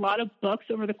 I read a lot of books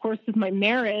over the course of my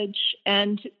marriage,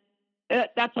 and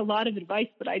that's a lot of advice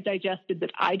that I digested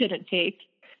that I didn't take.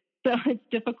 So it's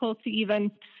difficult to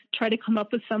even try to come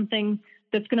up with something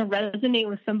that's going to resonate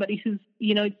with somebody who's,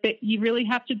 you know, that you really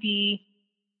have to be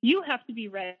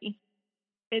ready.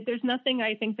 There's nothing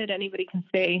I think that anybody can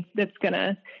say that's going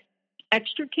to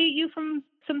extricate you from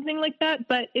something like that.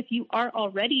 But if you are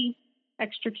already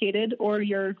extricated or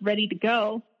you're ready to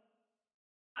go,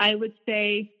 I would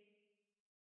say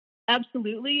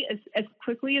absolutely, as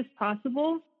quickly as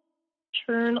possible,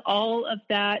 turn all of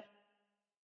that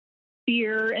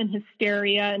fear and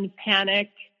hysteria and panic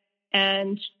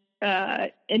and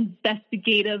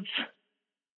investigative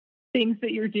things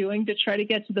that you're doing to try to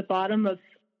get to the bottom of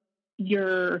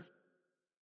your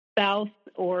spouse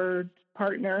or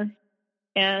partner.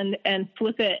 and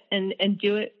flip it and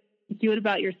do it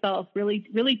about yourself. Really,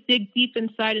 really dig deep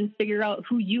inside and figure out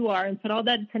who you are and put all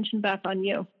that attention back on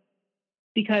you,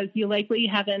 because you likely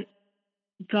haven't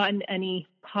gotten any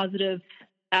positive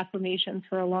affirmations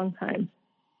for a long time.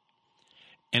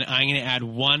 And I'm going to add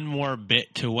one more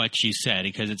bit to what you said,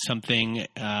 because it's something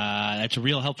that's a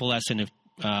real helpful lesson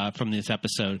from this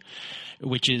episode,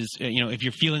 which is, if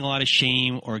you're feeling a lot of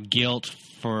shame or guilt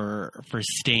for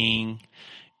staying,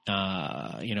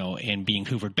 and being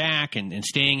hoovered back and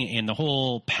staying in the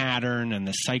whole pattern and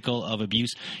the cycle of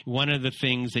abuse. One of the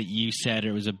things that you said,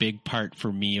 it was a big part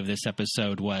for me of this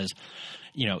episode, was,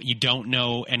 you don't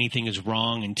know anything is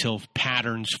wrong until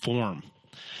patterns form.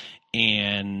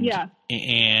 And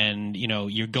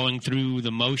you're going through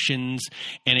the motions,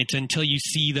 and it's until you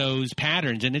see those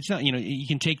patterns. And it's not, you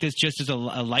can take this just as a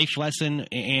life lesson,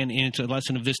 and it's a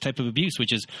lesson of this type of abuse,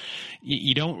 which is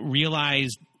you don't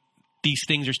realize these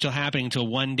things are still happening until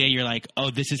one day you're like,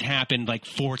 oh, this has happened like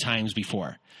 4 times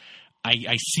before.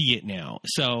 I see it now.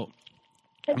 So,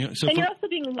 you're also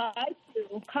being lied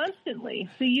to constantly,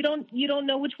 so you don't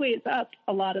know which way is up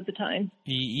a lot of the time.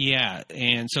 Yeah,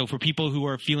 and so for people who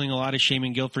are feeling a lot of shame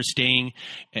and guilt for staying,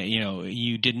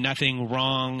 you did nothing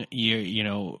wrong.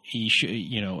 You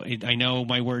should. I know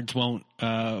my words won't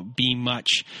be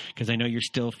much, because I know you're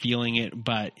still feeling it,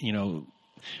 but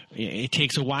it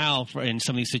takes a while in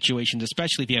some of these situations,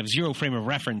 especially if you have zero frame of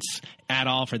reference at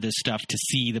all for this stuff, to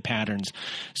see the patterns.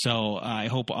 So I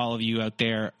hope all of you out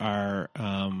there are,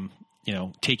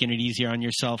 taking it easier on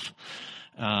yourself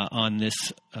on this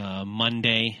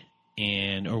Monday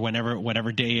or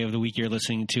whatever day of the week you're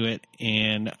listening to it.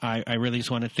 And I really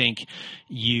just want to thank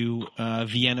you,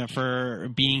 Vienna, for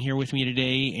being here with me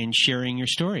today and sharing your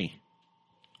story.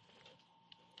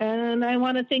 And I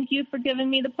want to thank you for giving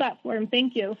me the platform.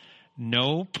 Thank you.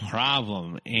 No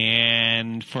problem.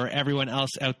 And for everyone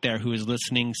else out there who is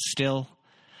listening still,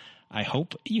 I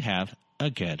hope you have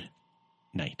a good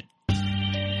night.